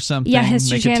Channel or something. Yeah,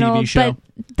 History Channel. A TV show.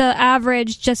 But the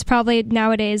average just probably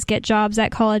nowadays get jobs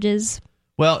at colleges.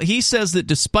 Well, he says that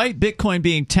despite Bitcoin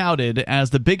being touted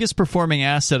as the biggest performing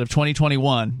asset of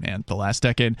 2021 and the last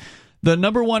decade, the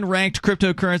number one ranked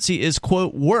cryptocurrency is,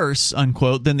 quote, worse,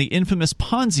 unquote, than the infamous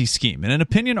Ponzi scheme. In an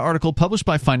opinion article published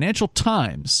by Financial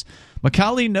Times,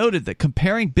 Macaulay noted that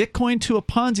comparing Bitcoin to a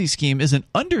Ponzi scheme is an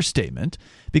understatement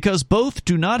because both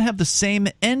do not have the same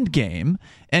end game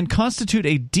and constitute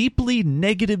a deeply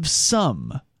negative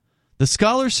sum. The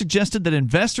scholar suggested that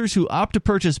investors who opt to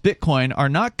purchase Bitcoin are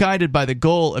not guided by the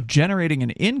goal of generating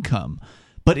an income,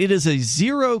 but it is a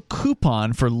zero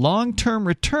coupon for long-term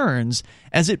returns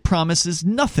as it promises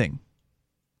nothing.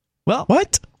 Well,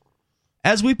 what?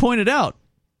 As we pointed out,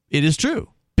 it is true.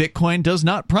 Bitcoin does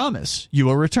not promise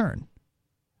you a return.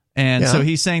 And so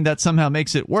he's saying that somehow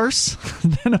makes it worse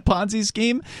than a Ponzi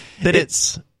scheme. That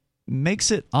it makes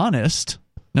it honest,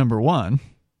 number one.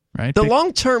 Right? The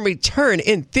long-term return,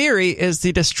 in theory, is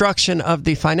the destruction of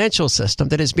the financial system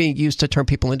that is being used to turn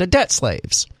people into debt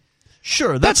slaves.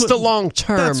 Sure, that's the long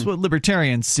term. That's what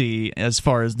libertarians see as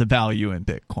far as the value in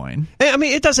Bitcoin. I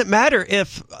mean, it doesn't matter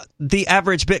if the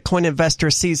average Bitcoin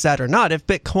investor sees that or not. If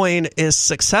Bitcoin is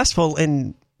successful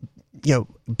in,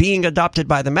 being adopted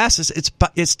by the masses,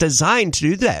 it's designed to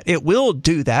do that. It will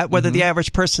do that, whether the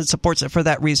average person supports it for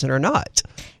that reason or not.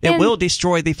 It will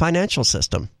destroy the financial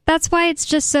system. That's why it's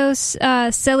just so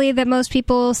silly that most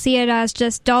people see it as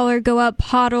just dollar go up,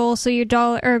 hodl, so your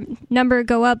dollar or number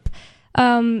go up.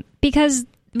 Because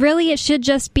really it should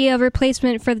just be a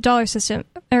replacement for the dollar system,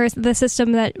 or the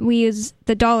system that we use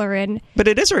the dollar in. But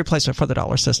it is a replacement for the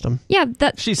dollar system. Yeah,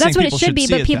 that's what it should be,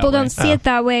 but people don't see it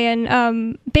that way.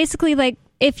 And basically, like,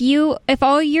 if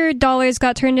all your dollars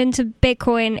got turned into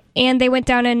Bitcoin and they went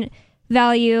down in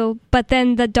value, but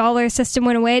then the dollar system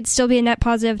went away, it'd still be a net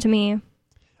positive to me.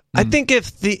 I think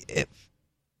if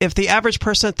the average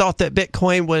person thought that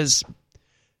Bitcoin was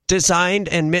designed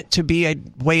and meant to be a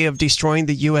way of destroying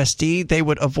the USD, they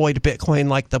would avoid Bitcoin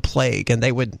like the plague, and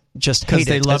they would just hate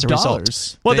it as a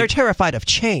result. Well, they're terrified of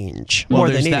change more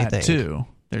than anything. That too.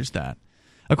 There's that.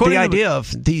 The idea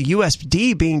of the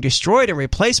USD being destroyed and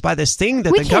replaced by this thing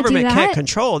that the government can't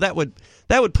control, that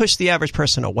would push the average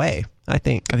person away, I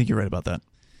think. I think you're right about that.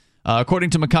 According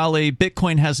to Macaulay,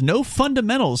 Bitcoin has no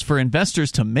fundamentals for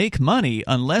investors to make money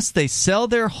unless they sell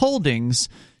their holdings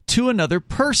to another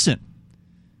person.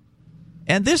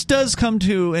 And this does come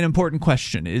to an important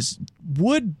question, is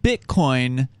would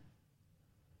Bitcoin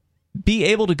be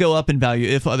able to go up in value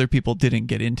if other people didn't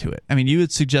get into it? I mean, you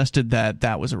had suggested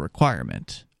that was a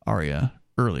requirement, Aria,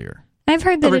 earlier. I've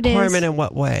heard that it is. A requirement in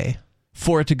what way?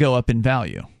 For it to go up in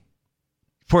value.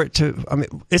 For it to, I mean,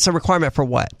 it's a requirement for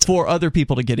what? For other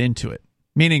people to get into it.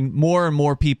 Meaning more and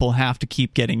more people have to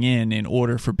keep getting in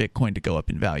order for Bitcoin to go up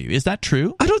in value. Is that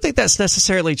true? I don't think that's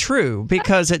necessarily true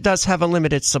because it does have a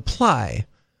limited supply.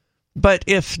 But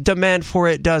if demand for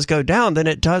it does go down, then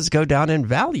it does go down in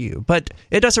value. But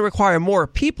it doesn't require more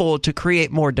people to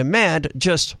create more demand,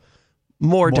 just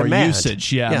more demand.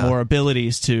 Usage, more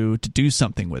abilities to do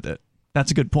something with it.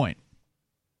 That's a good point.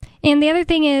 And the other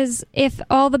thing is, if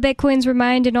all the Bitcoins were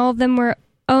mined and all of them were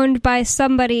owned by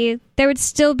somebody, there would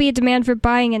still be a demand for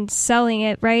buying and selling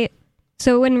it, right?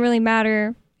 So it wouldn't really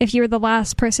matter if you were the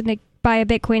last person to buy a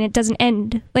Bitcoin, it doesn't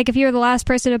end. Like if you're the last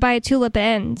person to buy a tulip, it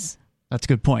ends. That's a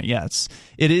good point. Yeah,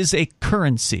 it is a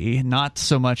currency, not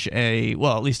so much at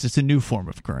least it's a new form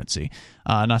of currency,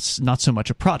 not so much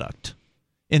a product.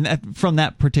 From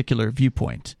that particular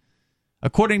viewpoint.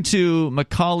 According to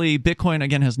Macaulay, Bitcoin,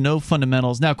 again, has no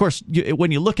fundamentals. Now, of course, when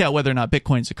you look at whether or not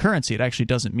Bitcoin's a currency, it actually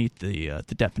doesn't meet the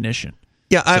definition.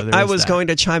 Yeah, I was going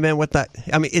to chime in with that.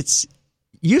 I mean, it's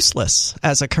useless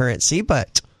as a currency,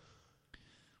 but...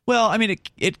 Well, I mean,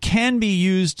 it can be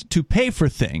used to pay for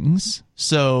things.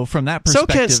 So from that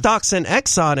perspective... So can stocks and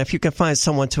Exxon if you can find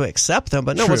someone to accept them,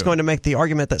 but no one's going to make the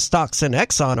argument that stocks and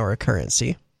Exxon are a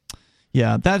currency.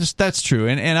 Yeah, that's true,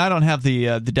 and I don't have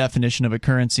the definition of a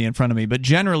currency in front of me, but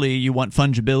generally you want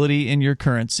fungibility in your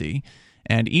currency,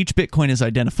 and each Bitcoin is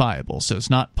identifiable, so it's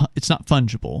not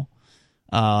fungible.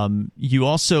 You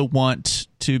also want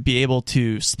to be able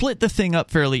to split the thing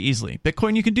up fairly easily.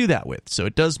 Bitcoin you can do that with, so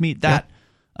it does meet that.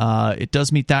 Yeah. It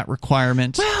does meet that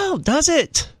requirement. Well, does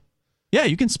it? Yeah,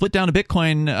 you can split down a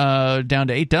Bitcoin down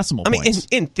to 8 decimal points. I mean,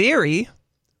 in theory,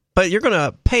 but you're going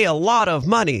to pay a lot of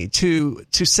money to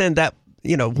send that.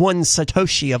 1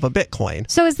 Satoshi of a Bitcoin.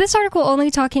 So is this article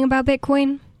only talking about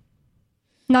Bitcoin?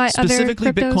 Not specifically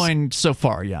other cryptos? Bitcoin so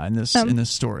far, yeah, in this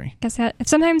story.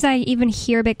 Sometimes I even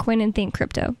hear Bitcoin and think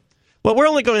crypto. Well, we're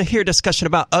only going to hear discussion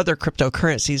about other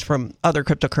cryptocurrencies from other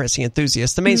cryptocurrency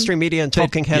enthusiasts. The mainstream media and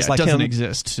talking heads like him. It doesn't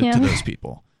exist to those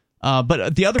people.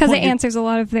 But the other because point it answers a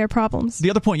lot of their problems. The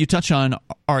other point you touch on,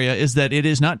 Aria, is that it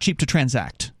is not cheap to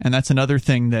transact, and that's another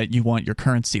thing that you want your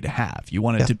currency to have. You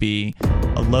want it to be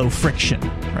a low friction,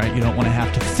 right? You don't want to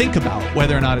have to think about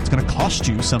whether or not it's going to cost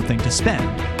you something to spend.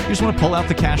 You just want to pull out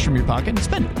the cash from your pocket and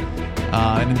spend it.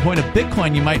 And in the point of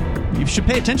Bitcoin, you should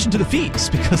pay attention to the fees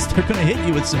because they're going to hit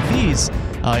you with some fees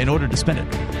in order to spend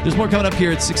it. There's more coming up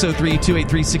here at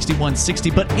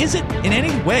 603-283-6160. But is it in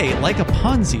any way like a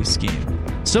Ponzi scheme?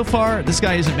 So far, this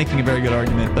guy isn't making a very good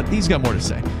argument, but he's got more to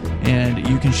say. And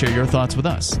you can share your thoughts with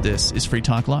us. This is Free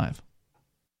Talk Live.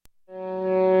 Free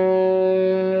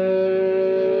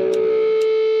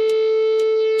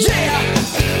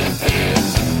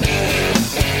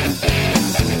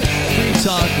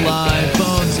Talk Live.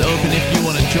 Phones open if you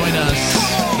want to join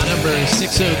us. The number is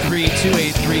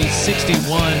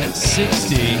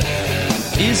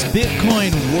 603-283-6160. Is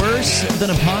Bitcoin worse than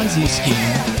a Ponzi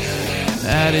scheme?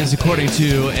 That is according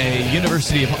to a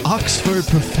University of Oxford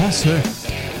professor,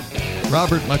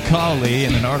 Robert Macaulay,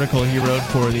 in an article he wrote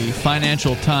for the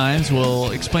Financial Times.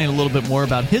 We'll explain a little bit more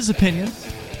about his opinion,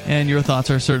 and your thoughts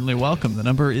are certainly welcome. The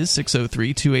number is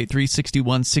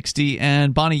 603-283-6160.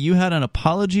 And Bonnie, you had an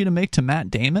apology to make to Matt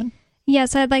Damon?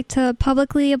 Yes, I'd like to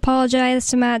publicly apologize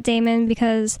to Matt Damon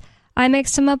because I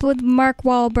mixed him up with Mark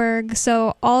Wahlberg,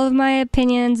 so all of my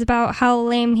opinions about how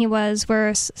lame he was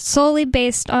were solely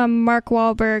based on Mark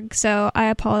Wahlberg, so I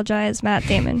apologize, Matt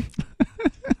Damon.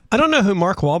 I don't know who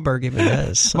Mark Wahlberg even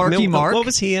is. Marky Mark? What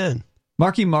was he in?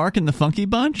 Marky Mark and the Funky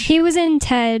Bunch? He was in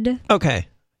Ted. Okay.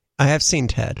 I have seen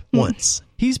Ted once.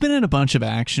 He's been in a bunch of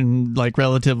action, like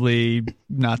relatively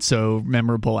not so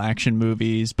memorable action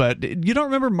movies, but you don't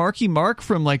remember Marky Mark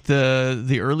from like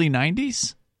the early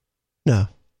 90s? No.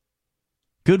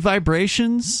 Good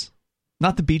Vibrations?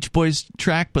 Not the Beach Boys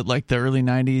track, but like the early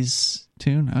 90s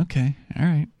tune? Okay, all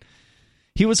right.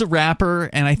 He was a rapper,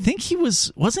 and I think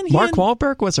wasn't he? Mark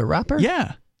Wahlberg was a rapper?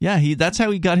 Yeah. Yeah, that's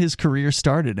how he got his career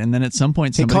started. And then at some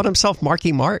point, he called himself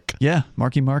Marky Mark. Yeah,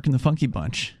 Marky Mark and the Funky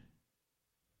Bunch.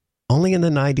 Only in the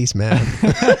 90s, man.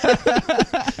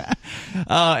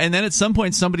 And then at some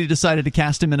point, somebody decided to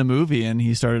cast him in a movie, and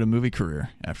he started a movie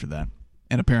career after that.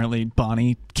 And apparently,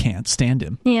 Bonnie can't stand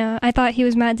him. Yeah, I thought he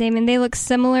was Matt Damon. They look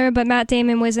similar, but Matt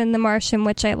Damon was in The Martian,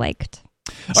 which I liked.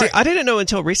 See, I didn't know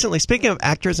until recently, speaking of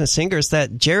actors and singers,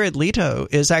 that Jared Leto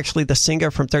is actually the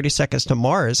singer from 30 Seconds to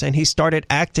Mars, and he started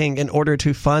acting in order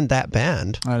to fund that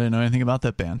band. I didn't know anything about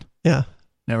that band. Yeah.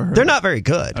 Never heard They're of not it. very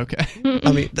good. Okay.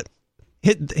 I mean,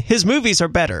 his movies are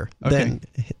better than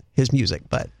his music,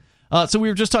 but... So we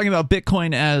were just talking about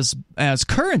Bitcoin as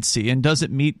currency, and does it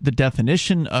meet the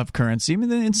definition of currency? I mean,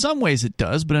 in some ways it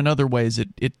does, but in other ways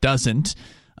it doesn't.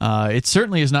 It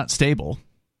certainly is not stable,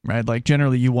 right? Like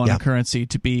generally you want a currency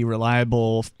to be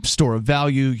reliable store of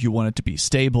value. You want it to be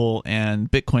stable,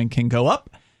 and Bitcoin can go up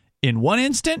in one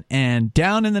instant and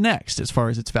down in the next as far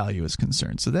as its value is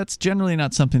concerned. So that's generally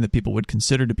not something that people would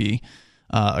consider to be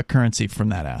a currency from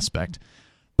that aspect.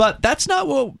 But that's not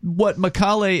what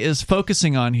Macaulay is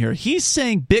focusing on here. He's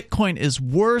saying Bitcoin is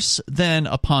worse than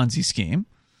a Ponzi scheme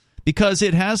because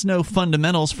it has no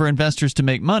fundamentals for investors to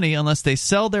make money unless they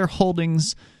sell their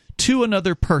holdings to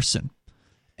another person.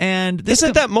 And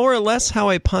isn't that more or less how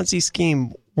a Ponzi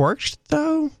scheme worked,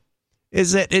 though?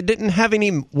 Is that it didn't have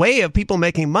any way of people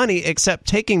making money except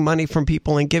taking money from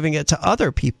people and giving it to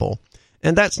other people.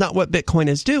 And that's not what Bitcoin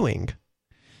is doing.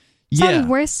 Sounds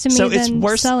worse to me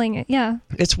than selling it. Yeah,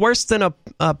 it's worse than a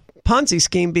Ponzi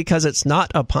scheme because it's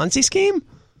not a Ponzi scheme.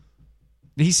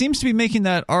 He seems to be making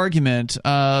that argument.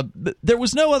 There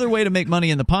was no other way to make money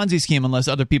in the Ponzi scheme unless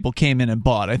other people came in and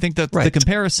bought. I think that the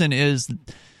comparison is,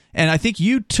 and I think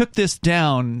you took this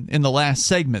down in the last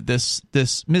segment. This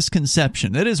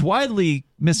misconception that is widely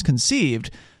misconceived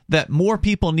that more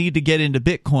people need to get into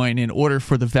Bitcoin in order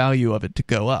for the value of it to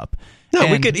go up. No,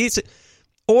 we could easily.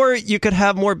 Or you could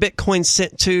have more Bitcoin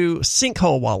sent to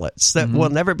sinkhole wallets that will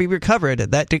never be recovered.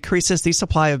 That decreases the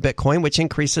supply of Bitcoin, which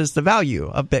increases the value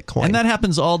of Bitcoin. And that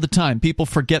happens all the time. People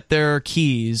forget their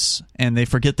keys and they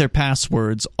forget their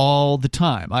passwords all the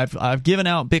time. I've given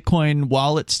out Bitcoin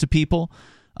wallets to people.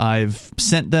 I've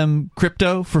sent them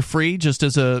crypto for free, just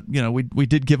as we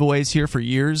did giveaways here for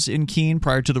years in Keene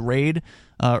prior to the raid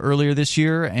earlier this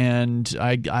year, and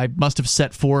I must have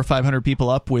set 400 or 500 people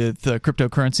up with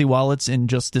cryptocurrency wallets in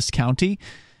just this county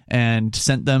and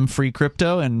sent them free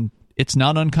crypto, and it's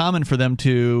not uncommon for them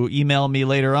to email me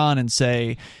later on and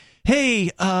say,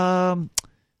 hey,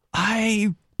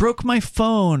 I broke my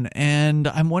phone and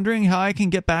I'm wondering how I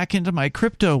can get back into my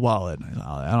crypto wallet. And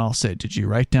I'll say, did you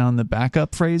write down the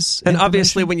backup phrase? And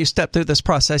obviously when you step through this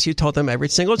process, you told them every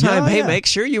single time, make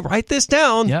sure you write this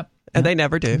down. Yep. And they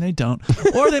never do. And they don't.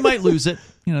 Or they might lose it.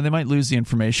 They might lose the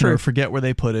information or forget where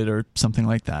they put it or something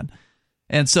like that.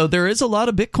 And so there is a lot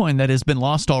of Bitcoin that has been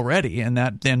lost already,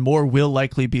 and more will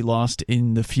likely be lost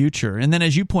in the future. And then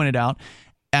as you pointed out,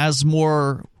 as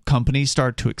more companies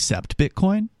start to accept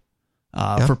Bitcoin,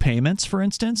 for payments, for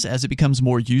instance, as it becomes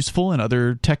more useful in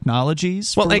other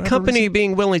technologies. Well, a company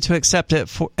being willing to accept it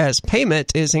as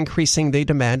payment is increasing the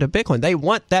demand of Bitcoin. They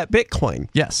want that Bitcoin.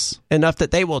 Yes. Enough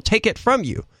that they will take it from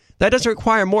you. That doesn't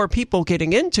require more people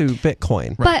getting into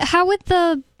Bitcoin. But how would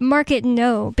the market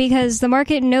know? Because the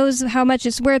market knows how much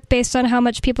it's worth based on how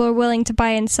much people are willing to buy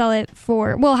and sell it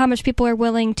for. Well, how much people are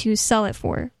willing to sell it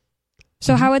for.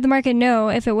 So how would the market know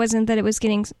if it wasn't that it was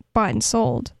getting bought and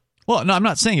sold? Well, no, I'm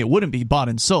not saying it wouldn't be bought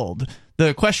and sold.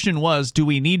 The question was, do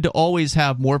we need to always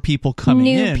have more people coming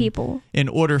in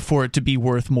order for it to be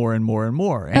worth more and more and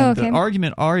more? And the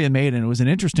argument Aria made, and it was an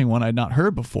interesting one I'd not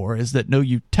heard before, is that no,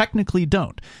 you technically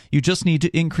don't. You just need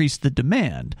to increase the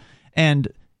demand. And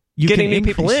getting new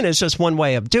people in is just one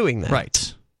way of doing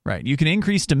that. Right. You can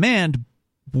increase demand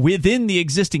within the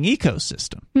existing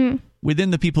ecosystem, within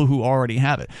the people who already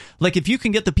have it. Like if you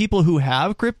can get the people who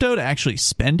have crypto to actually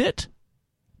spend it,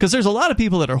 because there's a lot of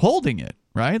people that are holding it,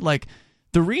 right? Like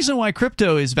the reason why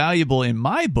crypto is valuable in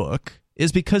my book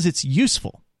is because it's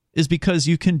useful, is because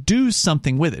you can do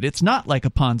something with it. It's not like a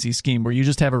Ponzi scheme where you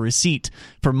just have a receipt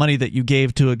for money that you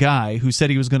gave to a guy who said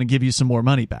he was going to give you some more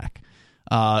money back.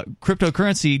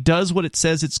 Cryptocurrency does what it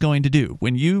says it's going to do.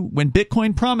 When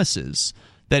Bitcoin promises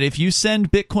that if you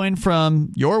send Bitcoin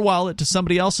from your wallet to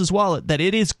somebody else's wallet, that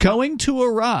it is going to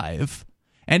arrive,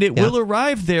 and it will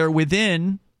arrive there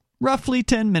within roughly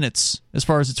 10 minutes as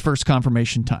far as its first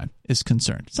confirmation time is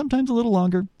concerned. Sometimes a little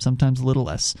longer, sometimes a little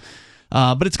less.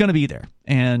 But it's going to be there.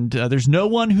 And there's no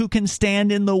one who can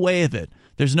stand in the way of it.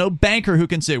 There's no banker who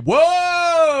can say,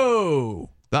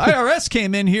 whoa, The IRS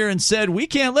came in here and said, we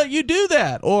can't let you do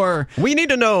that. Or, we need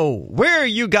to know where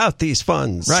you got these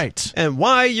funds. Right. And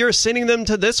why you're sending them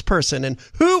to this person. And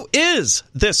who is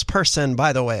this person,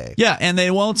 by the way? Yeah, and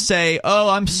they won't say, oh,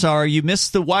 I'm sorry, you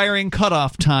missed the wiring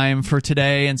cutoff time for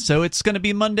today, and so it's going to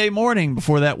be Monday morning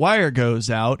before that wire goes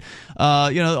out.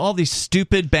 All these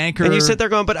stupid banker... And you sit there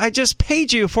going, but I just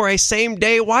paid you for a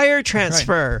same-day wire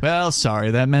transfer. Right. Well,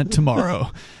 sorry, that meant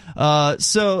tomorrow. None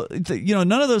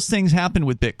of those things happen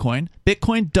with Bitcoin.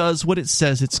 Bitcoin does what it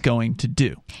says it's going to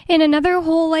do. And another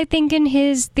hole, I think, in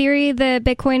his theory that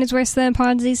Bitcoin is worse than a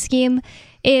Ponzi scheme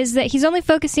is that he's only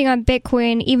focusing on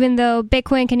Bitcoin, even though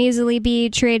Bitcoin can easily be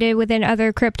traded within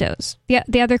other cryptos.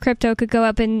 The other crypto could go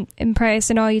up in price,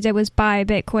 and all you did was buy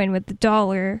Bitcoin with the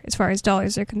dollar, as far as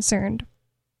dollars are concerned.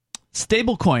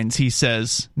 Stablecoins, he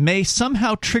says, may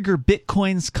somehow trigger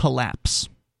Bitcoin's collapse.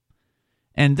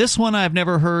 And this one I've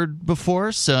never heard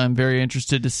before, so I'm very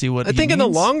interested to see what I think in the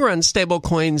long run,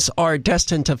 stablecoins are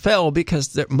destined to fail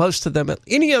because most of them,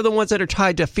 any of the ones that are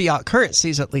tied to fiat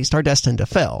currencies at least, are destined to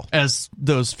fail. As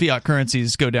those fiat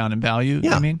currencies go down in value,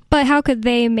 yeah. I mean? But how could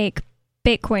they make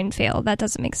Bitcoin fail? That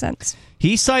doesn't make sense.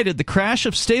 He cited the crash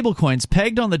of stablecoins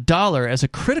pegged on the dollar as a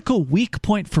critical weak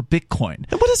point for Bitcoin.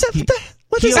 What does that,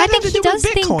 what does that have to do with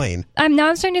Bitcoin? I'm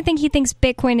starting to think he thinks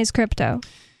Bitcoin is crypto.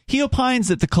 He opines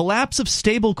that the collapse of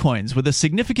stablecoins with a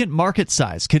significant market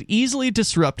size could easily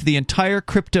disrupt the entire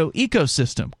crypto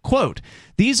ecosystem. Quote,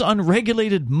 these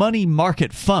unregulated money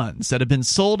market funds that have been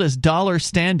sold as dollar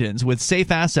stand-ins with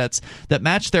safe assets that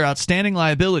match their outstanding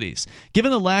liabilities.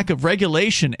 Given the lack of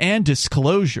regulation and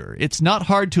disclosure, it's not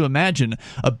hard to imagine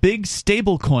a big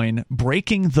stablecoin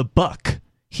breaking the buck,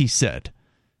 he said.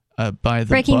 By the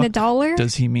breaking buck, the dollar?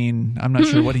 Does he mean? I'm not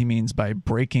sure what he means by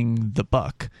breaking the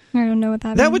buck. I don't know what that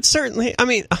means. That would certainly, I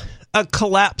mean, a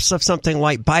collapse of something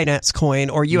like Binance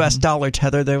Coin or US dollar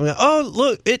tether. They would, oh,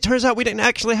 look, it turns out we didn't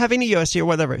actually have any USD or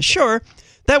whatever. Sure,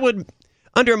 that would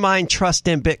undermine trust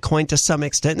in Bitcoin to some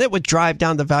extent. It would drive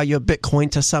down the value of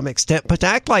Bitcoin to some extent. But to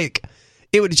act like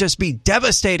it would just be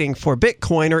devastating for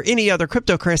Bitcoin or any other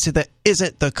cryptocurrency that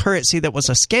isn't the currency that was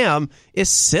a scam is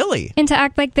silly. And to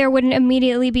act like there wouldn't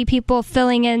immediately be people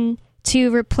filling in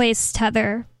to replace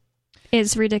Tether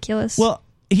is ridiculous. Well,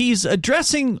 he's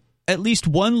addressing at least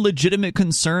one legitimate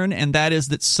concern, and that is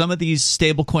that some of these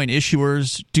stablecoin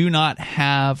issuers do not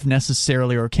have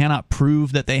necessarily or cannot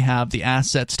prove that they have the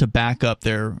assets to back up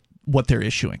what they're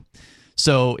issuing.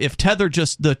 So if Tether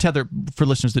Tether, for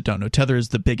listeners that don't know, Tether is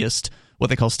the biggest, what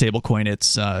they call stablecoin.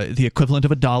 It's the equivalent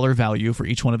of $1 value for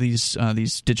each one of these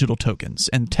digital tokens.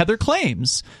 And Tether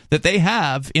claims that they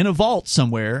have in a vault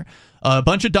somewhere a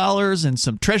bunch of dollars and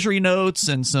some treasury notes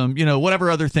and some, whatever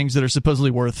other things that are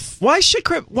supposedly worth. Why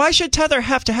should Tether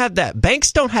have to have that?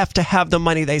 Banks don't have to have the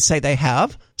money they say they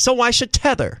have. So why should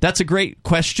Tether? That's a great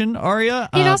question,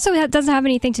 Aria. It also doesn't have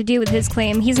anything to do with his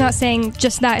claim. He's not saying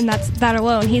just that and that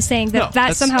alone. He's saying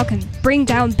that somehow can bring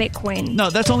down Bitcoin. No,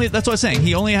 that's what I'm saying.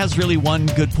 He only has really one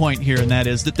good point here, and that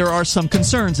is that there are some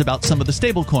concerns about some of the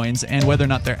stable coins and whether or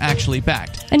not they're actually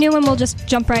backed. A new one will just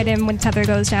jump right in when Tether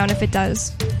goes down if it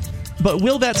does. But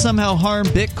will that somehow harm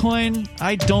Bitcoin?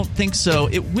 I don't think so.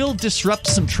 It will disrupt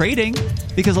some trading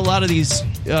because a lot of these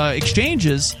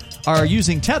exchanges are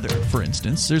using Tether, for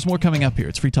instance. There's more coming up here.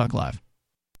 It's Free Talk Live.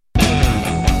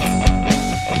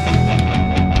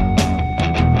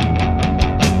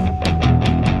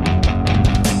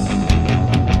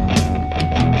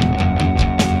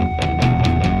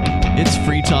 It's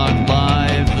Free Talk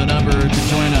Live. The number to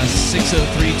join us,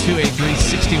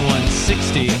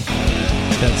 603-283-6160.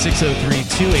 That's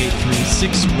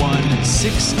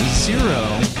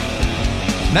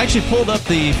 603-283-6160. I actually pulled up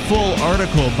the full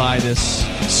article by this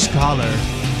scholar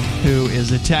who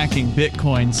is attacking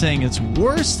Bitcoin, saying it's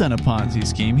worse than a Ponzi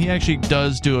scheme. He actually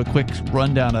does do a quick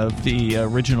rundown of the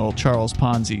original Charles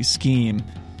Ponzi scheme.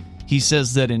 He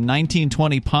says that in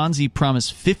 1920, Ponzi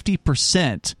promised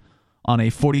 50% on a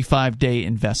 45-day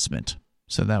investment.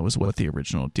 So that was what the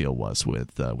original deal was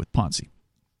with Ponzi.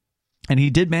 And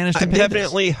he did manage to pay I've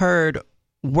definitely heard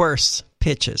worse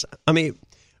pitches. I mean,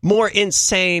 more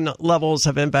insane levels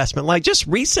of investment. Like just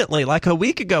recently, like a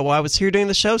week ago while I was here doing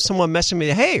the show, someone messaged me,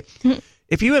 hey,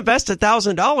 if you invest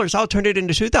 $1,000, I'll turn it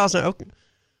into $2,000. Okay.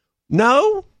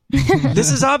 No,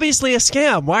 this is obviously a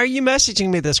scam. Why are you messaging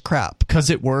me this crap? Because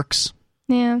it works.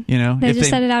 Yeah. They just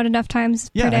set it out enough times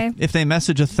per day. If they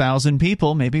message 1,000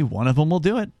 people, maybe one of them will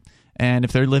do it. And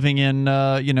if they're living in,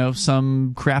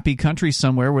 some crappy country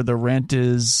somewhere where the rent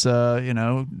is,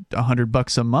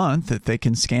 $100 a month, if they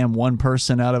can scam one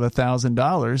person out of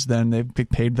 $1,000, then they've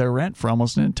paid their rent for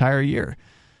almost an entire year.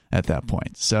 at that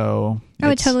point. So I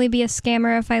would totally be a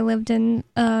scammer if I lived in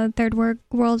a third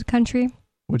world country.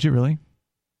 Would you really?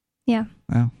 Yeah.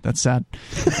 Well, that's sad.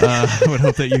 I would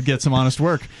hope that you'd get some honest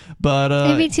work. But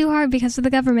it'd be too hard because of the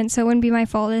government, so it wouldn't be my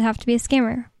fault. It'd have to be a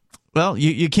scammer. Well,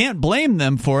 you can't blame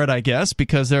them for it, I guess,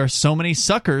 because there are so many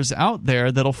suckers out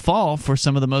there that'll fall for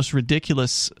some of the most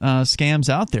ridiculous scams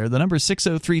out there. The number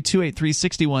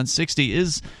 603-283-6160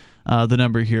 is the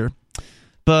number here.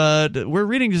 But we're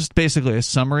reading just basically a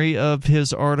summary of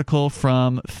his article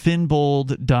from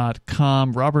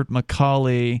finbold.com. Robert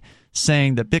McCauley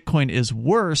saying that Bitcoin is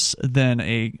worse than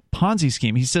a Ponzi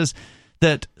scheme. He says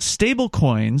that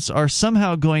stablecoins are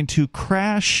somehow going to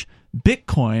crash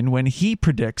Bitcoin when he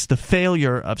predicts the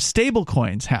failure of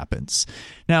stablecoins happens.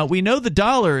 Now, we know the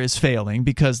dollar is failing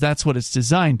because that's what it's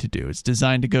designed to do. It's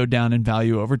designed to go down in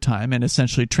value over time and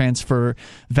essentially transfer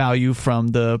value from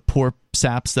the poor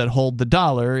saps that hold the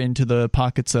dollar into the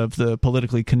pockets of the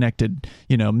politically connected,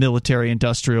 military,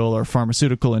 industrial, or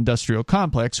pharmaceutical industrial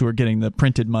complex who are getting the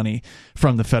printed money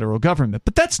from the federal government.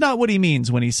 But that's not what he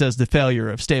means when he says the failure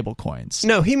of stablecoins.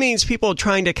 No, he means people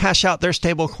trying to cash out their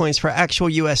stablecoins for actual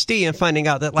USD and finding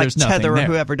out that Tether or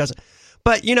whoever doesn't.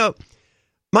 But,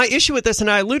 my issue with this,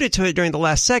 and I alluded to it during the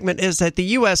last segment, is that the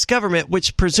U.S. government,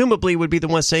 which presumably would be the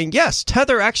one saying, yes,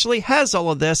 Tether actually has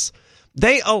all of this,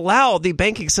 they allow the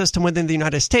banking system within the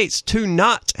United States to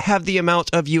not have the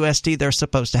amount of USD they're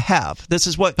supposed to have. This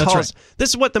is what This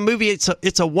is what the movie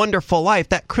It's a Wonderful Life,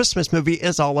 that Christmas movie,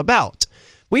 is all about.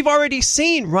 We've already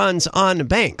seen runs on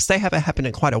banks. They haven't happened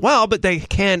in quite a while, but they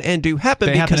can and do happen.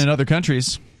 They happen in other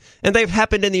countries. And they've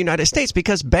happened in the United States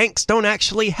because banks don't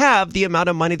actually have the amount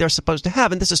of money they're supposed to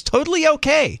have. And this is totally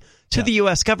okay to the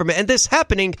U.S. government. And this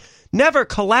happening never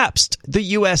collapsed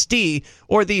the USD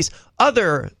or these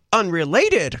other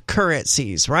unrelated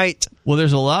currencies, right? Well,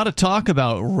 there's a lot of talk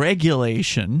about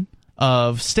regulation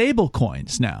of stable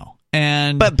coins now.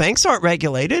 But banks aren't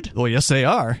regulated. Well, yes, they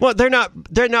are. Well, they're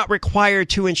not required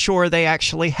to ensure they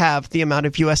actually have the amount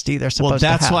of USD they're supposed to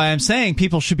have. Well, that's why I'm saying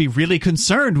people should be really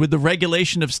concerned with the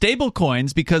regulation of stable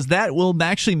coins, because that will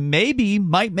actually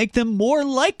might make them more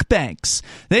like banks.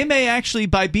 They may actually,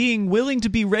 by being willing to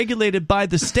be regulated by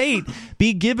the state,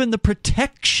 be given the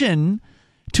protection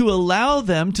to allow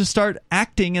them to start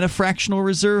acting in a fractional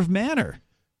reserve manner.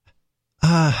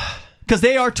 Because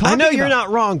they are talking. I know you're not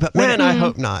wrong, but man, I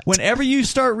hope not. Whenever you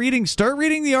start reading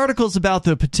the articles about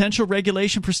the potential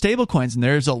regulation for stablecoins, and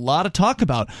there's a lot of talk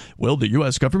about, will the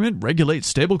U.S. government regulate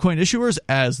stablecoin issuers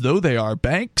as though they are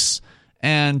banks?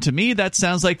 And to me, that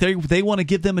sounds like they want to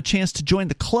give them a chance to join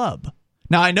the club.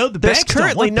 Now, I know there's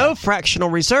currently no fractional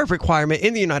reserve requirement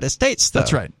in the United States, though.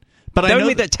 That's right. But that would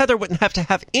mean that Tether wouldn't have to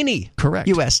have any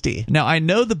USD. Now, I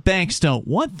know the banks don't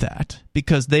want that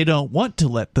because they don't want to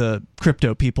let the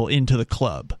crypto people into the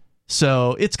club.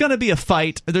 So it's going to be a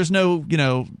fight. There's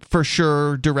no, for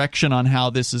sure direction on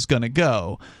how this is going to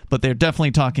go. But they're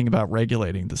definitely talking about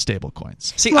regulating the stable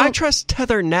coins. See, I trust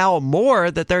Tether now more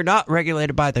that they're not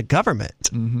regulated by the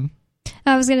government. Mm-hmm.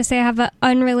 I was going to say I have an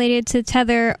unrelated to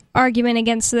Tether argument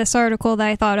against this article that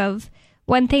I thought of.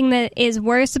 One thing that is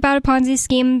worse about a Ponzi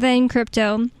scheme than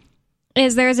crypto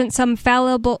is there isn't some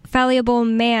fallible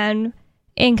man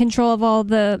in control of all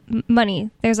the money.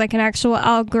 There's like an actual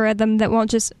algorithm that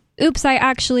won't just, oops, I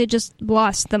actually just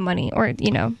lost the money, or,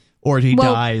 Or he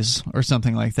dies, or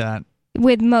something like that.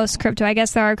 With most crypto. I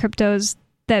guess there are cryptos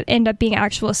that end up being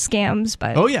actual scams,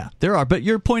 but oh yeah, there are. But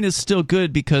your point is still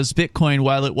good, because Bitcoin,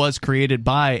 while it was created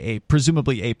by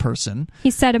presumably a person,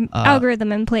 he set an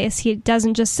algorithm in place. He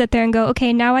doesn't just sit there and go,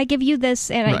 okay, now I give you this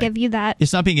and I give you that.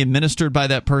 It's not being administered by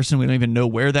that person. We don't even know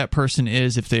where that person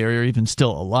is, if they are even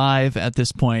still alive at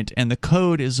this point. And the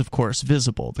code is, of course,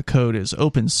 visible. The code is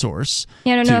open source.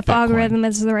 Yeah, I don't know if algorithm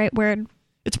is the right word.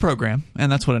 It's a program,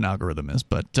 and that's what an algorithm is.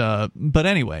 But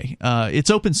anyway,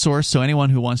 it's open source, so anyone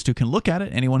who wants to can look at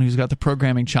it. Anyone who's got the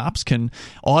programming chops can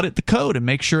audit the code and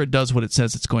make sure it does what it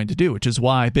says it's going to do, which is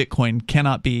why Bitcoin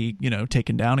cannot be,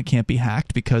 taken down. It can't be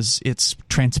hacked because it's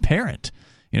transparent.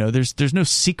 There's no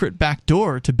secret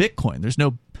backdoor to Bitcoin.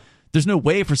 There's no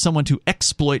way for someone to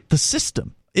exploit the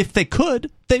system. If they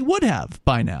could, they would have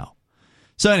by now.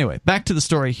 So anyway, back to the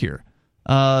story here.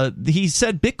 He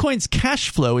said Bitcoin's cash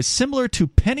flow is similar to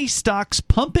penny stocks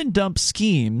pump and dump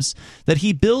schemes that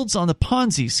he builds on the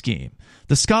Ponzi scheme.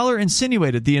 The scholar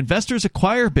insinuated the investors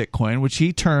acquire Bitcoin, which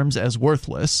he terms as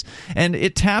worthless, and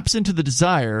it taps into the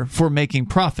desire for making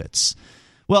profits.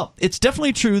 Well, it's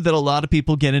definitely true that a lot of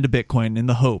people get into Bitcoin in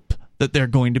the hope that they're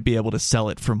going to be able to sell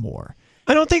it for more.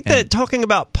 I don't think that talking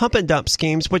about pump and dump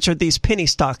schemes, which are these penny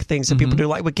stock things that people do,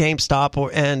 like with GameStop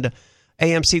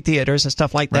AMC theaters and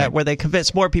stuff like that, where they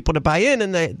convince more people to buy in,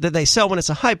 and they sell when it's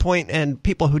a high point, and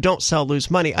people who don't sell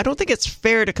lose money. I don't think it's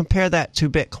fair to compare that to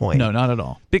Bitcoin. No, not at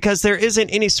all. Because there isn't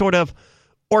any sort of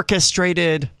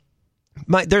orchestrated...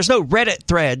 there's no Reddit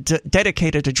thread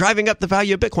dedicated to driving up the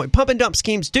value of Bitcoin. Pump and dump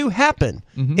schemes do happen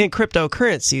in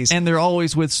cryptocurrencies. And they're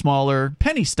always with smaller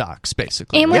penny stocks,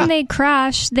 basically. And when they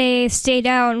crash, they stay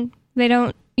down. They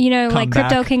don't, like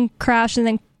crypto can crash and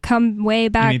then come way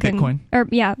back. You mean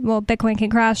Bitcoin? Bitcoin can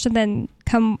crash and then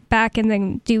come back and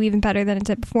then do even better than it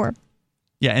did before.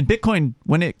 Yeah, and Bitcoin,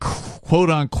 when it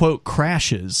quote-unquote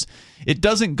crashes, it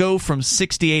doesn't go from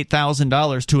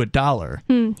 $68,000 to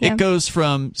 $1. It goes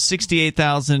from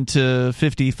 $68,000 to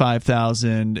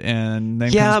 $55,000 and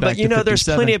then comes back to $57,000. There's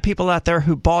plenty of people out there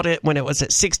who bought it when it was at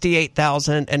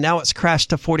 $68,000 and now it's crashed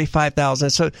to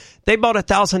 $45,000. So they bought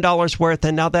 $1,000 worth,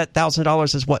 and now that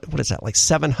 $1,000 is what is that, like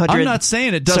 $700? I'm not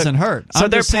saying it doesn't hurt. So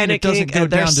they're panicking and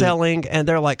they're selling and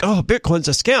they're like, "Oh, Bitcoin's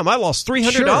a scam. I lost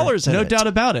 $300 in it." No doubt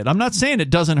about it. I'm not saying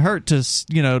it doesn't hurt to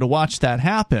to watch that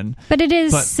happen. But it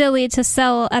is silly to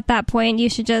sell at that point. You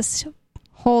should just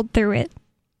hold through it.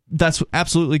 That's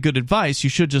absolutely good advice. You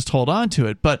should just hold on to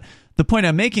it. But the point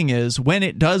I'm making is, when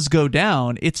it does go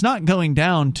down, it's not going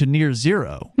down to near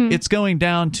zero. It's going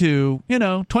down to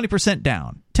 20%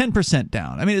 down, 10%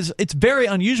 down. I mean, it's very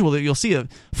unusual that you'll see a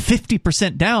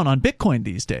 50% down on Bitcoin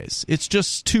these days. It's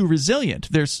just too resilient.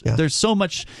 There's so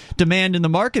much demand in the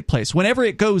marketplace. Whenever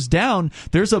it goes down,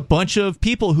 there's a bunch of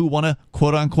people who want to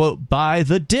quote unquote buy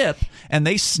the dip, and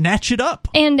they snatch it up.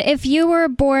 And if you were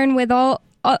born with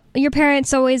your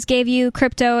parents always gave you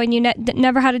crypto and you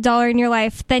never had $1 in your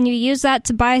life, then you use that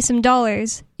to buy some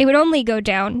dollars, it would only go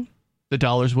down. The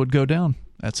dollars would go down.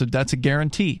 That's a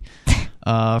guarantee,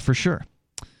 for sure.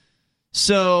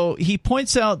 So he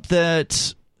points out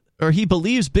he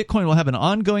believes Bitcoin will have an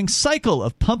ongoing cycle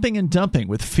of pumping and dumping,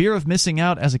 with fear of missing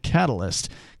out as a catalyst.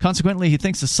 Consequently, he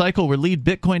thinks the cycle will lead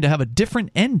Bitcoin to have a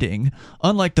different ending,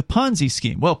 unlike the Ponzi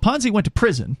scheme. Well, Ponzi went to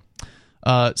prison.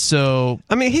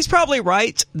 He's probably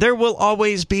right. There will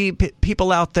always be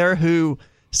people out there who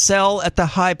sell at the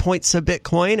high points of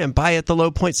Bitcoin and buy at the low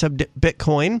points of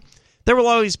Bitcoin. There will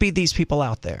always be these people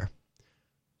out there.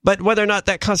 But whether or not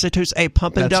that constitutes a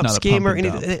pump and dump scheme or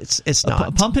anything, it's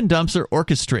not. Pump and dumps are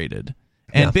orchestrated,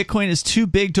 and Bitcoin is too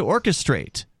big to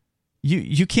orchestrate.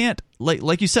 You can't,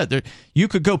 like you said, you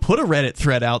could go put a Reddit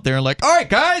thread out there and all right,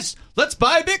 guys, let's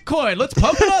buy Bitcoin, let's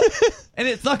pump it up, and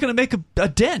it's not going to make a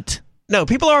dent. No,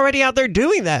 people are already out there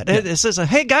doing that. Yeah. It says,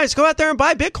 "Hey guys, go out there and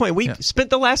buy Bitcoin." We spent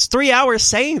the last 3 hours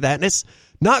saying that, and it's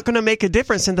not going to make a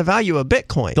difference in the value of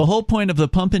Bitcoin. The whole point of the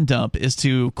pump and dump is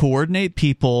to coordinate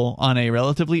people on a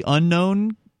relatively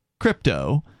unknown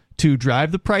crypto to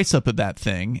drive the price up of that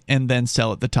thing and then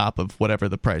sell at the top of whatever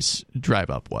the price drive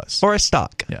up was. Or a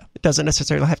stock. Yeah. It doesn't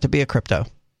necessarily have to be a crypto.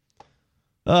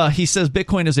 He says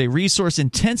Bitcoin is a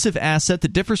resource-intensive asset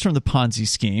that differs from the Ponzi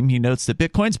scheme. He notes that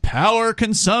Bitcoin's power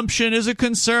consumption is a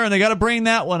concern. They got to bring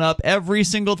that one up every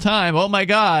single time. Oh, my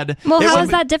God. Well, how is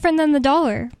that different than the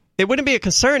dollar? It wouldn't be a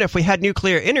concern if we had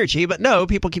nuclear energy, but no,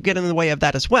 people keep getting in the way of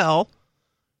that as well.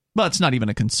 Well, it's not even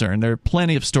a concern. There are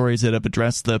plenty of stories that have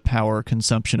addressed the power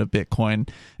consumption of Bitcoin,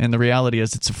 and the reality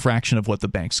is it's a fraction of what the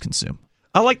banks consume.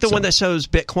 I like the one that shows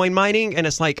Bitcoin mining, and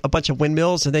it's like a bunch of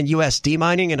windmills, and then USD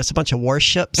mining, and it's a bunch of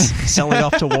warships selling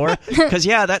off to war. Because,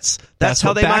 that's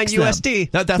how they mine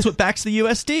USD. That's what backs the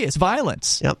USD. It's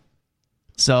violence. Yep.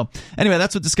 So anyway,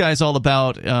 that's what this guy is all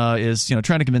about, is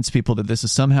trying to convince people that this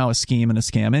is somehow a scheme and a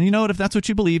scam. And you know what? If that's what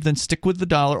you believe, then stick with the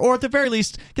dollar, or at the very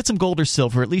least, get some gold or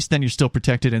silver. At least then you're still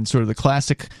protected in sort of the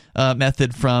classic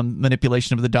method from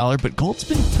manipulation of the dollar. But gold's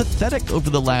been pathetic over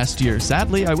the last year.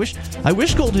 Sadly, I wish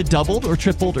gold had doubled or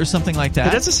tripled or something like that.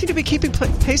 It doesn't seem to be keeping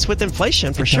pace with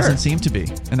inflation, for sure. It doesn't seem to be,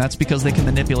 and that's because they can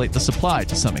manipulate the supply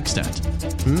to some extent.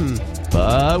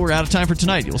 But we're out of time for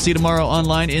tonight. We'll see you tomorrow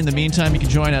online. In the meantime, you can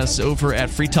join us over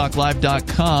at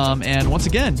freetalklive.com. And once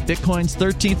again, Bitcoin's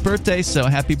 13th birthday, so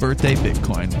happy birthday,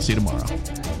 Bitcoin. We'll see you tomorrow.